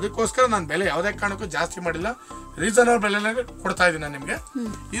ನನಗೆ ಬೇಕು. ಅದಕ್ಕೋಸ್ಕರ ನಾನು ಬೆಲೆ ಯಾವುದೇ ಕಾರಣಕ್ಕೂ ಜಾಸ್ತಿ ಮಾಡಿಲ್ಲ, ರೀಸನಬಲ್ ಬೆಲೆ ಕೊಡ್ತಾ ಇದ್ದೀನಿ ನಾನು ನಿಮಗೆ.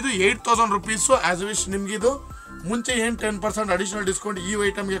 ಇದು 8,000 rupees ಆಸ್ ವಿಶ್. ನಿಮ್ಗೆ ಇದು ಮುಂಚೆ 10% ಅಡಿಷನಲ್ ಡಿಸ್ಕೌಂಟ್ ಈ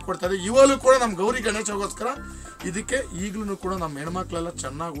ಐಟಮ್ಗೆ ಕೊಡ್ತಾ ಇದೆ. ಇವಾಗಲೂ ಕೂಡ ನಮ್ಮ ಗೌರಿ ಗಣೇಶಗೋಸ್ಕರ ಇದಕ್ಕೆ ಈಗಲೂ ಕೂಡ ನಮ್ಮ ಹೆಣ್ಮಕ್ಳೆಲ್ಲ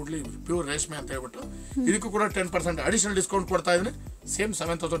ಚೆನ್ನಾಗಿ ಉಡ್ಲಿ, ಪ್ಯೂರ್ ರೇಷ್ಮೆ ಅಂತ ಹೇಳ್ಬಿಟ್ಟು ಇದಕ್ಕೂ ಕೂಡ 10% ಅಡಿಷನಲ್ ಡಿಸ್ಕೌಂಟ್ ಕೊಡ್ತಾ ಇದ್ದೀನಿ. ಸೇಮ್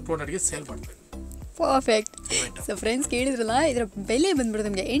 7,200ಗೆ ಸೇಲ್ ಮಾಡ್ತಾ ಇದ್ದೀನಿ. ಪರ್ಫೆಕ್ಟ್. ಸೊ ಫ್ರೆಂಡ್ಸ್ ಕೇಳಿದ್ರಲ್ಲ, ಇದರ ಬೆಲೆ ಬಂದ್ಬಿಟ್ಟು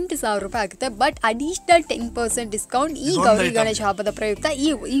ನಿಮಗೆ 8,000 ರೂಪಾಯಿ ಆಗುತ್ತೆ. ಬಟ್ ಅಡಿಷನಲ್ 10% ಡಿಸ್ಕೌಂಟ್ ಈ ಗೌರಿ ಗಣೇಶ ಹಬ್ಬದ ಪ್ರಯುಕ್ತ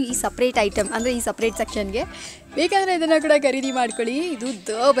ಈ ಸಪ್ರೇಟ್ ಐಟಮ್ ಅಂದರೆ ಈ ಸಪ್ರೇಟ್ ಸೆಕ್ಷನ್ಗೆ ಬೇಕಾದರೆ ಇದನ್ನು ಕೂಡ ಖರೀದಿ ಮಾಡ್ಕೊಳ್ಳಿ. ಇದು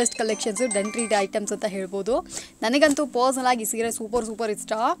ದ ಬೆಸ್ಟ್ ಕಲೆಕ್ಷನ್ಸು, ದಂಟ್ರಿಡ್ ಐಟಮ್ಸ್ ಅಂತ ಹೇಳ್ಬೋದು. ನನಗಂತೂ ಪರ್ಸನಲ್ ಆಗಿ ಸೀರೆ ಸೂಪರ್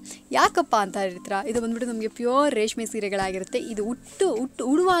ಇಷ್ಟ. ಯಾಕಪ್ಪ ಅಂತ ಹೇಳ್ತೀರಾ, ಇದು ಬಂದ್ಬಿಟ್ಟು ನಮಗೆ ಪ್ಯೂರ್ ರೇಷ್ಮೆ ಸೀರೆಗಳಾಗಿರುತ್ತೆ. ಇದು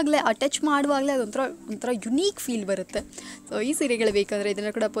ಉಡುವಾಗಲೇ ಟಚ್ ಮಾಡುವಾಗಲೇ ಅದೊಂಥರ ಯುನೀಕ್ ಫೀಲ್ ಬರುತ್ತೆ. ಸೊ ಈ ಸೀರೆಗಳು ಬೇಕಾದರೆ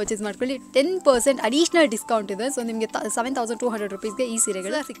ಇದನ್ನು ಕೂಡ ಪರ್ಚೇಸ್ ಮಾಡ್ಕೊಳ್ಳಿ. 10% ಅಡಿಷನಲ್ ಡಿಸ್ಕೌಂಟ್ ಇದೆ. ಸೊ ನಿಮಗೆ 7,200 rupeesಗೆ ಈ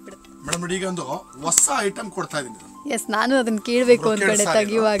ಸೀರೆಗಳು ಸಿಕ್ಬಿಡುತ್ತೆ. ಮೇಡಮ್ ನೋಡಿ, ಈಗ ಒಂದು ಹೊಸ ಐಟಮ್ ಕೊಡ್ತಾ ಇದ್ದೀನಿ. ಎಸ್, ನಾನು ಅದನ್ನ ಕೇಳಬೇಕು ಅನ್ಕೊಂಡೆ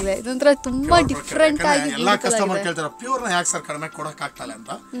ತೆಗಿಯುವಾಗಲೇ. ಇದೊಂಥರ ತುಂಬಾ ಡಿಫ್ರೆಂಟ್ ಆಗಿ ಎಲ್ಲಾ ಕಸ್ಟಮರ್ ಕೇಳ್ತಾರೆ, ಪ್ಯೂರ್ ನ ಯಾಕೆ ಸರ್ ಕಡಿಮೆ ಕೊಡಕ್ ಆಗ್ತಲ್ಲ ಅಂತ.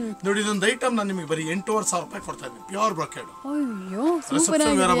 ನೋಡಿ, ಇದೊಂದು ಐಟಮ್ ನಾನು ನಿಮಗೆ ಬರೀ 8,500 ರೂಪಾಯಿ ಕೊಡ್ತಾ ಇದ್ದೀನಿ. Pure brocade. ಅಯ್ಯೋ,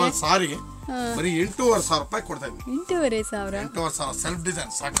 ರಿಸೆಪ್ಷನ್ ವೇರಬಲ್ ಸಾರಿ ಬರೀ 8,500 ರೂಪಾಯಿ ಕೊಡ್ತಾ ಇದ್ದೀನಿ. 8,500 ಸೆಲ್ಫ್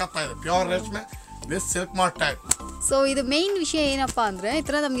ಡಿಸೈನ್ ಸಖತ್ತಾ ಇದೆ. ಪ್ಯೂರ್ ರೇಷ್ಮೆ with silk mark tag. So ಇದು ಮೇನ್ ವಿಷಯ ಏನಪ್ಪ ಅಂದರೆ, ಈ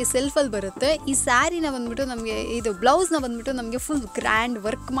ಥರ ನಮಗೆ ಸೆಲ್ಫಲ್ಲಿ ಬರುತ್ತೆ. ಈ ಸ್ಯಾರಿನ ಬಂದ್ಬಿಟ್ಟು ನಮಗೆ ಇದು ಬ್ಲೌಸ್ನ ಬಂದ್ಬಿಟ್ಟು ನಮಗೆ ಫುಲ್ ಗ್ರ್ಯಾಂಡ್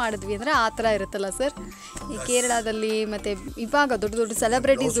ವರ್ಕ್ ಮಾಡಿದ್ವಿ ಅಂದರೆ ಆ ಥರ ಇರುತ್ತಲ್ಲ ಸರ್. ಈ ಕೇರಳದಲ್ಲಿ ಮತ್ತು ಇವಾಗ ದೊಡ್ಡ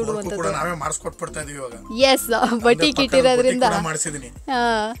ಸೆಲೆಬ್ರಿಟೀಸ್ ಉಡುವಂಥದ್ದು. ಎಸ್, ಬಟಿಕ್ ಇಟ್ಟಿರೋದ್ರಿಂದ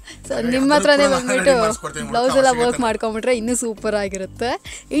ಸೊ ನಿಮ್ಮ ಹತ್ರನೇ ಬಂದ್ಬಿಟ್ಟು ಬ್ಲೌಸ್ ಎಲ್ಲ ವರ್ಕ್ ಮಾಡ್ಕೊಂಬಿಟ್ರೆ ಇನ್ನೂ ಸೂಪರ್ ಆಗಿರುತ್ತೆ.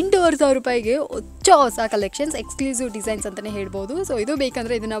 8,500 ರೂಪಾಯಿಗೆ ಹೊಸ ಕಲೆಕ್ಷನ್ಸ್, ಎಕ್ಸ್ಕ್ಲೂಸಿವ್ ಡಿಸೈನ್ಸ್ ಅಂತಲೇ ಹೇಳ್ಬೋದು. ಸೊ ಇದು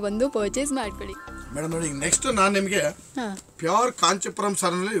ಬೇಕಂದರೆ ಇದನ್ನು ಬಂದು ಪರ್ಚೇಸ್ ಮಾಡ್ಕೊಳ್ಳಿ. ಮೇಡಮ್ ನೋಡಿ, ನೆಕ್ಸ್ಟ್ ನಾನು ನಿಮಗೆ pure Kanchipuram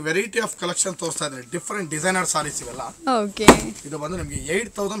ಸಾರಿನಲ್ಲಿ variety of collection ತೋರಿಸ್ತಾ ಇದ್ದೀನಿ. ಡಿಫರೆಂಟ್ ಡಿಸೈನರ್ ಸಾರೀಸ್ ಇವೆಲ್ಲ. ಓಕೆ, ಇದು ಬಂದು ನಿಮಗೆ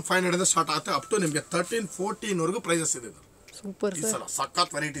 8,500 ಇಂದ ಸ್ಟಾರ್ಟ್ ಆಗುತ್ತೆ, ಅಪ್ ಟು ನಿಮಗೆ 13-14 ವರೆಗೂ ಪ್ರೈಸಸ್ ಇದೆ. ಸೂಪರ್ ಈ ಸಲ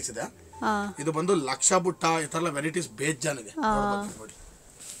ಸಖತ್ ವೆರೈಟೀಸ್ ಇದೆ. ಇದು ಬಂದು ಲಕ್ಷ ಬುಟ್ಟ ಈ ತರ ವೆರೈಟೀಸ್ ಬೇಜಾನ್ ಇದೆ. ನೋಡಿ,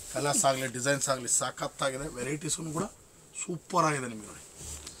 ಕಲರ್ಸ್ ಆಗಲಿ ಡಿಸೈನ್ಸ್ ಆಗಲಿ ಸಖತ್ತಾಗಿದೆ. ವೆರೈಟೀಸ್ ಕೂಡ ಸೂಪರ್ ಆಗಿದೆ. ನಿಮಗೆ ನೋಡಿ,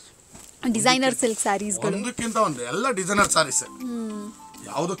 ಡಿಸೈನರ್ ಸಿಲ್ಕ್ ಸ್ಯಾರೀಸ್ ಒಂದಕ್ಕಿಂತ ಒಂದು ಎಲ್ಲ ಡಿಸೈನರ್ ಸಾರೀಸ್,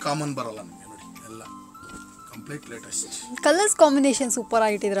 ಯಾವುದು ಕಾಮನ್ ಬರಲ್ಲ ನಿಮಗೆ. ನೋಡಿ, ಎಲ್ಲ complete latest colours combination super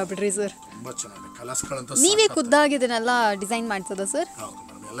ಆಗಿಟ್ಟಿದ್ರ ಬಿಡ್ರಿ ಸರ್. ತುಂಬಾ ಚೆನ್ನಾಗಿದೆ ಕಲರ್ಸ್ಗಳಂತ. ನೀವೇ ಖುದ್ದಾಗಿ ಇದನ್ನೆಲ್ಲ ಡಿಸೈನ್ ಮಾಡ್ಸೋದಾ ಸರ್? ಹೌದು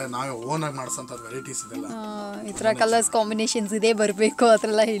ಮೇಡಮ್, ಎಲ್ಲ ನಾವೇ ಓನ್ ಆಗಿ ಮಾಡಿಸೋಂಥ ವೆರೈಟೀಸ್ ಇದೆಲ್ಲ. ಈ ಥರ ಕಲರ್ಸ್ ಕಾಂಬಿನೇಷನ್ಸ್ ಇದೆ ಬರಬೇಕು ಆ ಥರ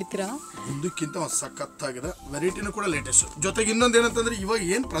ಎಲ್ಲ ಹೇಳ್ತೀರಾ? ಒಂದಕ್ಕಿಂತ ಒಂದು ಸಖತ್ತಾಗಿದೆ. ವೆರೈಟಿನೂ ಕೂಡ ಲೇಟೆಸ್ಟ್. ಜೊತೆಗೆ ಇನ್ನೊಂದು ಏನಂತಂದ್ರೆ, ಇವಾಗ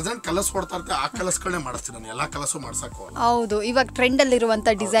ಏನು ಪ್ರೆಸೆಂಟ್ ಕಲರ್ಸ್ ಕೊಡ್ತಾ ಇರ್ತಾರೆ ಆ ಕಲರ್ಸ್ಗಳನ್ನೇ ಮಾಡಿಸ್ತೀನಿ ನಾನು. ಎಲ್ಲ ಕಲರ್ಸು ಮಾಡ್ಸಕ್ಕೆ ಹೌದು, ಇವಾಗ ಟ್ರೆಂಡಲ್ಲಿರುವಂಥ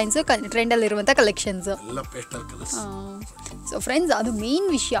ಡಿಸೈನ್ಸ್, ಟ್ರೆಂಡಲ್ಲಿರುವಂಥ ಕಲೆಕ್ಷನ್ಸ್ ಎಲ್ಲ ಪೇಸ್ಟಲ್ ಕಲರ್ಸ್. ಸೊ ಫ್ರೆಂಡ್ಸ್, ಅದು ಮೇನ್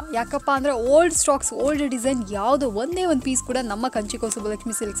ವಿಷಯ. ಯಾಕಪ್ಪ ಅಂದರೆ ಓಲ್ಡ್ ಸ್ಟಾಕ್ಸ್, ಓಲ್ಡ್ ಡಿಸೈನ್ ಯಾವುದು ಒಂದೇ ಒಂದು ಪೀಸ್ ಕೂಡ ನಮ್ಮ ಕಂಚಿ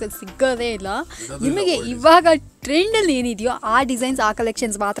ಶುಭಲಕ್ಷ್ಮಿ ಸಿಲ್ಕ್ಸಲ್ಲಿ ಸಿಗೋದೇ ಇಲ್ಲ. ನಿಮಗೆ ಇವಾಗ ಟ್ರೆಂಡಲ್ಲಿ ಏನಿದೆಯೋ ಆ ಡಿಸೈನ್ಸ್, ಆ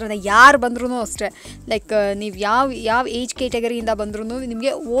ಕಲೆಕ್ಷನ್ಸ್ ಮಾತ್ರ. ಯಾರು ಬಂದ್ರೂ ಅಷ್ಟೇ, ಲೈಕ್ ನೀವು ಯಾವ ಏಜ್ ಕ್ಯಾಟಗರಿಯಿಂದ ಬಂದ್ರೂ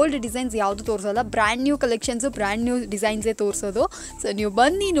ನಿಮಗೆ ಓಲ್ಡ್ ಡಿಸೈನ್ಸ್ ಯಾವುದು ತೋರಿಸೋಲ್ಲ. Brand new collections, brand new ಡಿಸೈನ್ಸೇ ತೋರಿಸೋದು. ಸೊ ನೀವು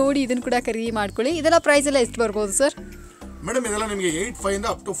ಬನ್ನಿ ನೋಡಿ, ಇದನ್ನು ಕೂಡ ಖರೀದಿ ಮಾಡ್ಕೊಳ್ಳಿ. ಇದೆಲ್ಲ ಪ್ರೈಸ್ ಎಲ್ಲ ಎಷ್ಟು ಬರ್ಬೋದು ಸರ್? ಮೇಡಮ್, ಇದೆಲ್ಲ ನಿಮಗೆ 8,500 ಇಂದ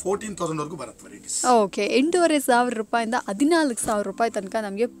ಅಪ್ ಟು 14,000 ವರೆಗೂ ಬರುತ್ತೆ ವೆರೈಟೀಸ್. ಓಕೆ, 8,500 ರೂಪಾಯಿಂದ 14,000 ರೂಪಾಯಿ ತನಕ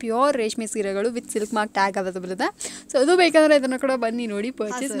ನಮಗೆ ಪ್ಯೂರ್ ರೇಷ್ಮೆ ಸೀರೆಗಳು with silk mark tag available ಇದೆ. ಸೊ ಅದು ಬೇಕಂದ್ರೆ ಇದನ್ನು ಕೂಡ ಬನ್ನಿ ನೋಡಿ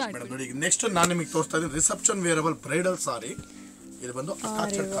ಪರ್ಚೇಸ್ ಮಾಡಿ. ಮೇಡಮ್ ನೋಡಿ, ನೆಕ್ಸ್ಟ್ ನಾನು ನಿಮಗೆ ತೋರಿಸ್ತಾ ಇದ್ದೀನಿ ರಿಸೆಪ್ಷನ್ ವೇರಬಲ್ ಬ್ರೈಡಲ್ ಸಾರಿ. ಇದು ಬಂದು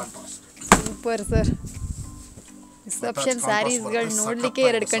attached contrast. Super sir. Reception ಸ್ಯಾರೀಸ್ಗಳು ನೋಡಲಿಕ್ಕೆ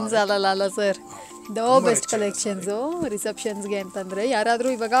 2 ಕಣ್ಣು ಸಾಲಲ್ಲ ಅಲ್ಲ ಸರ್. ದ ಬೆಸ್ಟ್ ಕಲೆಕ್ಷನ್ಸು ರಿಸೆಪ್ಷನ್ಸ್ಗೆ ಅಂತಂದರೆ. ಯಾರಾದರೂ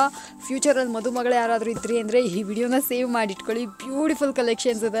ಇವಾಗ ಫ್ಯೂಚರಲ್ಲಿ ಮದುಮಗಳು ಯಾರಾದರೂ ಇದ್ರಿ ಅಂದರೆ ಈ ವಿಡಿಯೋನ ಸೇವ್ ಮಾಡಿಟ್ಕೊಳ್ಳಿ. ಬ್ಯೂಟಿಫುಲ್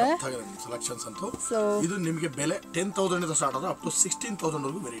ಕಲೆಕ್ಷನ್ಸ್ ಇದೆ. ಸೊ ಇದು ನಿಮಗೆ ಬೆಲೆ 10,000 ಇಂದ ಸ್ಟಾರ್ಟ್ ಆದ್ರೆ ಅಪ್ ಟು 16,000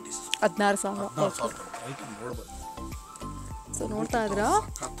 ವರೆಗೂ ವೆರೈಟೀಸ್. 16,000. ಸೊ ನೋಡ್ತಾ ಇದ್ರ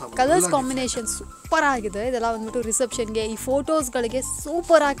ಕಲರ್ಸ್ ಕಾಂಬಿನೇಷನ್ ಸೂಪರ್ ಆಗಿದೆ. ಇದೆಲ್ಲ ಬಂದ್ಬಿಟ್ಟು ರಿಸೆಪ್ಷನ್ಗೆ ಈ ಫೋಟೋಸ್ಗಳಿಗೆ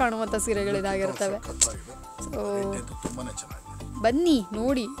ಸೂಪರ್ ಆಗಿ ಕಾಣುವಂಥ ಸೀರೆಗಳಿದಾಗಿರ್ತವೆ. ಸೊ ಬನ್ನಿ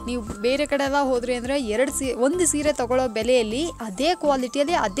ನೋಡಿ, ನೀವು ಬೇರೆ ಕಡೆ ಎಲ್ಲ ಹೋದ್ರಿ ಅಂದರೆ ಒಂದು ಸೀರೆ ತಗೊಳ್ಳೋ ಬೆಲೆಯಲ್ಲಿ ಅದೇ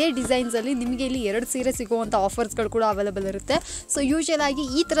ಕ್ವಾಲಿಟಿಯಲ್ಲಿ ಅದೇ ಡಿಸೈನ್ಸಲ್ಲಿ ನಿಮಗೆ ಇಲ್ಲಿ 2 ಸೀರೆ ಸಿಗುವಂಥ ಆಫರ್ಸ್ಗಳು ಕೂಡ ಅವೈಲೇಬಲ್ ಇರುತ್ತೆ. ಸೊ ಯೂಶಲ್ ಆಗಿ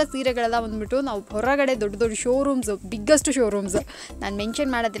ಈ ಥರ ಸೀರೆಗಳೆಲ್ಲ ಬಂದ್ಬಿಟ್ಟು ನಾವು ಹೊರಗಡೆ ದೊಡ್ಡ ದೊಡ್ಡ ಶೋರೂಮ್ಸ್, ಬಿಗ್ಗೆಸ್ಟ್ ಶೋರೂಮ್ಸ್, ನಾನು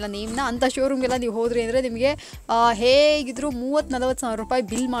ಮೆನ್ಷನ್ ಮಾಡೋದಿಲ್ಲ ನೇಮ್ನ, ಅಂಥ ಶೋರೂಮ್ಗೆಲ್ಲ ನೀವು ಹೋದ್ರಿ ಅಂದರೆ ನಿಮಗೆ ಹೇಗಿದ್ರು 30-40 ಸಾವಿರ ರೂಪಾಯಿ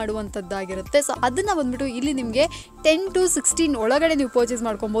ಬಿಲ್ ಮಾಡುವಂಥದ್ದಾಗಿರುತ್ತೆ. ಸೊ ಅದನ್ನು ಬಂದ್ಬಿಟ್ಟು ಇಲ್ಲಿ ನಿಮಗೆ 10 to 16 ಒಳಗಡೆ ನೀವು ಪರ್ಚೇಸ್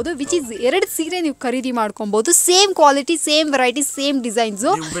ಮಾಡ್ಕೊಬೋದು, ವಿಚ್ ಈಸ್ 2 ಸೀರೆ ನೀವು ಖರೀದಿ ಮಾಡ್ಕೊಬೋದು. Same quality, same variety, same designs.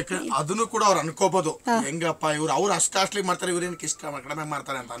 ಅದನ್ನು ಕೂಡ ಅವ್ರು ಅನ್ಕೋಬಹುದು, ಹೆಂಗಪ್ಪ ಇವ್ರು ಅವ್ರು ಅಷ್ಟು ಕಾಸ್ಟ್ಲಿ ಮಾಡ್ತಾರೆ, ಇವ್ರು ಏನಕ್ಕೆ ಇಷ್ಟ ಕಡಿಮೆ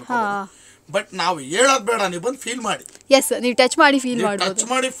ಮಾಡ್ತಾರೆ ಅಂತ ಅನ್ಕೋಬಹುದು. ಬಟ್ ನಾವು ಹೇಳೋದು ಬೇಡ, ನೀವು ಬಂದು ಫೀಲ್ ಮಾಡಿ. ಎಸ್, ನೀವು ಟಚ್ ಮಾಡಿ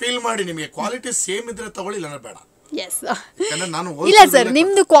ಫೀಲ್ ಮಾಡಿ. ನಿಮಗೆ ಕ್ವಾಲಿಟಿ ಸೇಮ್ ಇದ್ರೆ ತಗೊಳ್ಳಿ, ಇಲ್ಲ ಬೇಡ. ಇಲ್ಲ ಸರ್,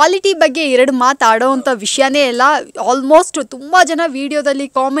 ನಿಮ್ದು ಕ್ವಾಲಿಟಿ ಬಗ್ಗೆ 2 ಮಾತಾಡೋವಂಥ ವಿಷಯನೇ ಇಲ್ಲ. ಆಲ್ಮೋಸ್ಟ್ ತುಂಬ ಜನ ವಿಡಿಯೋದಲ್ಲಿ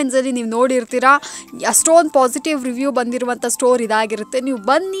ಕಾಮೆಂಟ್ಸಲ್ಲಿ ನೀವು ನೋಡಿರ್ತೀರಾ, ಅಷ್ಟೊಂದು ಪಾಸಿಟಿವ್ ರಿವ್ಯೂ ಬಂದಿರುವಂಥ ಸ್ಟೋರ್ ಇದಾಗಿರುತ್ತೆ. ನೀವು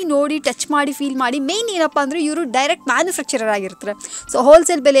ಬನ್ನಿ ನೋಡಿ, ಟಚ್ ಮಾಡಿ ಫೀಲ್ ಮಾಡಿ. ಮೇನ್ ಏನಪ್ಪ ಅಂದರೆ ಇವರು ಡೈರೆಕ್ಟ್ ಮ್ಯಾನುಫ್ಯಾಕ್ಚರರ್ ಆಗಿರ್ತಾರೆ. ಸೊ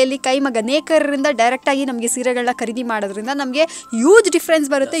ಹೋಲ್ಸೇಲ್ ಬೆಲೆಯಲ್ಲಿ ಕೈಮಗ್ಗ ನೇಕಾರರಿಂದ ಡೈರೆಕ್ಟಾಗಿ ನಮಗೆ ಸೀರೆಗಳನ್ನ ಖರೀದಿ ಮಾಡೋದ್ರಿಂದ ನಮಗೆ ಯೂಜ್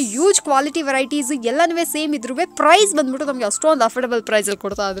ಡಿಫ್ರೆನ್ಸ್ ಬರುತ್ತೆ. ಯೂಜ್ ಕ್ವಾಲಿಟಿ ವೆರೈಟೀಸ್ ಎಲ್ಲನೂ ಸೇಮ್ ಇದ್ರೂ ಪ್ರೈಸ್ ಬಂದ್ಬಿಟ್ಟು ನಮಗೆ ಅಷ್ಟೊಂದು ಅಫೋರ್ಡಬಲ್ ಪ್ರೈಸಲ್ಲಿ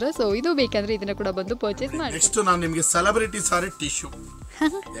ಕೊಡ್ತಾ ಇದ್ರೆ. ಸೊ ಇದು ಬೇಕಂದ್ರೆ ಇದನ್ನ ಕೂಡ ಬಂದು ಪರ್ಚೇಸ್ ಮಾಡಿ. ನಿಮಗೆ ಸೆಲೆಬ್ರಿಟಿ ಸಾರಿ ಟಿಶ್ಯೂ,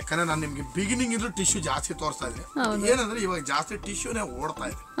 ಯಾಕಂದ್ರೆ ನಾನು ನಿಮ್ಗೆ ಬಿಗಿನಿಂಗ್ ಇಂದ ಟಿಶ್ಯೂ ಜಾಸ್ತಿ ತೋರಿಸ್ತಾ ಇದ್ದೆ. ಏನಂದ್ರೆ ಇವಾಗ ಜಾಸ್ತಿ ಟಿಶ್ಯೂನೇ ಓಡ್ತಾ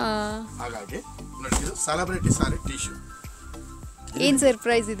ಇದೆ, ಹಾಗಾಗಿ ನೋಡಿ ಇದು ಸೆಲೆಬ್ರಿಟಿ ಸಾರಿ ಟಿಶ್ಯೂ. ಏನ್ ಸರ್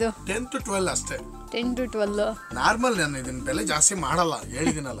ಪ್ರೈಸ್ ಇದು? 10 to 12 ಅಷ್ಟೇ. 10 to 12 ನಾರ್ಮಲ್. ನಾನು ಇದನ್ನ ಬೆಲೆ ಜಾಸ್ತಿ ಮಾಡಲ್ಲ,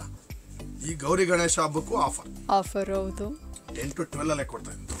 ಹೇಳಿದಿನಲ್ಲ. ಈ ಗೌರಿ ಗಣೇಶ ಹಬ್ಬಕ್ಕೂ ಆಫರ್ ಹೌದು, 10 to 12 ಅಲ್ಲೇ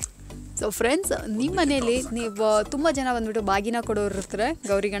ಕೊಡ್ತಾ ಇದ್ದೀನಿ. ಸೊ ಫ್ರೆಂಡ್ಸ್, ನಿಮ್ಮ ಮನೆಯಲ್ಲಿ ನೀವು ತುಂಬ ಜನ ಬಂದ್ಬಿಟ್ಟು ಬಾಗಿನ ಕೊಡೋರು ಇರ್ತಾರೆ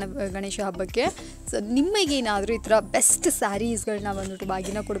ಗೌರಿ ಗಣೇಶ ಹಬ್ಬಕ್ಕೆ. ಸೊ ನಿಮಗೇನಾದರೂ ಈ ಥರ ಬೆಸ್ಟ್ ಸ್ಯಾರೀಸ್ಗಳನ್ನ ಬಂದ್ಬಿಟ್ಟು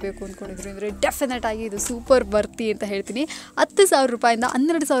ಬಾಗಿನ ಕೊಡಬೇಕು ಅಂದ್ಕೊಂಡಿದ್ರು ಅಂದರೆ ಡೆಫಿನೆಟ್ ಆಗಿ ಇದು ಸೂಪರ್ ಬರ್ತಿ ಅಂತ ಹೇಳ್ತೀನಿ. 10,000 ರೂಪಾಯಿಂದ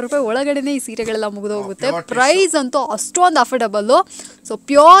 12,000 ರೂಪಾಯಿ ಒಳಗಡೆನೇ ಈ ಸೀರೆಗಳೆಲ್ಲ ಮುಗಿದೋಗುತ್ತೆ. ಪ್ರೈಸ್ ಅಂತೂ ಅಷ್ಟೊಂದು ಅಫೋರ್ಡಬಲ್ಲು. So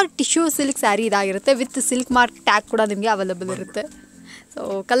pure tissue silk sari ಇದಾಗಿರುತ್ತೆ, ವಿತ್ ಸಿಲ್ಕ್ ಮಾರ್ಕ್ ಟ್ಯಾಗ್ ಕೂಡ ನಿಮಗೆ ಅವೈಲೇಬಲ್ ಇರುತ್ತೆ. ಸೊ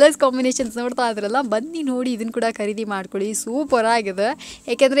ಕಲರ್ಸ್ ಕಾಂಬಿನೇಷನ್ಸ್ ನೋಡ್ತಾ ಇದ್ರಲ್ಲ, ಬನ್ನಿ ನೋಡಿ, ಇದನ್ನು ಕೂಡ ಖರೀದಿ ಮಾಡ್ಕೊಳ್ಳಿ. ಸೂಪರ್ ಆಗಿದೆ.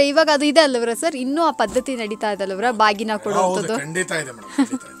 ಯಾಕೆಂದರೆ ಇವಾಗ ಅದು ಇದೆ ಅಲ್ಲವ್ರ ಸರ್, ಇನ್ನೂ ಆ ಪದ್ಧತಿ ನಡೀತಾ ಇದೆ ಅಲ್ಲವ್ರ ಬಾಗಿನ ಕೊಡುವಂಥದ್ದು.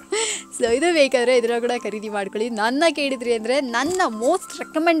 ಸೊ ಇದು ಬೇಕಾದರೆ ಇದರ ಕೂಡ ಖರೀದಿ ಮಾಡ್ಕೊಳ್ಳಿ. ನನ್ನ ಕೇಳಿದ್ರಿ ಅಂದರೆ ನನ್ನ ಮೋಸ್ಟ್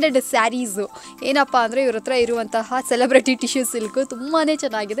ರೆಕಮೆಂಡೆಡ್ ಸ್ಯಾರೀಸು ಏನಪ್ಪ ಅಂದರೆ ಇವ್ರ ಹತ್ರ ಇರುವಂತಹ ಸೆಲೆಬ್ರಿಟಿ ಟಿಶ್ಯೂ ಸಿಲ್ಕು ತುಂಬಾ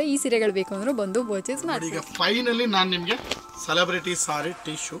ಚೆನ್ನಾಗಿದೆ. ಈ ಸೀರೆಗಳು ಬೇಕು ಅಂದ್ರೆ ಬಂದು ಪರ್ಚೇಸ್ ಮಾಡಿ. ಈಗ ಫೈನಲಿ ನಾನು ನಿಮಗೆ ಸೆಲೆಬ್ರಿಟಿ ಸಾರಿ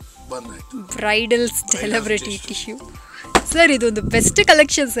ಟಿಶ್ಯೂ ಬಂದಾಯ್ತು, ಬ್ರೈಡಲ್ ಸೆಲೆಬ್ರಿಟಿ ಟಿಶ್ಯೂ. ಸರ್ ಇದೊಂದು ಬೆಸ್ಟ್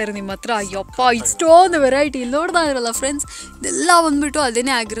ಕಲೆಕ್ಷನ್ ಸರ್ ನಿಮ್ಮ ಹತ್ರ. ಯಪ್ಪ, ಇಷ್ಟೊಂದು ವೆರೈಟಿ ಇಲ್ಲಿ ನೋಡ್ತಾ ಇರಲ್ಲ ಫ್ರೆಂಡ್ಸ್, ಇದೆಲ್ಲ ಬಂದ್ಬಿಟ್ಟು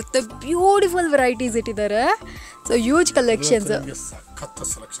ಅದೇನೇ ಆಗಿರುತ್ತೆ. ಬ್ಯೂಟಿಫುಲ್ ವೆರೈಟೀಸ್ ಇಟ್ಟಿದ್ದಾರೆ. So use collections. ಎಸ್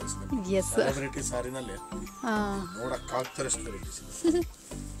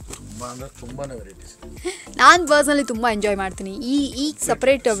ನಾನು ಪರ್ಸನಲಿ ತುಂಬ ಎಂಜಾಯ್ ಮಾಡ್ತೀನಿ ಈ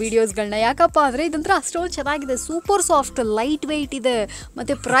ಸಪ್ರೇಟ್ ವೀಡಿಯೋಸ್ಗಳನ್ನ. ಯಾಕಪ್ಪ ಅಂದರೆ ಇದಂತ್ರ ಅಷ್ಟೊಂದು ಚೆನ್ನಾಗಿದೆ, ಸೂಪರ್ ಸಾಫ್ಟ್, ಲೈಟ್ ವೆಯ್ಟ್ ಇದೆ,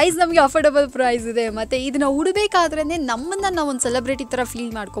 ಮತ್ತು ಪ್ರೈಸ್ ನಮಗೆ ಅಫೋರ್ಡಬಲ್ ಪ್ರೈಸ್ ಇದೆ. ಮತ್ತು ಇದನ್ನು ಉಡಬೇಕಾದ್ರೆ ನಮ್ಮನ್ನು ನಾವು ಒಂದು ಸೆಲೆಬ್ರಿಟಿ ಥರ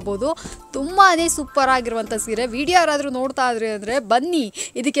ಫೀಲ್ ಮಾಡ್ಕೋಬೋದು. ತುಂಬಾ ಸೂಪರ್ ಆಗಿರುವಂಥ ಸೀರೆ. ವಿಡಿಯೋ ಯಾರಾದರೂ ನೋಡ್ತಾ ಇದ್ರೆ ಅಂದರೆ ಬನ್ನಿ,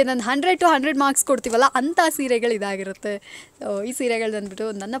 ಇದಕ್ಕೆ ನಾನು 100 to 100 ಮಾರ್ಕ್ಸ್ ಕೊಡ್ತೀವಲ್ಲ ಅಂಥ ಸೀರೆಗಳು ಇದಾಗಿರುತ್ತೆ. ಈ ಸೀರೆಗಳು ಬಂದ್ಬಿಟ್ಟು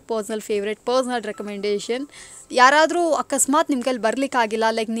ನನ್ನ ಪರ್ಸ್ನಲ್ ಫೇವ್ರೆಟ್, ಪರ್ಸ್ನಲ್ ರೆಕಮೆಂಡೇಷನ್. ಯಾರಾದರೂ ಅಕಸ್ಮಾತ್ ನಿಮ್ಮ ಕೈಲಿ ಬರಲಿಕ್ಕಾಗಿಲ್ಲ,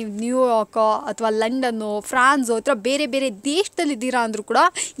 ಲೈಕ್ ನೀವು ನ್ಯೂಯಾರ್ಕೋ ಅಥವಾ ಲಂಡನ್ನು, ಫ್ರಾನ್ಸು ಅಥವಾ ಬೇರೆ ಬೇರೆ ದೇಶದಲ್ಲಿ ಇದ್ದೀರಾ ಅಂದರೂ ಕೂಡ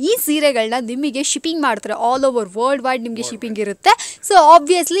ಈ ಸೀರೆಗಳನ್ನ ನಿಮಗೆ ಶಿಪ್ಪಿಂಗ್ ಮಾಡ್ತಾರೆ. ಆಲ್ ಓವರ್ ವರ್ಲ್ಡ್ ವೈಡ್ ನಿಮಗೆ ಶಿಪ್ಪಿಂಗ್ ಇರುತ್ತೆ. So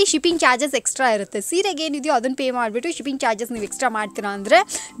obviously shipping charges extra ಇರುತ್ತೆ. ಸೀರೆಗೆ ಏನಿದೆಯೋ ಅದನ್ನು ಪೇ ಮಾಡಿಬಿಟ್ಟು ಶಿಪ್ಪಿಂಗ್ ಚಾರ್ಜಸ್ ನೀವು ಎಕ್ಸ್ಟ್ರಾ ಮಾಡ್ತೀರಾ ಅಂದರೆ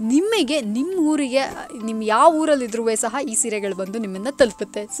ನಿಮಗೆ ನಿಮ್ಮ ಊರಿಗೆ, ನಿಮ್ಮ ಯಾವ ಊರಲ್ಲಿದ್ರೂ ಸಹ ಈ ಸೀರೆಗಳು ಬಂದು ನಿಮ್ಮನ್ನು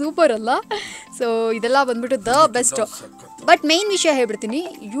ತಲುಪುತ್ತೆ. ಸೂಪರ್ ಅಲ್ಲ? ಸೊ ಇದೆಲ್ಲ ಬಂದ್ಬಿಟ್ಟು ದ ಬೆಸ್ಟ್. ಬಟ್ ಮೇನ್ ವಿಷಯ ಹೇಳ್ಬಿಡ್ತೀನಿ,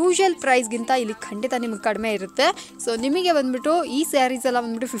 ಯೂಶುವಲ್ ಪ್ರೈಸ್ಗಿಂತ ಇಲ್ಲಿ ಖಂಡಿತ ನಿಮಗೆ ಕಡಿಮೆ ಇರುತ್ತೆ. ಸೊ ನಿಮಗೆ ಬಂದ್ಬಿಟ್ಟು ಈ ಸ್ಯಾರೀಸ್ ಎಲ್ಲ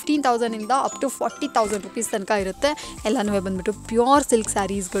ಬಂದ್ಬಿಟ್ಟು 15,000 ಅಪ್ ಟು 40,000 ರುಪೀಸ್ ತನಕ ಇರುತ್ತೆ. ಎಲ್ಲನೂ ಬಂದ್ಬಿಟ್ಟು ಪ್ಯೂರ್ ಸಿಲ್ಕ್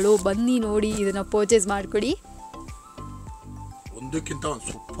ಸ್ಯಾರೀಸ್ಗಳು. ಬನ್ನಿ ನೋಡಿ, ಇದನ್ನು ಪರ್ಚೇಸ್ ಮಾಡ್ಕೊಡಿ. ಒಂದಕ್ಕಿಂತ ಒಂದು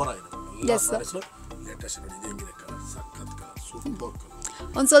ಸೂಪರ್ ಆಗಿದೆ.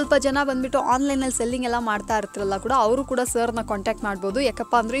 ಒಂದು ಸ್ವಲ್ಪ ಜನ ಬಂದ್ಬಿಟ್ಟು ಆನ್ಲೈನಲ್ಲಿ ಸೆಲ್ಲಿಂಗ್ ಎಲ್ಲ ಮಾಡ್ತಾ ಇರ್ತಾರಲ್ಲ ಕೂಡ, ಅವರು ಕೂಡ ಸರ್ನ ಕಾಂಟ್ಯಾಕ್ಟ್ ಮಾಡ್ಬೋದು.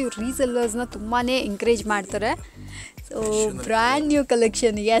 ಯಾಕಪ್ಪ ಅಂದರೆ ಇವ್ರು ರೀಸೆಲ್ಲರ್ಸ್ನ ತುಂಬಾ ಎಂಕರೇಜ್ ಮಾಡ್ತಾರೆ. So brand new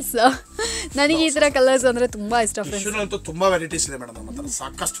collection. S, ನನಗೆ ಈ ಥರ ಕಲರ್ಸ್ ಅಂದರೆ ತುಂಬ ಇಷ್ಟ. ಟಿಶ್ಯೂನಂತೂ ತುಂಬ ವೆರೈಟೀಸ್ ಇದೆ ಮೇಡಮ್, ನಮ್ಮ ಹತ್ರ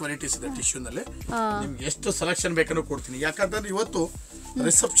ಸಾಕಷ್ಟು ವೆರೈಟೀಸ್ ಇದೆ ಟಿಶ್ಯೂನಲ್ಲಿ. ನಿಮ್ಗೆ ಎಷ್ಟು ಸೆಲೆಕ್ಷನ್ ಬೇಕನ್ನೂ ಕೊಡ್ತೀನಿ. ಯಾಕಂತಂದ್ರೆ ಇವತ್ತು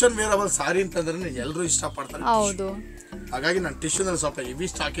ರಿಸೆಪ್ಷನ್ ವೇರಬಲ್ ಸಾರಿ ಅಂತಂದ್ರೆ ಎಲ್ಲರೂ ಇಷ್ಟಪಡ್ತಾರೆ. ಹೌದು, ಹಾಗಾಗಿ ನಾನು ಟಿಶ್ಯೂನಲ್ಲಿ ಸ್ವಲ್ಪ ಹೆವಿ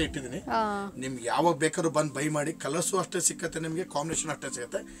ಸ್ಟಾಕೇ ಇಟ್ಟಿದ್ದೀನಿ. ನಿಮ್ಗೆ ಯಾವಾಗ ಬೇಕಾದ್ರೂ ಬಂದು ಬೈ ಮಾಡಿ. ಕಲರ್ಸು ಅಷ್ಟೇ ಸಿಕ್ಕತ್ತೆ ನಿಮಗೆ, ಕಾಂಬಿನೇಷನ್ ಅಷ್ಟೇ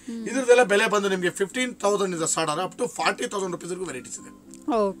ಸಿಗುತ್ತೆ. ಇದ್ರದ್ದೆಲ್ಲ ಬೆಲೆ ಬಂದು ನಿಮಗೆ 15,000 ಇಂದ ಸ್ಟಾರ್ಟ್ ಆದ್ರೆ ಅಪ್ ಟು 40,000 ರುಪೀಸ್ವರೆಗೂ ವೆರೈಟೀಸ್ ಇದೆ.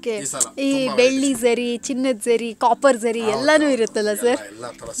 ಓಕೆ, ಈ ಬೆಳ್ಳಿ ಝರಿ, ಚಿನ್ನದ ಝರಿ, ಕಾಪರ್ ಝರಿ ಎಲ್ಲಾನು ಇರುತ್ತಲ್ಲ ಸರ್?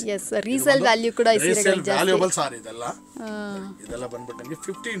 ಎಸ್, ರೀಸೇಲ್ ವ್ಯಾಲ್ಯೂ ಕೂಡ ವ್ಯಾಲ್ಯೂಬಲ್ ಸಾರಿ ಇದೆಲ್ಲ ಬಂದ್ಬಿಟ್ಟು ನಿಮಗೆ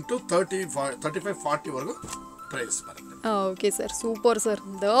 15 to 35, 40 ವರೆಗೂ ಪ್ರೈಸ್ ಬರುತ್ತೆ. Okay sir, super sir,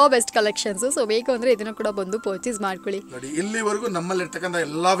 the best collections. So ಬೇಕು ಅಂದರೆ ಇದನ್ನು ಕೂಡ ಬಂದು ಪರ್ಚೇಸ್ ಮಾಡ್ಕೊಳ್ಳಿ. ನೋಡಿ, ಇಲ್ಲಿವರೆಗೂ ನಮ್ಮಲ್ಲಿರ್ತಕ್ಕಂಥ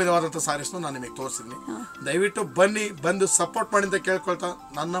ಎಲ್ಲ ವಿಧವಾದಂಥ ಸಾರೀಸ್ನು ನಾನು ನಿಮಗೆ ತೋರಿಸಿದ್ದೀನಿ. ದಯವಿಟ್ಟು ಬನ್ನಿ, ಬಂದು ಸಪೋರ್ಟ್ ಮಾಡಿ ಅಂತ ಕೇಳ್ಕೊಳ್ತಾ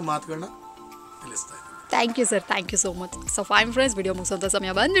ನನ್ನ ಮಾತುಗಳನ್ನ ತಿಳಿಸ್ತಾ ಇದ್ದೀನಿ. Thank you sir, thank you so much. So fine friends, video ಮುಗಿಸೋಂಥ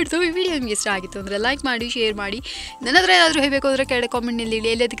ಸಮಯ ಬಂದಿಡ್ತು. ಈ ವಿಡಿಯೋ ನಿಮಗೆ ಇಷ್ಟ ಆಗಿತ್ತು ಅಂದರೆ ಲೈಕ್ ಮಾಡಿ, ಶೇರ್ ಮಾಡಿ. ನನ್ನ ಹತ್ರ ಏನಾದರೂ ಹೇಳಬೇಕು ಅಂದರೆ ಕೆಳಗೆ ಕಾಮೆಂಟ್ನಲ್ಲಿ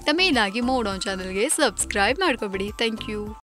ಎಲ್ಲದಕ್ಕಿಂತ ಮೇಲಾಗಿ ಮೋಡೋ ಚಾನಲ್ಗೆ ಸಬ್ಸ್ಕ್ರೈಬ್ ಮಾಡ್ಕೊಬಿಡಿ. Thank you.